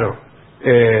 no. Claro.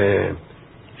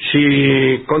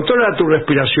 Si controla tu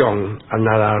respiración al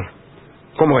nadar,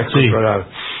 ¿cómo es controlar?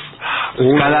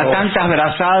 Cada tantas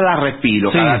brazadas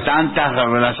respiro, cada tantas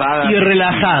brazadas... Y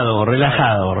relajado.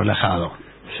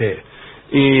 Sí.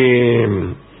 Y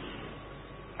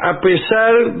a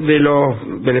pesar de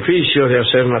los beneficios de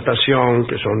hacer natación,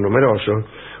 que son numerosos,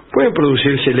 pueden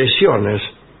producirse lesiones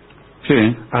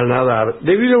al nadar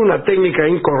debido a una técnica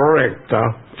incorrecta.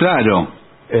 Claro.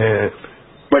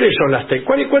 ¿Cuáles son las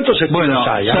técnicas? ¿Cuántos estilos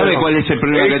hay? ¿Sabe cuál es el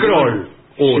problema? El crawl,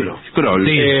 1. Crawl.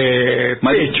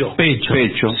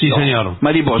 Pecho. Sí, señor.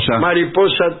 Mariposa.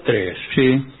 Mariposa, 3.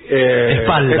 Sí.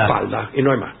 Espalda. Y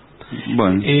no hay más.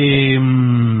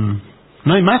 Bueno.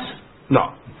 ¿No hay más?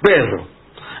 No. Perro.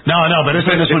 No, pero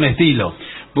eso no es un estilo.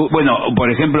 Bueno,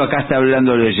 por ejemplo, acá está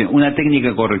hablando de una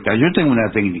técnica correcta. Yo tengo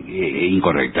una técnica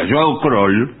incorrecta. Yo hago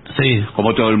crawl,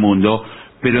 como todo el mundo,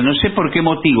 pero no sé por qué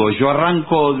motivo. Yo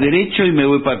arranco derecho y me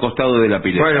voy para el costado de la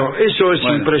pileta. Bueno, eso es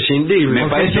imprescindible. Me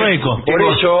parece eco. Por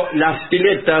eso las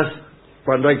piletas,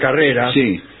 cuando hay carreras,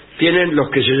 tienen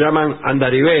los que se llaman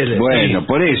andariveles. Bueno,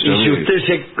 por eso. Y si usted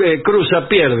se cruza,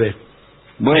 pierde.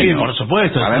 Bueno, por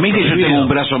supuesto. Para mí que yo tengo un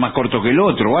brazo más corto que el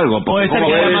otro o algo. Puede ser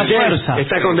que haya más fuerza.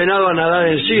 Está condenado a nadar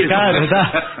en círculo. Claro,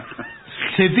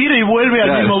 se tira y vuelve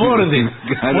al mismo borde.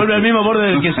 Vuelve al mismo borde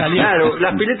del que salió. Claro,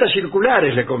 las piletas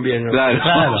circulares le convienen.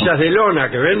 Claro. Esas de lona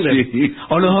que venden. Sí.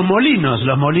 O los molinos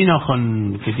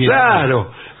que tienen. Claro,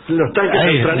 los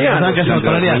tanques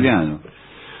australianos.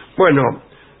 Bueno,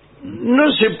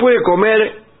 no se puede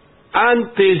comer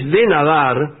antes de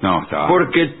nadar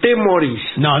porque te morís.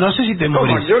 No sé si te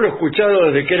morís. Yo lo he escuchado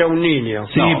desde que era un niño.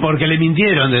 Sí, porque le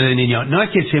mintieron desde niño. No es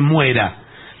que se muera,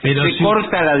 pero se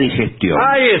corta la digestión.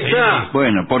 Ahí está.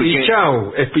 Bueno, porque... Y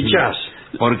chau, espichás.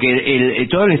 Porque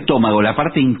todo el estómago, la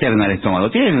parte interna del estómago,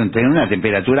 tiene que tener una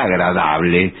temperatura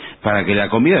agradable para que la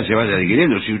comida se vaya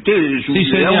digiriendo. Si usted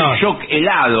le da un shock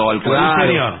helado al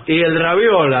cuerpo, y el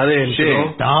raviol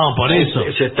adentro, no, por eso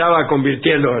se estaba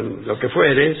convirtiendo en lo que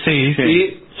fuere,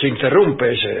 y se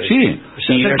interrumpe se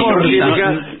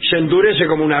corta, se endurece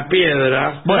como una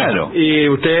piedra, y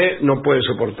usted no puede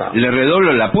soportar. Le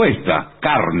redoblo la apuesta,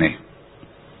 carne.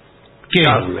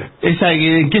 Carne.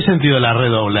 ¿En qué sentido la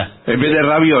redobla? En vez de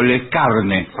ravioles,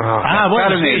 carne. Bueno,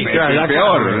 carne, la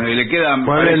peor. Carne. Le quedan...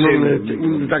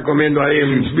 Está comiendo ahí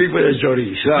un bife de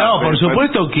chorizo. No, por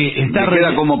supuesto que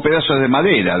queda como pedazos de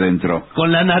madera dentro.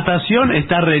 Con la natación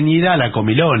está reñida la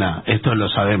comilona. Esto lo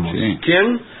sabemos. Sí.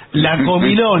 ¿Quién? La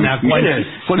comilona.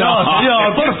 No,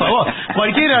 señor, por favor.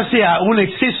 Cualquiera sea un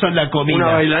exceso en la comida.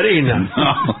 Una bailarina.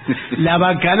 La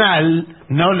bacanal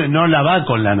no la va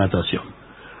con la natación.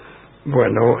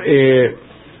 Bueno,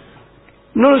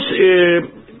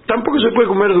 tampoco se puede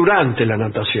comer durante la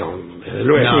natación, desde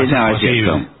luego. Es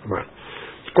posible. Bueno,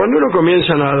 cuando uno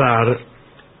comienza a nadar,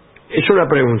 es una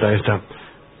pregunta esta.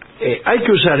 ¿Hay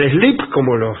que usar slip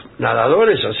como los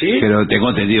nadadores así? Pero tengo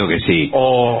entendido que sí.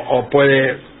 ¿O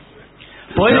puede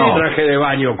traje de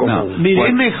baño común? Mire,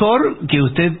 es mejor que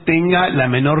usted tenga la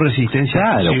menor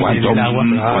resistencia posible del agua.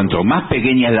 Cuanto más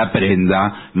pequeña es la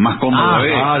prenda, más cómodo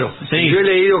es. Claro. Sí. Yo he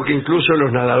leído que incluso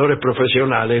los nadadores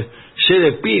profesionales se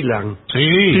depilan.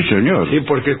 Sí, señor. Sí,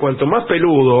 porque cuanto más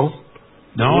peludo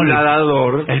un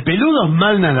nadador... El peludo es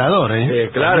mal nadador,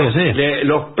 claro,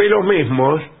 los pelos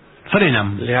mismos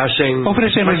frenan, le hacen...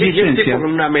 Ofrecen resistencia.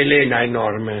 Con una melena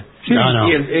enorme. Sí.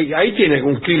 Y ahí tiene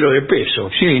 1 kilo de peso.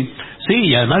 Sí,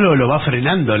 y además lo va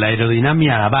frenando la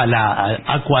aerodinámica, la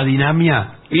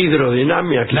acuadinamia.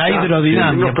 Hidrodinamia. La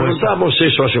hidrodinamia. Nos preguntábamos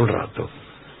eso hace un rato.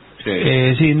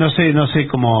 No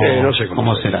sé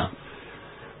cómo será.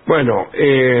 Bueno,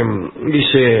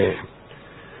 dice...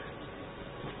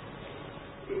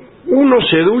 Uno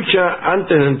se ducha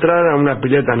antes de entrar a una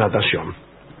pileta de natación.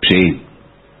 Sí.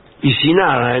 Y si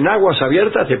nada, en aguas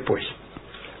abiertas después.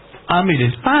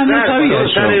 Mire. No sabía. Cuando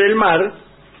sale del mar...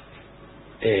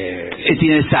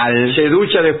 tiene sal. Se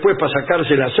ducha después para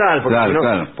sacarse la sal,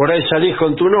 porque por ahí salís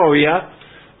con tu novia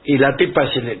y la tipa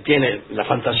tiene la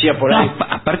fantasía por ahí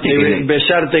aparte de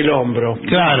besarte el hombro,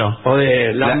 o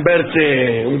de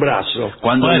lamberte un brazo.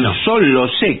 Cuando el sol lo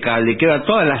seca, le queda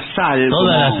toda la sal,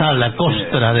 la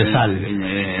costra de sal en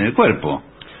el cuerpo.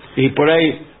 Y por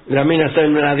ahí la mina está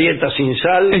en una dieta sin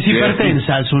sal. Es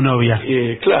hipertensa su novia.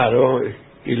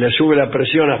 Y le sube la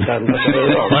presión hasta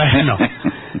alrededor.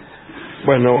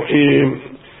 Bueno,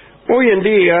 Hoy en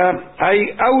día hay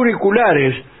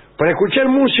auriculares para escuchar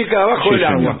música bajo el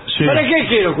agua. Sí. ¿Para qué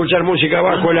quiero escuchar música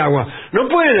bajo el agua? No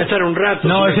pueden estar un rato.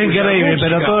 No, es increíble,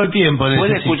 pero todo el tiempo.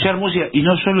 Puede escuchar música, y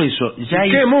no solo eso.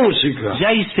 ¿Qué música? Ya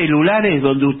hay celulares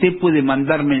donde usted puede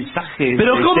mandar mensajes.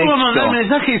 Pero de ¿cómo va a texto mandar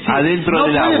mensajes si adentro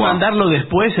del no puede agua? mandarlo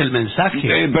después el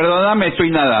mensaje? Perdóname, estoy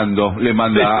nadando. Le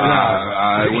manda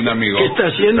a algún amigo. ¿Qué está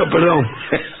haciendo? Perdón.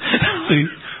 Sí.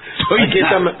 Aquí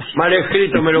está mal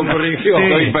escrito, me lo corrigió.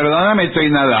 Sí, perdóname, estoy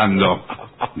nadando.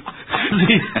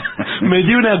 Sí.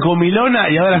 Metí una comilona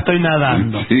y ahora estoy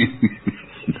nadando. Sí.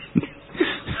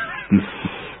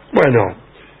 Bueno,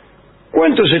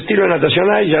 ¿cuántos estilos de natación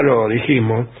hay? Ya lo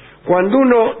dijimos. Cuando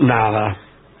uno nada.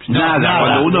 Nada,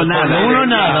 cuando uno nada. Cuando uno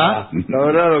nada. La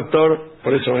verdad, doctor,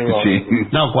 por eso vengo. Sí.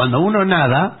 No, cuando uno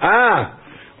nada.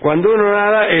 Cuando uno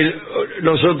nada,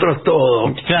 nosotros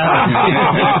todos.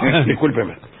 Claro.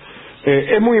 Discúlpeme.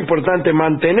 Es muy importante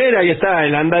mantener, ahí está,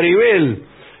 el andarivel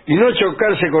y no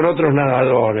chocarse con otros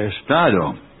nadadores.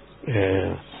 Claro.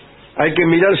 Hay que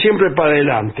mirar siempre para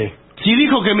adelante. Si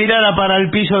dijo que mirara para el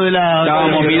piso de la...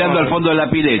 Estábamos mirando al fondo de la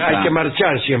pileta. Hay que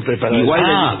marchar siempre para Igual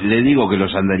adelante. le digo que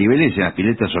los andariveles en las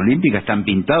piletas olímpicas están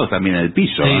pintados también en el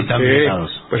piso. Sí, están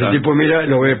pintados. Pues el tipo mira y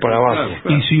lo ve para abajo.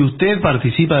 Claro. Y si usted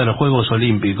participa de los Juegos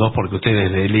Olímpicos, porque usted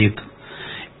es de élite,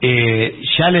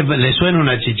 ya le suena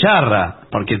una chicharra,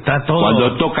 porque está todo...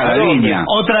 Cuando toca la línea.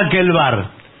 Otra que el bar.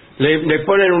 Le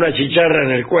ponen una chicharra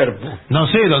en el cuerpo. No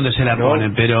sé dónde se la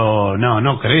ponen, pero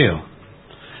no creo.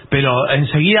 Pero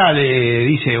enseguida le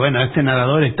dice, bueno, este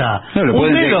nadador está... No,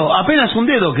 un dedo, apenas un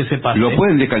dedo que se pase. Lo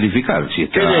pueden descalificar si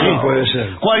está... ¿Qué dedo puede ser?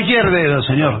 Cualquier dedo,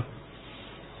 señor.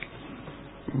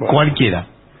 Bueno. Cualquiera.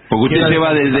 Porque usted se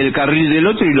va desde el carril del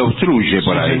otro y lo obstruye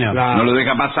por ahí. Señor. No lo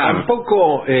deja pasar.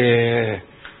 Tampoco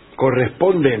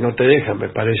corresponde, no te dejan, me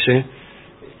parece,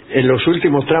 en los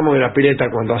últimos tramos de la pileta,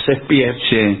 cuando haces pie,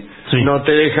 Sí. no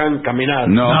te dejan caminar.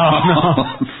 No.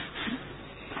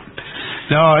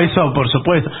 No, eso por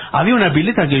supuesto. Había una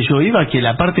pileta que yo iba que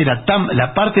la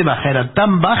parte baja era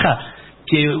tan baja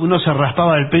que uno se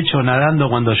raspaba el pecho nadando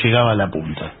cuando llegaba a la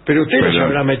punta. Pero usted no se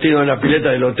habrá metido en la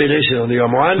pileta del hotel ese donde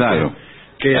íbamos antes.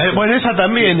 Claro. Bueno, esa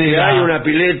también que era... hay una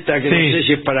pileta que Sí. no sé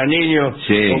si es para niños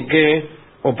o qué,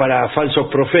 o para falsos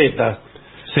profetas,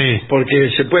 Sí.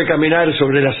 porque se puede caminar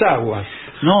sobre las aguas.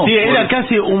 No, Sí, era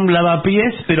casi un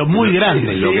lavapiés, pero muy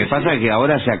grande. Lo que pasa es que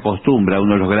ahora se acostumbra a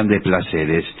uno de los grandes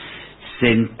placeres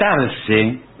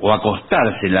sentarse o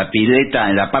acostarse en la pileta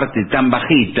en la parte tan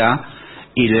bajita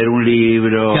y leer un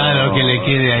libro. Claro, que le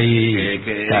quede ahí.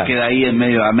 Que Claro. queda ahí a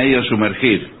medio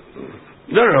sumergir.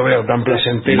 Yo no lo veo tan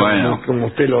placentero como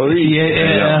usted lo dice. Sí,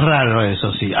 es raro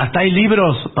eso, sí. Hasta hay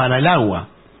libros para el agua,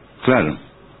 Claro.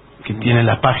 que tienen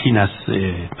las páginas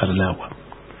para el agua.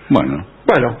 Bueno.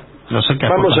 Lo sé que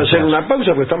Vamos a hacer atrás. una pausa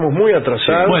porque estamos muy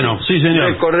atrasados. Bueno, sí,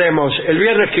 señor. Recordemos, el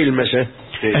viernes Quilmes,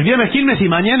 Sí. El viernes Quilmes y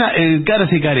mañana el Caras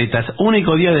y Caretas,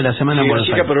 único día de la semana en Buenos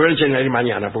así que Aires. aprovechen a ir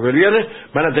mañana, porque el viernes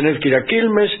van a tener que ir a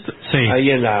Quilmes, Sí.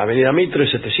 ahí en la avenida Mitre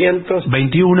 700,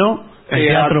 21, el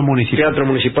Teatro Municipal. Teatro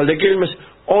Municipal de Quilmes,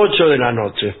 8 de la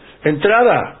noche.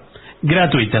 Entrada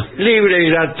Gratuita. libre y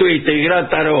gratuita y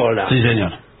gratarola. Sí,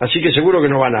 señor. Así que seguro que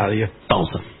no va nadie.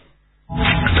 Pausa.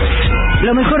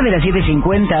 Lo mejor de las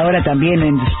 750 ahora también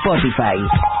en Spotify.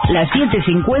 Las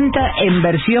 750 en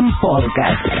versión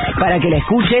podcast. Para que la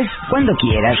escuches cuando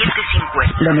quieras.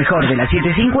 Lo mejor de las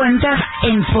 750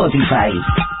 en Spotify.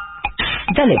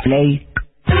 Dale play.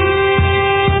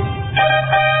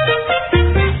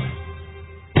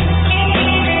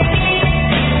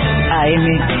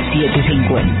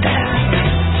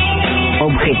 AM750.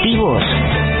 Objetivos,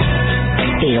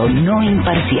 pero no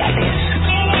imparciales.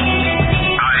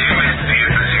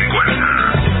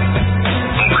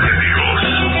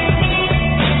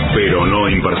 Pero no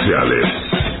imparciales.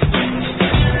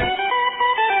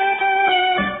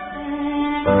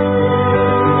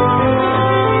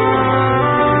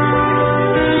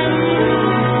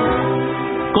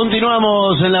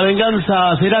 Continuamos en La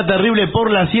Venganza Será Terrible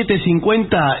por las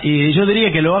 7:50 y yo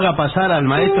diría que lo haga pasar al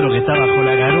maestro que está bajo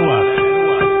la garúa.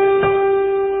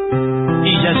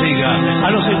 Y ya llega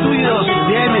a los estudios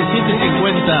de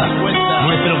AM750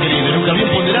 nuestro querido y nunca bien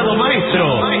ponderado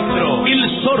maestro,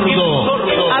 el sordo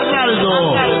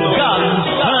Arnaldo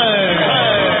Ganser.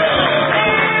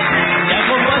 Y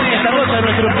acompaña esta noche a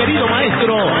nuestro querido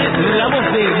maestro, la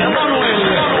voz de Manuel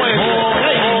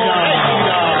Moreira.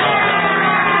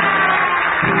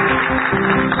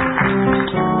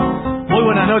 Muy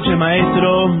buenas noches,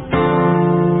 maestro.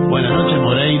 Buenas noches,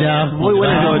 Moreira. Muy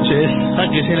buenas noches.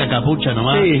 Sáquese la capucha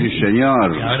nomás. Sí,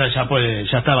 señor. Que ahora ya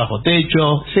está bajo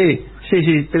techo. Sí,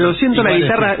 Sí, pero siento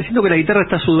que la guitarra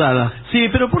está sudada. Sí,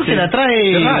 pero ¿por qué la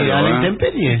trae a la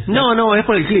intemperie? No, es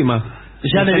por el clima.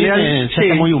 Ya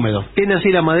está muy húmedo. Viene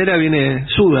así la madera, viene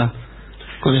suda.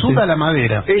 Suda la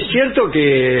madera. ¿Es cierto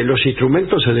que los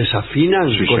instrumentos se desafinan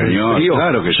con el frío?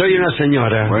 Claro que Soy una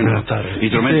señora. Buenas tardes.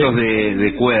 Instrumentos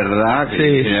de cuerda que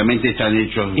generalmente están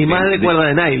hechos... Y más de cuerda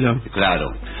de nylon.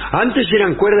 Claro. Antes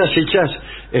eran cuerdas hechas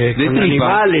con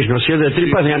animales, ¿no es cierto? De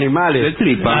tripas de animales. De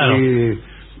tripas. Claro.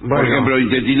 Por ejemplo, el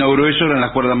intestino grueso eran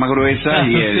las cuerdas más gruesas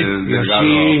y el delgado...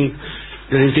 Sí.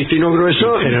 El intestino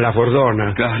grueso era la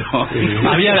bordona. Claro.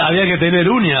 Había que tener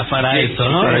uñas para eso,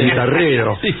 ¿no? Para el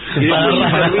guitarrero. Sí. Y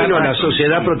después vino la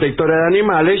Sociedad Protectora de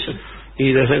Animales,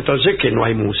 y desde entonces que no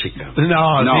hay música.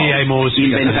 No, sí hay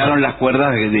música. Inventaron las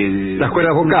cuerdas las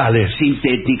cuerdas vocales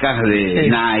sintéticas de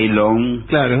nylon,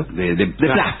 claro, de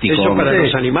plástico. ¿Eso para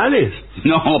los animales?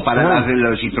 No, para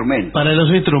los instrumentos. Para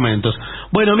los instrumentos.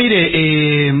 Bueno,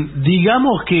 mire,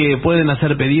 digamos que pueden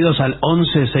hacer pedidos al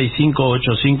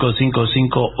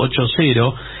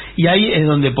 1165855580, y ahí es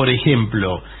donde, por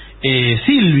ejemplo,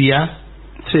 Silvia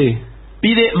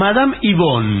pide Madame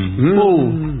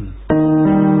Yvonne.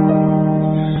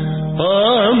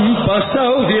 Han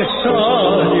pasado 10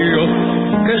 años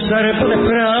que zarpa de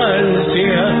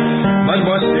Francia,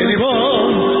 Mademoiselle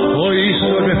Yvonne, hoy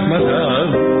solo es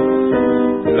Madame,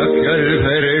 la que al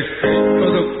ver que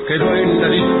todo quedó en la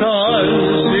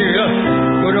distancia,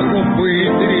 con ojos muy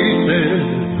tristes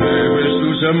bebe su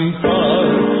champán.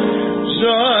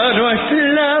 Ya no es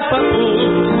la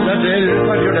papusa del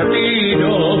barrio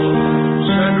latino,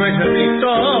 ya no es la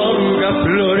ritonga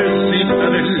florecita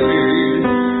del Lille,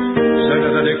 ya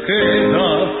nada le queda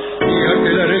ni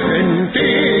aquel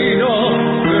argentino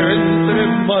que entre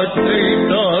mate y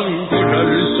tango un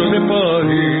alzo de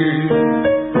París.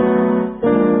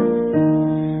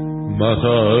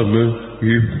 Madame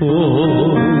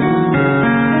Yvonne,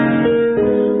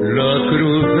 la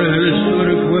cruz del sur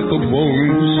fue como un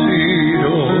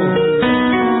ciro.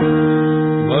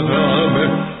 Madame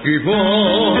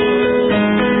Yvonne,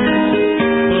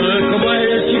 como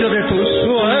el cielo de tu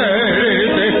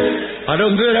suerte, a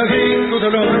donde el gringo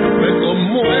dolor me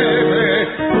conmueve,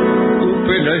 tu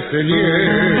pena es de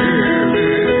nieve.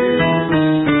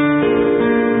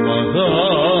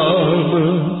 Madame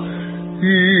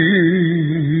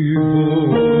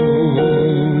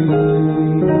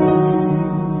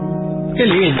Yvonne. Qué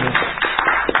lindo.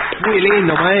 Muy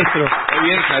lindo, maestro. Qué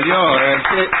bien salió.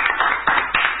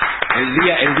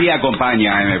 El día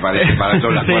acompaña, me parece, para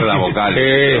todas las cuerdas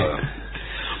vocales.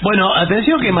 Bueno,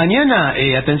 atención que mañana,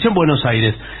 atención Buenos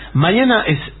Aires, mañana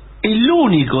es el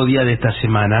único día de esta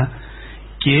semana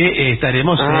que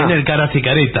estaremos en el Caras y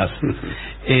Caretas.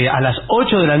 A las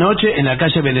 8 de la noche en la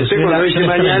calle Venezuela. Cuando dice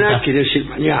mañana, quiere decir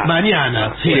mañana.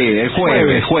 Mañana, sí. El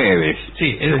jueves.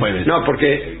 Sí, el jueves. No,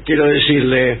 porque quiero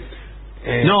decirle...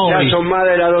 ya son más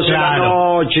de las 12 de la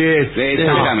noche.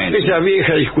 Exactamente. Esa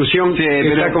vieja discusión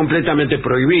que está completamente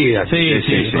prohibida.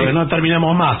 Sí, porque no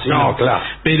terminamos más. No, claro.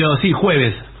 Pero sí,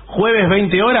 jueves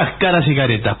 20 horas, Caras y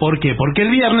Caretas. ¿Por qué? Porque el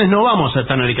viernes no vamos a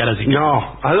estar en el Caras y Caretas.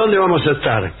 No, ¿a dónde vamos a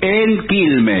estar? En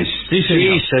Quilmes.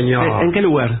 Sí, señor. ¿En qué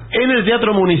lugar? En el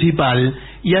Teatro Municipal.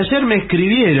 Y ayer me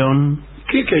escribieron...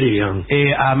 ¿Qué querían?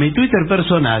 A mi Twitter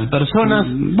personal, personas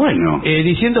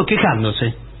diciendo,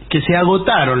 quejándose que se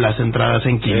agotaron las entradas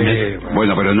en Quilmes.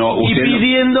 Bueno, pero no... Y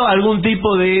pidiendo algún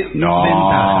tipo de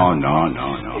ventaja.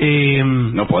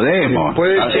 No podemos.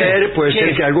 Puede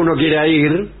ser que alguno quiera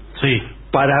ir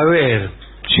para ver.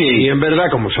 Y en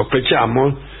verdad, como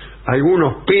sospechamos,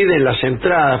 algunos piden las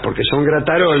entradas porque son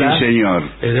gratarolas. Sí, señor.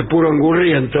 De puro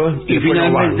engurriento. Y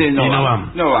finalmente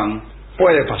no van.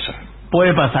 Puede pasar.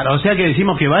 Puede pasar. O sea que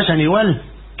decimos que vayan igual.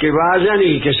 Que vayan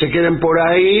y que se queden por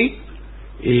ahí.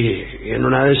 Y en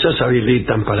una de esas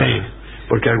habilitan para...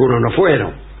 Porque algunos no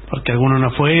fueron. Porque alguno no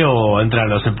fue o entran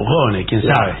los empujones, quién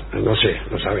sabe. No sé,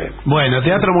 no sabemos. Bueno,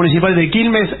 Teatro Municipal de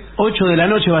Quilmes, 8 de la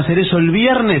noche va a ser eso el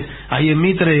viernes, ahí en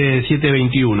Mitre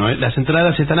 721. Las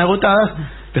entradas están agotadas,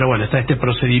 pero bueno, está este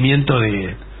procedimiento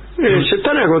de... se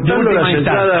están agotando las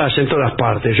entradas en todas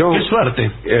partes. ¡Qué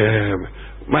suerte!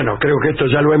 Bueno, creo que esto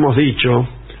ya lo hemos dicho,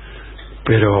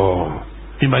 pero...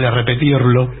 Y vale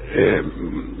repetirlo.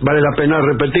 Vale la pena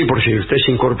repetir, por si usted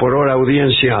se incorporó a la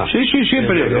audiencia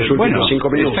pero en los últimos 5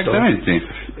 minutos. Exactamente.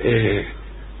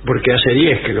 Porque hace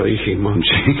 10 que lo dijimos.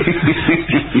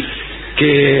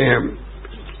 Que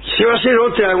se va a hacer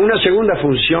una segunda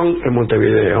función en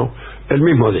Montevideo el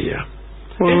mismo día.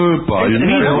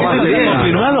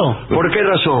 ¿Confirmado? ¿Por qué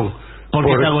razón?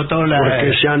 Porque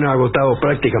se han agotado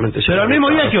prácticamente. ¿Pero al mismo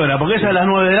día qué hora? Porque es a las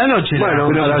 9 de la noche. Bueno,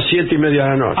 a las 7:30 de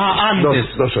la noche. Antes.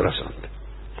 2 horas antes.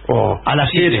 o a las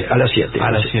 7. A las 7.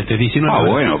 A las 7, 19. Ah,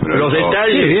 bueno, pero los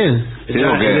detalles bien.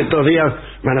 en estos días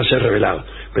van a ser revelados.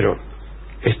 Pero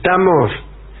estamos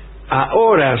a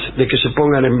horas de que se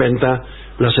pongan en venta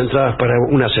las entradas para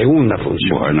una segunda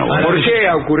función. Bueno. ¿Por qué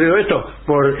ha ocurrido esto?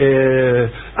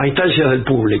 A instancias del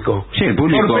público. Sí, el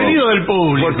público. Por pedido del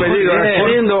público. Por pedido,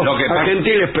 respondiendo lo que a pasa-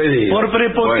 gentiles pedidos. Por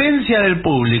prepotencia del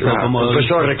público. Claro, como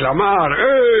empezó a reclamar.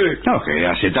 No, que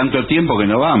hace tanto tiempo que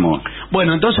no vamos.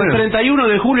 Bueno, entonces 31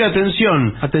 de julio,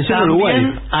 atención. Atención, también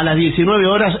Uruguay. a las 19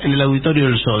 horas en el Auditorio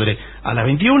del Sodre. A las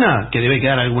 21, que debe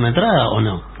quedar alguna entrada o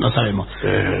no, no sabemos.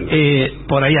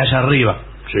 Por ahí allá arriba.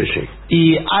 Sí, sí.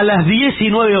 Y a las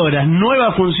 19 horas,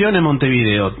 nueva función en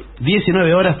Montevideo.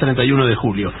 19 horas, 31 de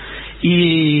julio.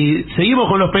 Y seguimos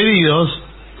con los pedidos.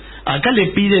 Acá le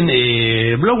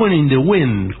piden Blowing in the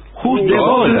Wind. Justo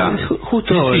ahora.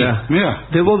 Justo Sí, ahora. sí, mira.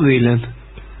 De Bob Dylan.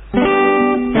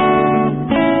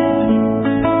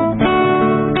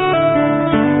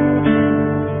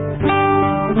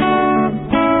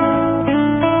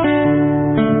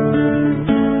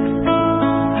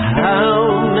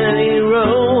 How many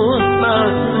roads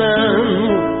must man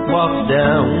walk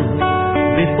down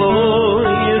before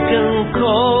you can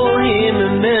call him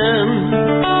a man?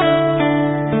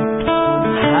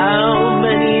 How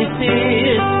many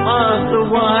seas must the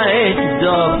white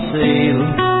dove sail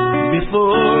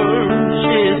before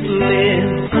she's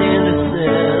left in the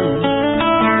sand?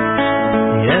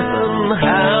 Yes, and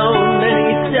how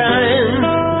many times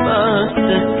must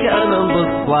the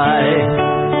cannonballs fly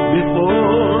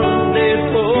before they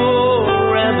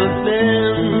forever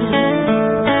bend?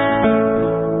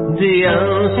 The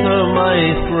answer, my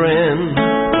friend,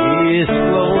 is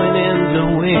blowing in the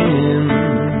wind.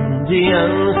 The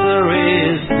answer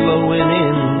is blowing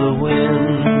in the wind.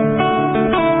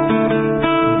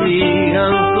 The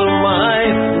answer, my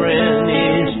friend,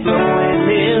 is blowing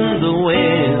in the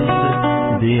wind.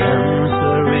 The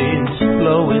answer is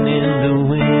blowing in the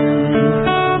wind.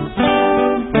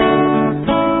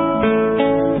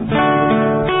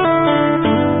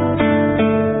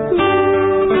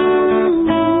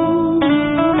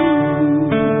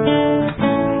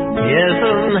 Yes,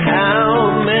 and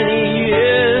how many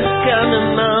years can a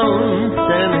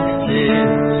mountain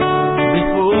exist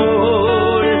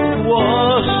before it's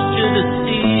washed to the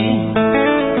sea?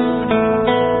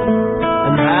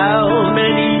 And how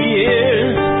many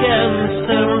years can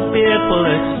some people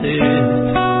exist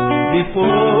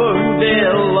before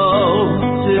they're allowed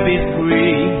to be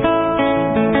free?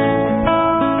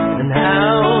 And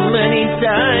how many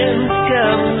times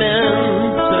can man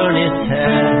turn his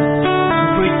head and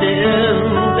pretend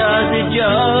that he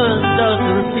just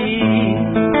doesn't see?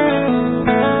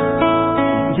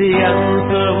 The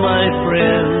answer, my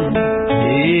friend,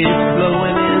 is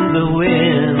blowing in the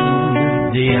wind.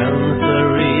 The answer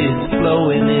is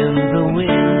blowing in the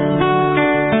wind.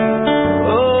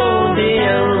 Oh, the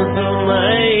answer,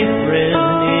 my friend,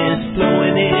 is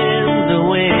blowing in the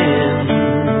wind.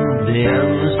 The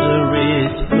answer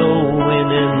is blowing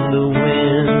in the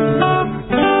wind.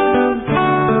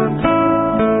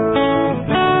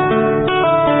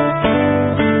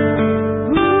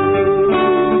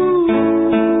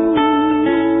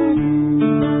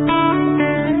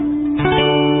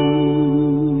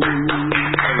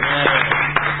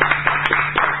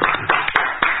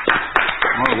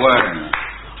 Muy bueno.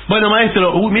 Bueno,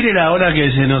 maestro, mire la hora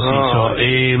que se nos hizo.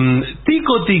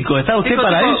 Tico, Tico, ¿está usted Tico,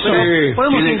 para Tico, eso? pero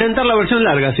podemos Tiene- intentar la versión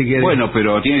larga si quiere. Bueno,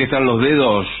 pero tienen que estar los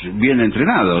dedos bien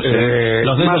entrenados,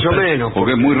 Los dedos Más o menos.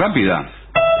 porque es muy rápida.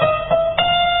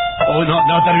 Oh,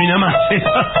 no termina más.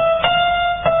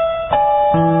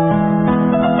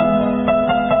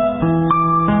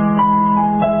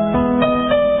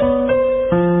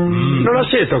 No lo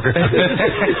sé, toque.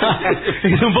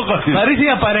 Es un poco,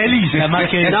 parecía para Elisa más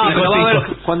que No, Tico, pero va a ver,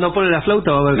 Tico. cuando pone la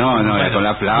flauta va a ver. No, es con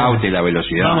la flauta y la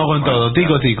velocidad. Vamos con Bueno, todo,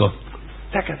 Tico, Tico.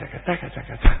 Taca, taca, taca,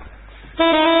 taca,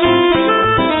 taca.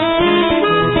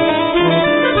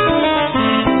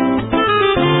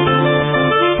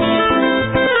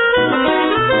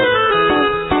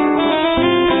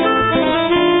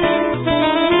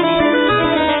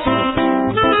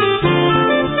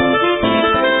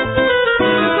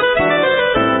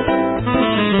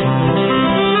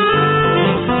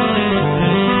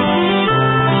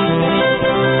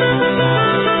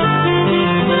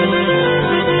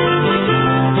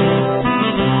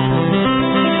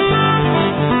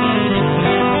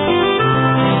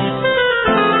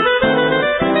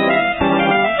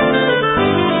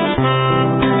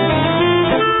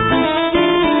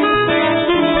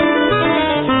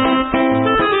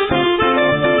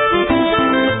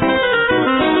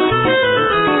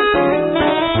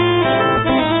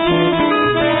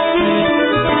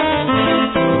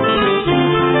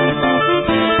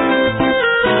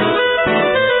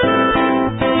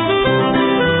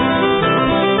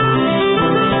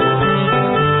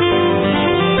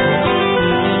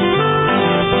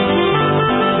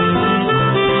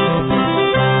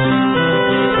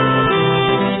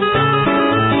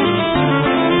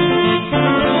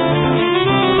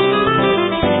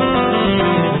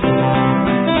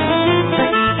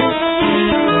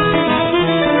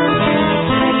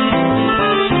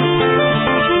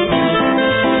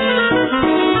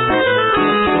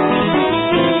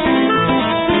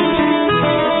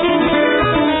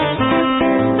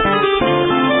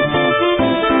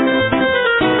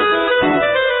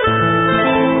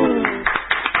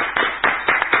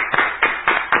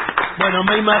 Bueno,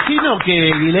 me imagino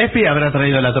que Gillespie habrá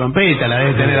traído la trompeta, la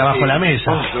debe tener abajo la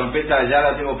mesa. La trompeta ya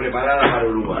la tengo preparada para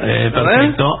Uruguay.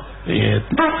 Perfecto. Se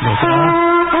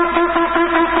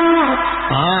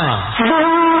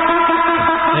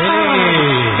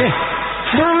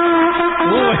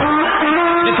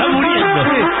está muriendo.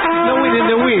 No win in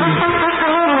the win.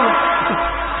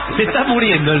 Se está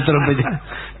muriendo el trompetista.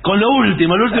 Con lo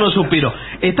último, el último suspiro.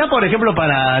 ¿Está, por ejemplo,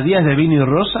 para días de vino y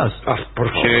rosas?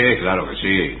 Por favor. Sí, claro que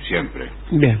sí, siempre.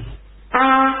 Bien.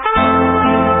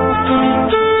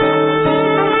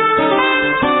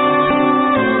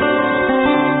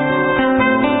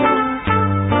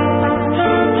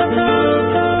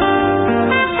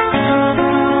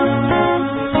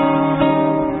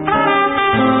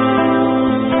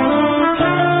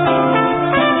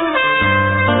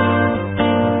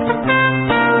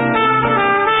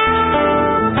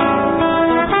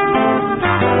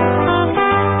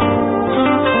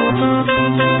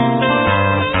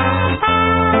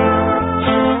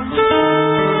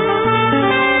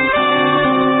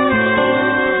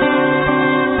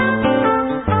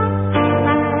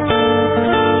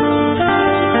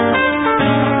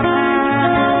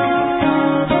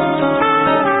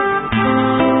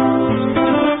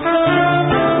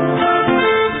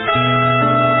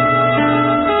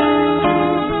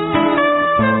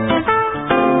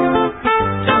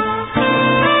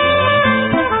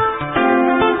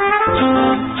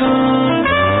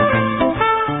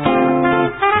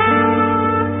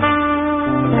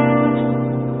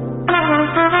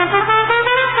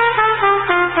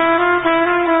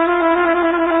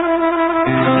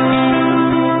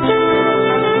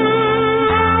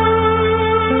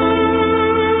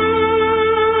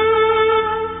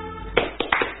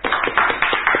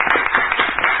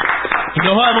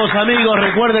 Nos vamos, amigos.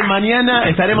 Recuerden, mañana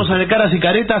estaremos en el Caras y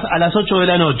Caretas a las 8 de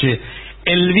la noche.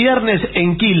 El viernes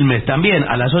en Quilmes, también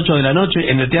a las 8 de la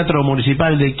noche, en el Teatro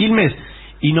Municipal de Quilmes.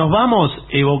 Y nos vamos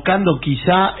evocando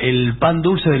quizá el pan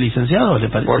dulce del licenciado, ¿le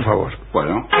parece? Por favor.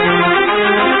 Bueno.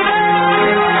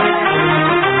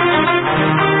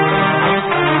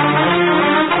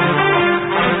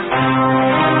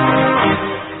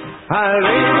 Al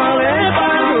ritmo del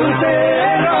pan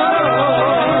dulcero,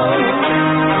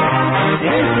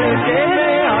 ese que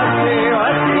me hace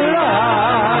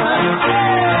vacilar.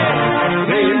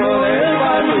 Ritmo del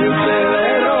pan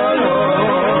dulcero,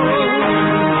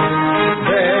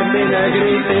 de mi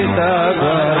negrita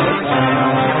guarda.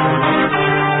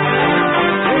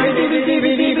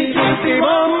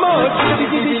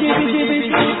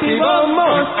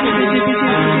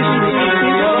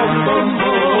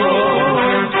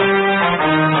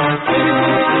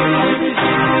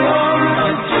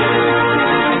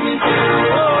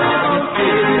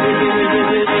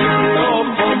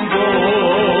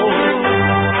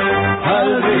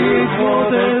 Al ritmo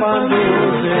del pan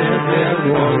dulce del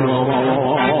gorro.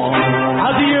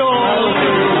 Adiós.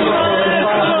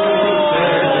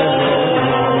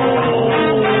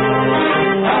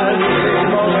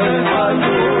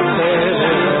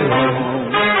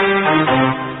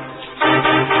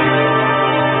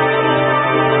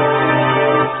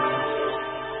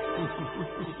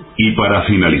 Y para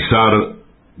finalizar,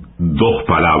 2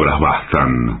 palabras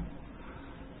bastan.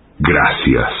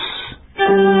 Gracias.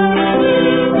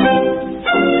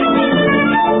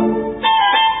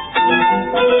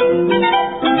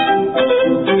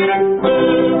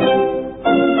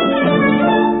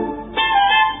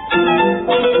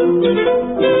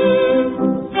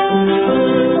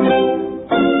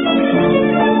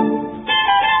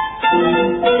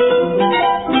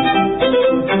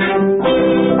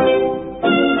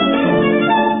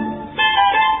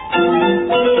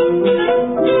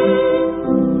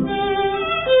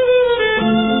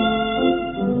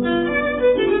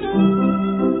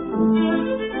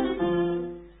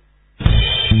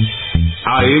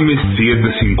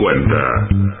 AM750.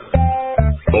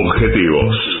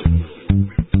 Objetivos,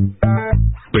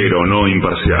 pero no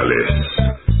imparciales.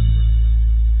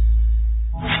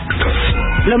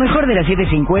 Lo mejor de la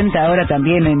 750 ahora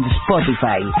también en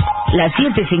Spotify. La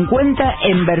 750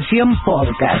 en versión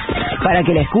podcast, para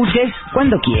que la escuches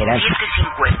cuando quieras.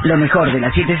 Lo mejor de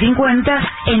la 750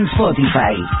 en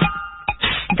Spotify.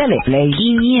 Dale play.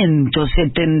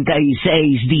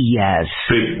 576 días.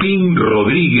 Pepín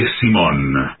Rodríguez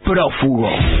Simón. Prófugo.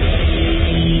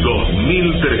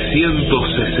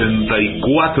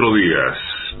 2364 días.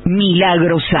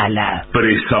 Milagro Sala.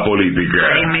 Presa política.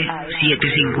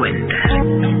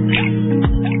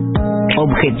 M750.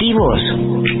 Objetivos,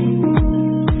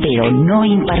 pero no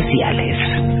imparciales.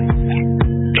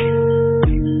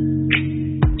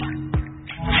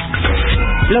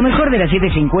 Lo mejor de la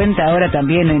 750 ahora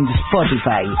también en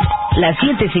Spotify. la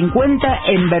 750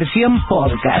 en versión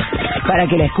podcast, para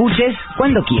que la escuches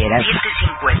cuando quieras.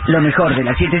 Lo mejor de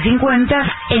la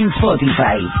 750 en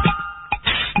Spotify.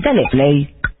 Dale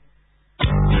play.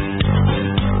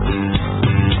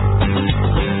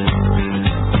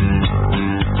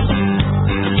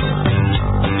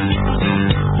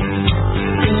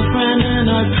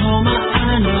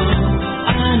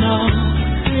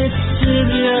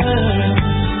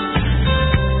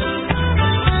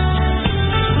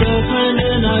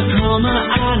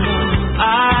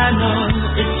 I know,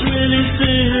 it's really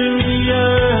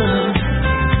serious.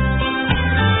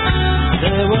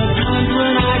 There were times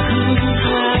when I couldn't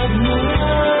have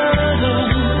murder,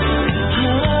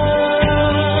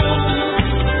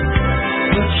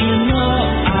 but you know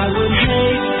I would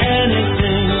hate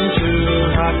anything to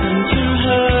happen to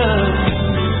her.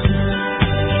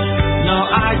 No,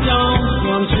 I don't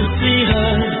want to see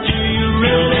her. Do you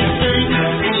really think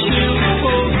she'll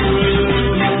pull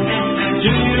through? Do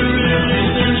you really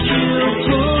think she'll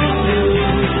pull through?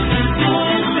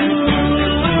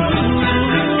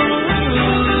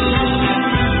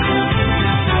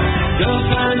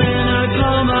 Girlfriend in a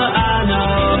coma, I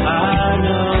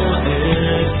know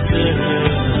it's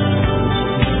serious.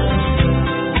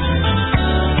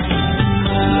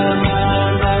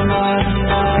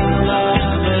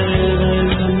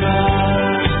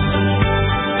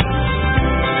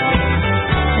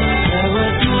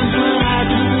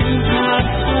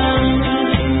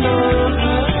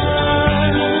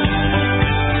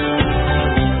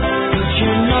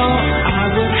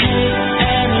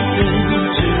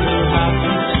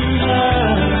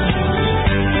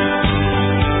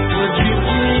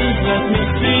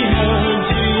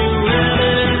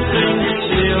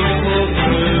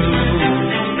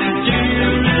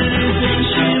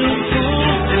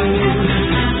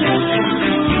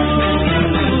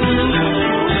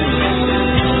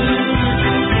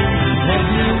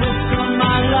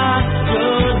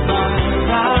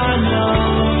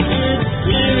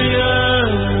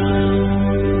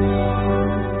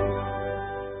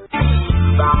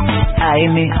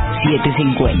 AM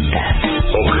 750.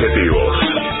 Objetivos,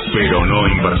 pero no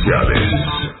imparciales.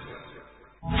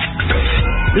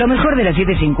 Lo mejor de la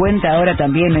 750 ahora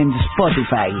también en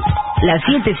Spotify. La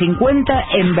 750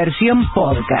 en versión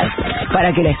podcast,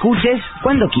 para que la escuches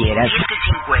cuando quieras.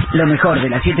 Lo mejor de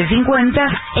la 750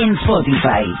 en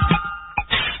Spotify.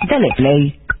 Dale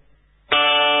play.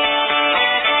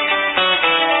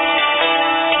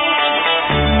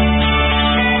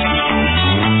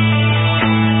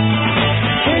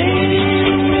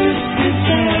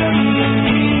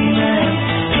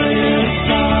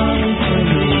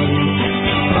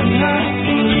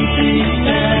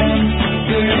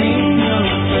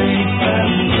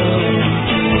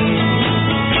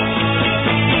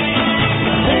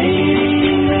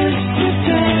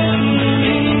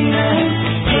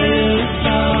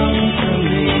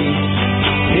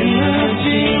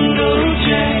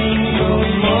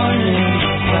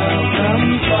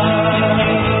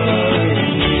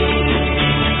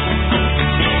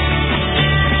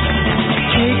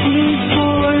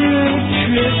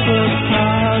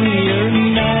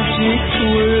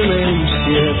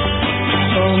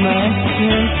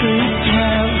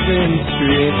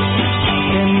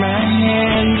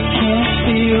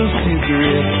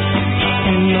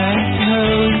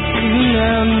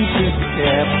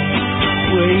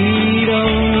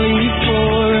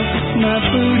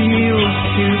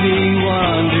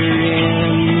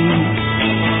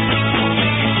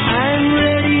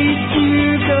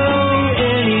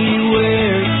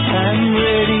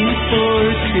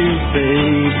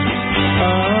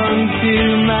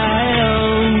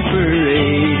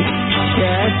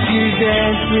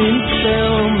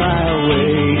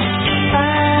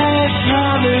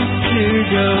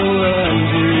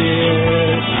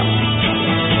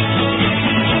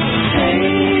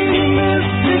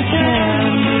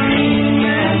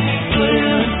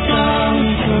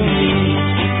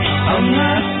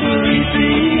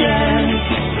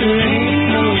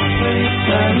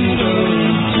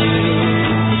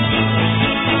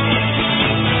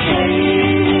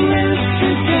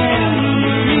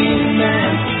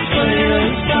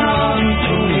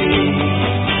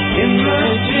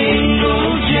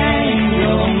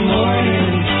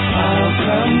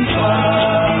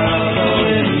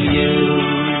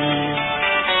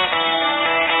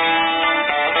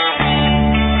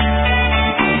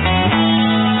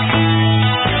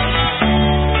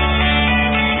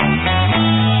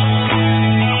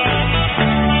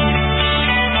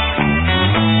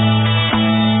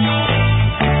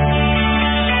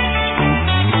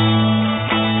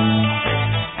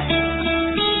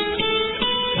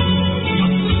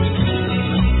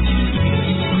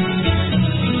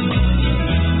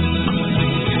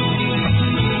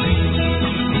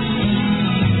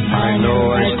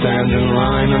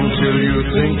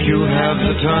 think you have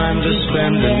the time to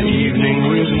spend an evening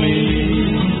with me?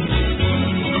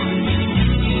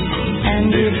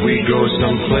 And if we go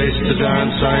someplace to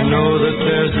dance, I know that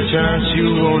there's a chance you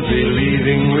won't be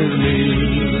leaving with me.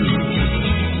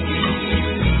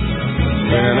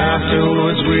 Then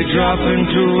afterwards we drop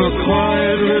into a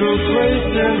quiet little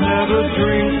place and have a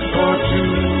drink or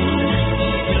two.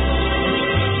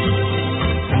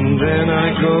 And then I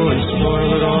go and spoil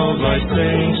it all by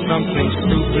saying something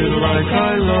stupid like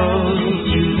I love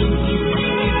you.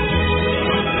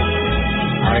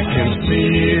 I can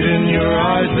see it in your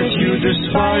eyes that you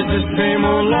despise the same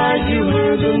old lies you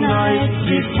heard the night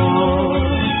before.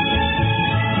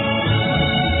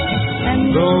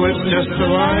 And though it's just a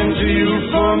line to you,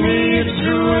 for me it's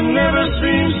true and never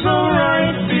seemed so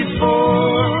right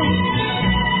before.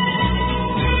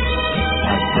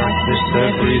 I practice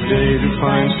every day to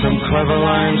find some clever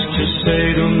lines to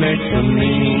say to make the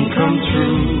meaning come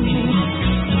true.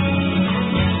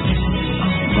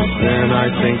 But then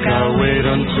I think I'll wait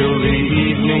until the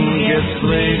evening gets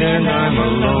late and I'm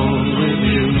alone with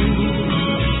you.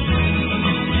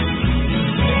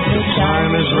 The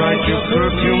time is right, your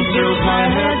perfume fills my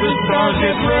head, the stars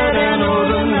get red and oh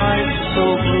the night's so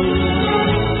blue.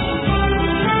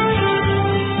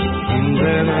 And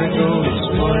then I go and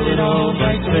spoil it all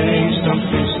by saying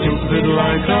something stupid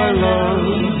like I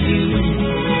love you.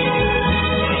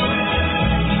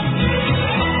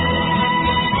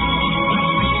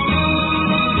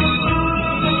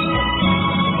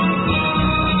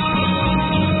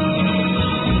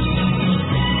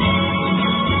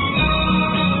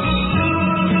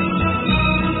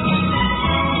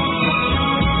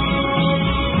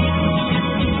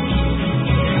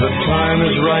 Time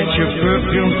is right, your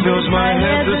perfume fills my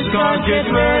head, the stars get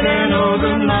red and oh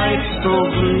the night's so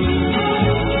blue.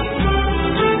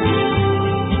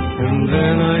 And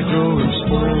then I go and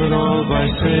spoil it all by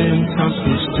saying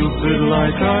something stupid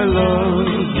like I love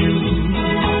you.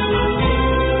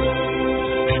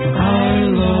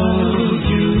 I love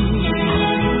you.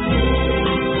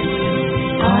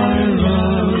 I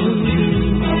love you.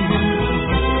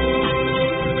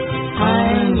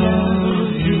 I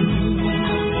love you.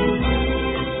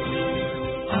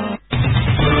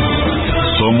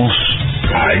 Somos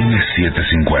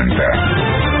AM750.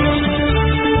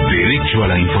 Derecho a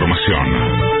la información.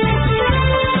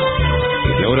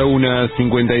 Y ahora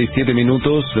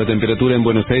 1:57, la temperatura en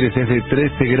Buenos Aires es de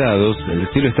 13 grados, el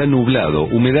cielo está nublado,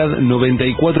 humedad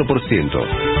 94%.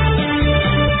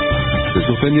 Se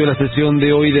suspendió la sesión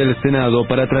de hoy del Senado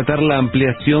para tratar la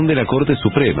ampliación de la Corte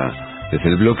Suprema. Desde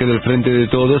el bloque del Frente de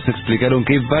Todos explicaron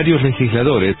que varios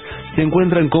legisladores se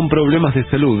encuentran con problemas de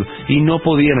salud y no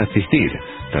podían asistir.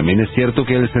 También es cierto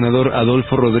que el senador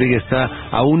Adolfo Rodríguez Sá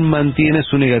aún mantiene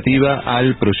su negativa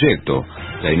al proyecto.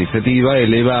 La iniciativa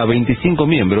eleva a 25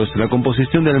 miembros la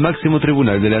composición del máximo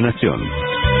tribunal de la Nación.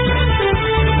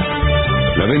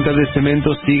 La venta de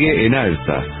cemento sigue en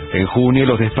alza. En junio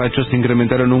los despachos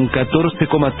incrementaron un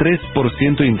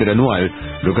 14,3% interanual,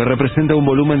 lo que representa un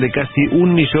volumen de casi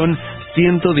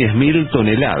 1.110.000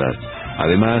 toneladas.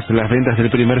 Además, las ventas del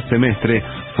primer semestre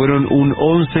fueron un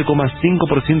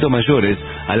 11,5% mayores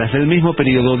a las del mismo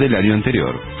periodo del año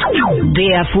anterior.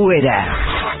 De afuera.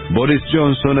 Boris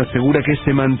Johnson asegura que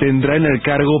se mantendrá en el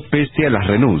cargo pese a las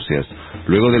renuncias.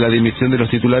 Luego de la dimisión de los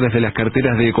titulares de las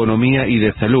carteras de Economía y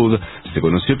de Salud, se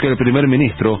conoció que el primer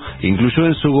ministro incluyó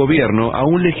en su gobierno a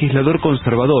un legislador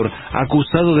conservador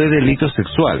acusado de delitos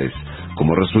sexuales.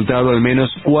 Como resultado, al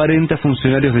menos 40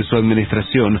 funcionarios de su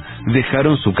administración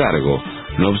dejaron su cargo.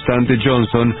 No obstante,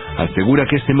 Johnson asegura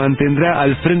que se mantendrá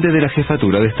al frente de la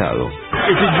jefatura de Estado.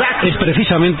 Es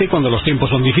precisamente cuando los tiempos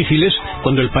son difíciles,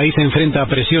 cuando el país se enfrenta a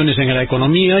presiones en la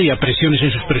economía y a presiones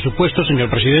en sus presupuestos, señor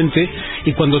presidente,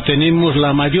 y cuando tenemos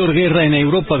la mayor guerra en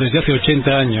Europa desde hace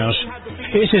 80 años.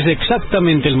 Ese es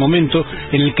exactamente el momento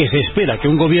en el que se espera que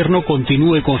un gobierno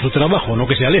continúe con su trabajo, no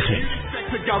que se aleje.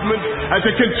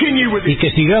 Y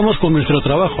que sigamos con nuestro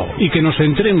trabajo y que nos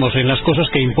centremos en las cosas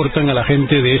que importan a la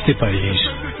gente de este país.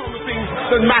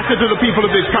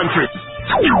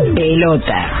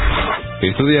 Pelota.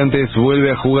 Estudiantes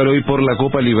vuelve a jugar hoy por la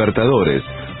Copa Libertadores.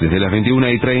 Desde las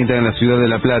 21:30 en la ciudad de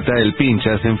La Plata, el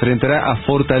Pincha se enfrentará a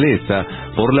Fortaleza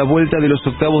por la vuelta de los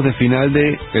octavos de final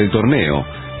del torneo.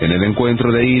 En el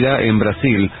encuentro de ida en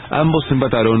Brasil, ambos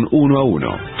empataron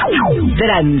 1-1.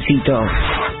 Tránsito.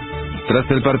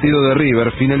 Tras el partido de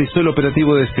River, finalizó el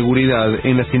operativo de seguridad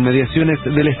en las inmediaciones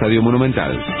del Estadio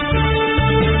Monumental.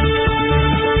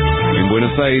 En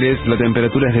Buenos Aires, la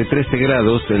temperatura es de 13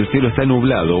 grados, el cielo está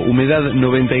nublado, humedad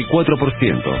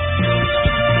 94%.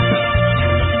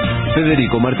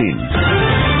 Federico Martín.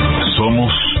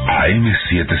 Somos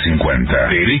AM750.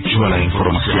 Derecho a la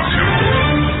información.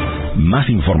 Más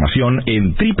información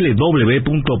en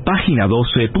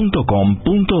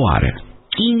www.pagina12.com.ar.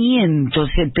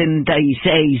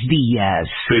 576 días.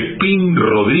 Pepín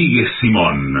Rodríguez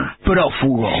Simón.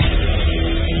 Prófugo.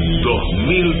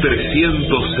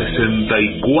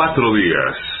 2364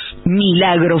 días.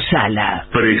 Milagro Sala.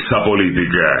 Presa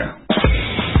política.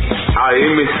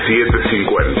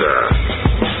 AM750.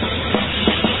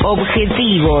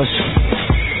 Objetivos,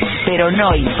 pero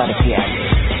no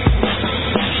imparciales.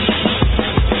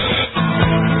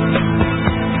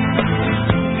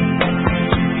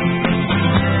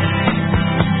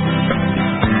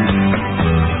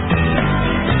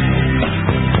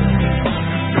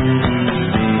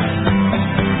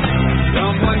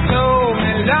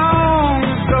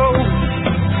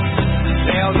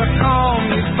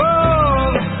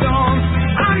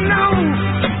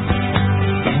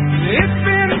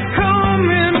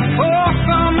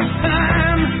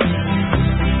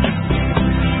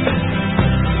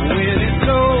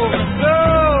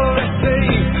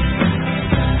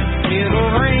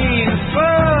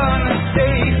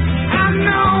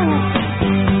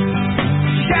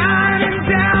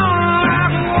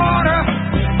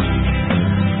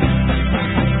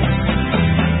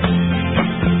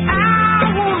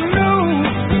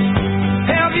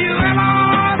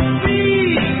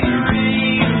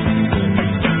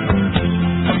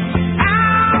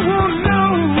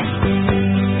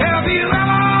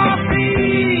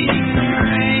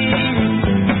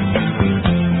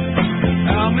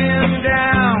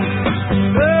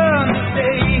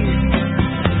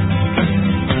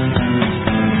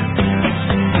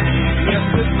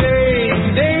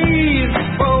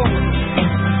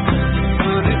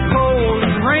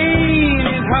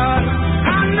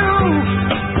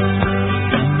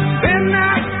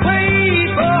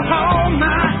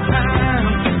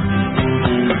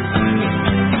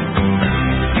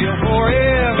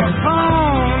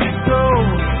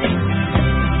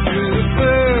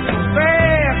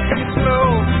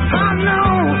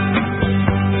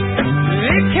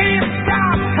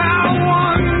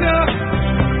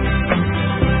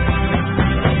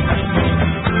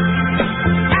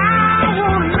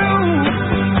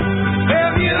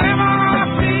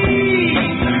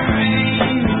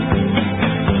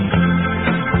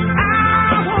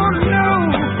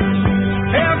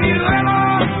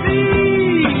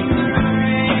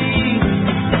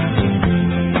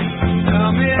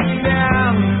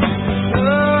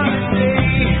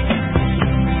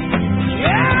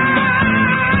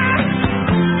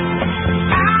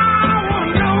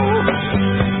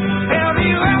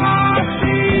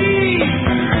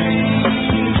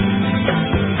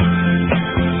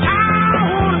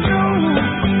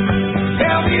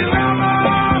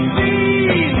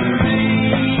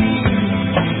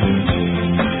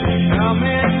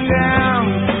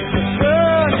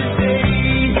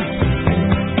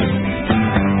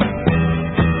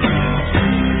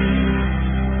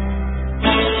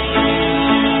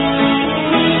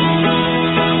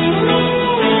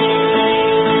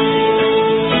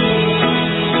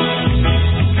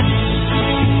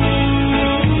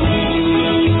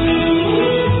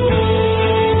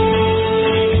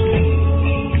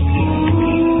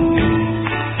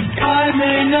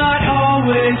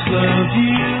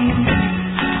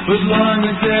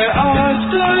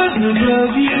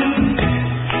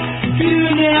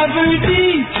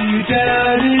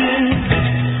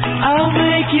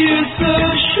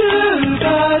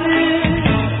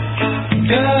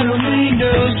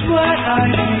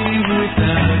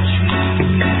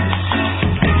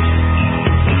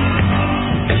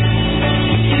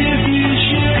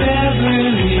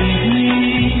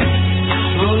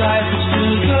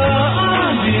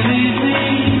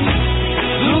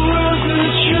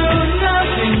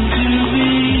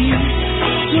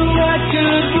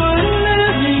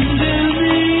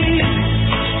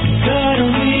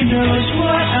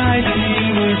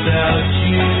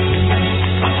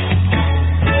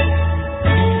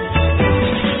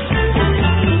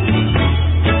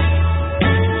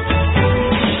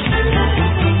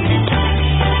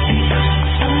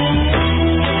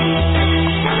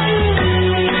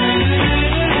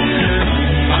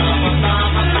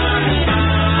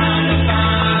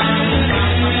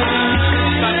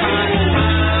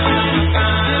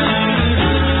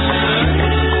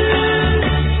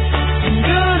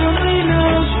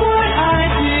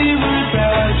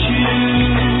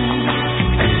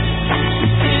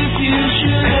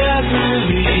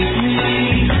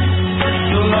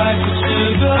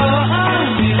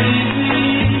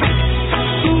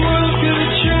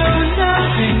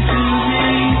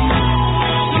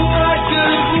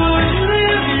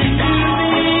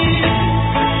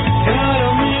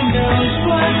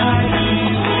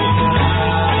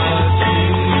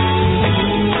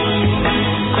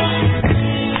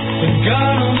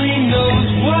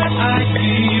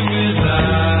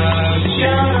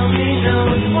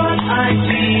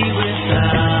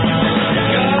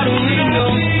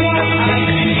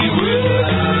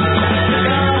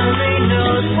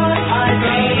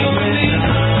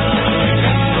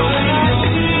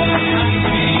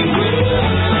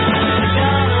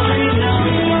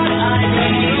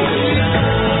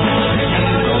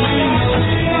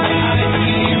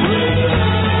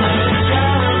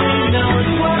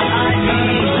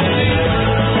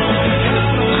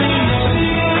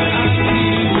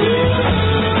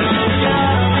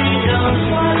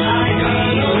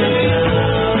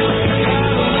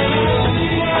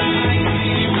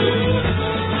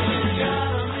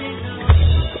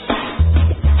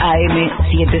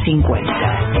 750.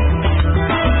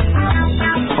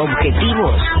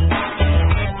 Objetivos,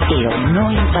 pero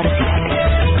no imparciales.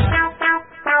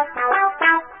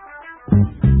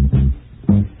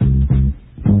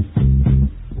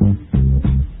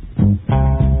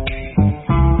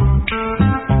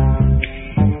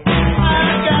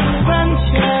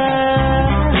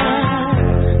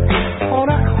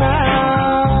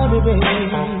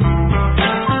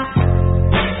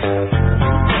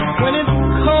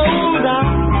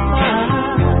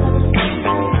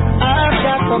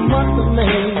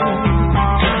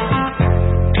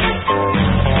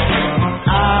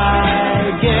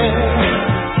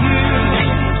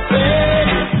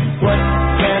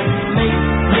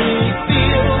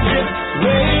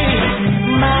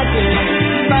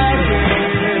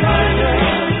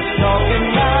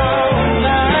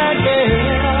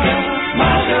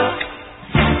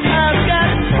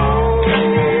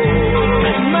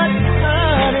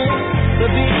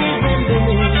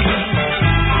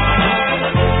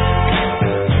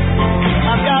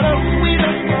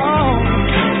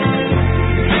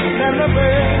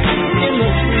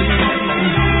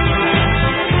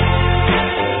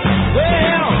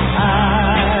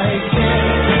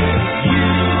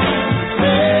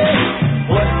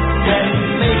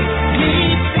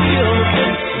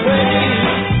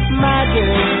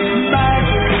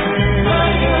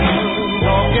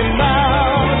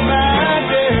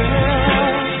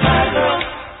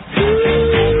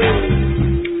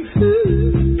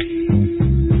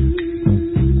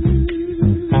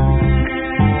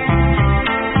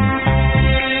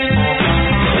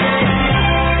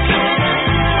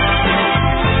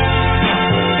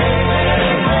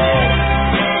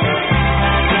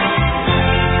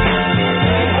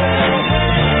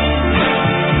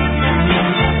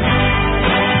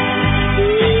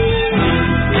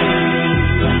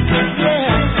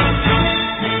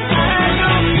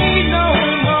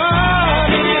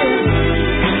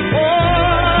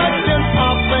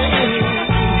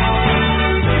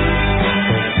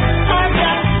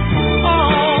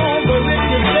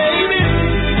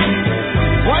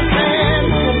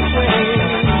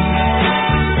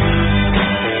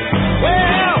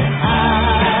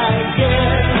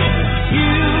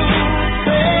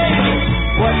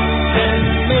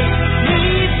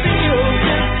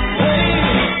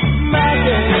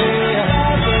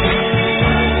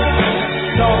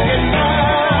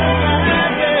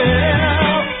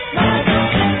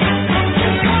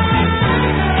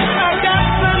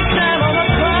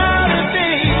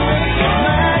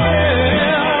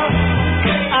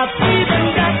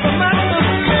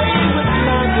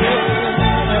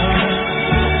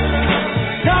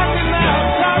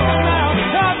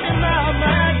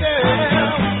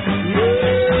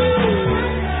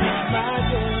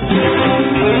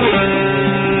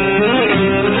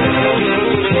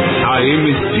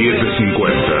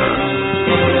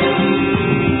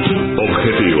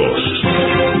 Objetivos,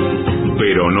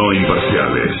 pero no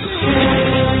imparciales.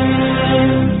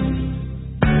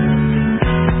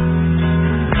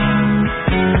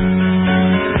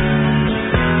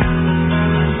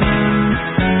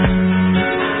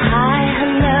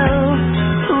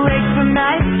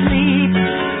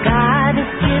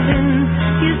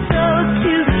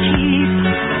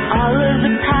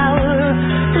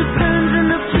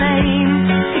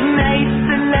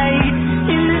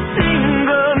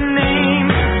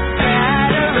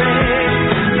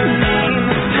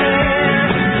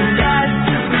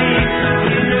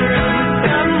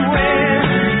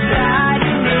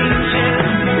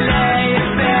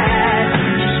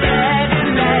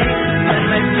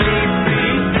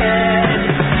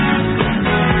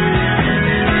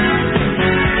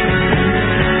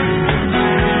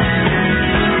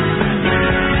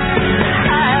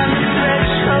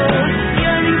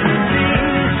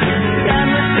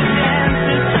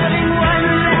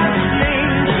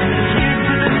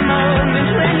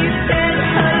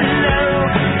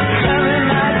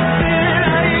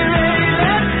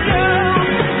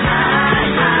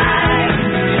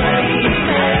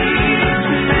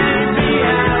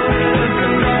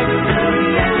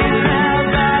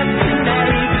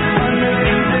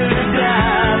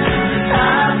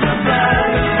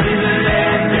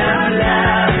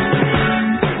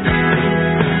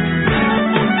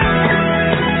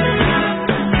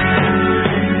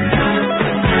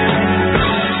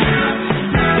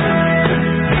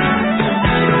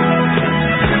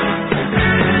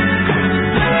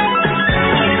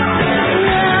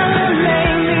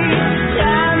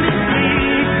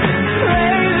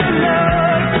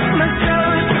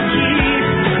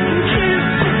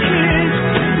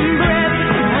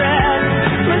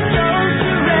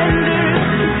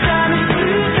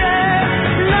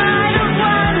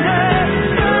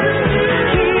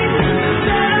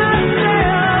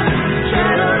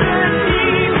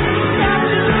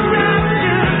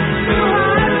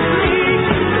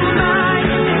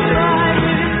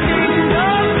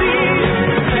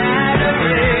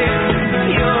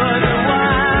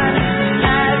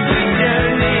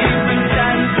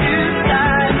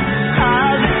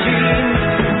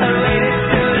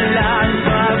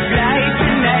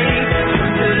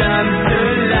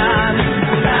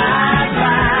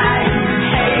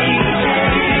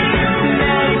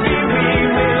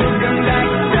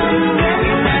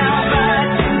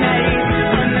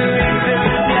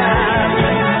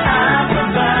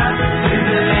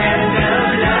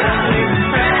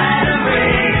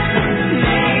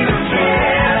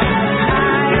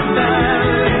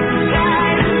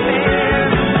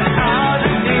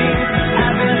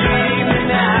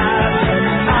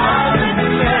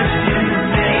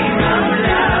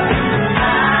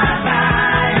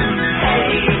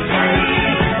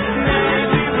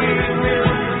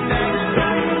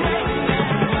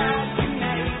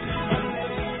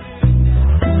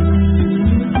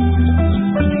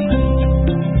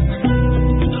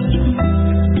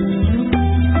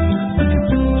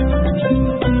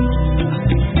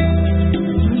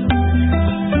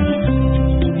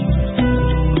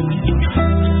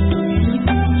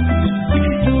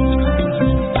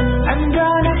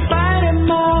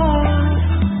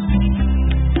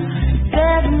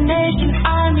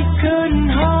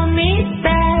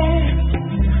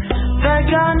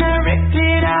 gonna rip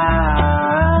it out.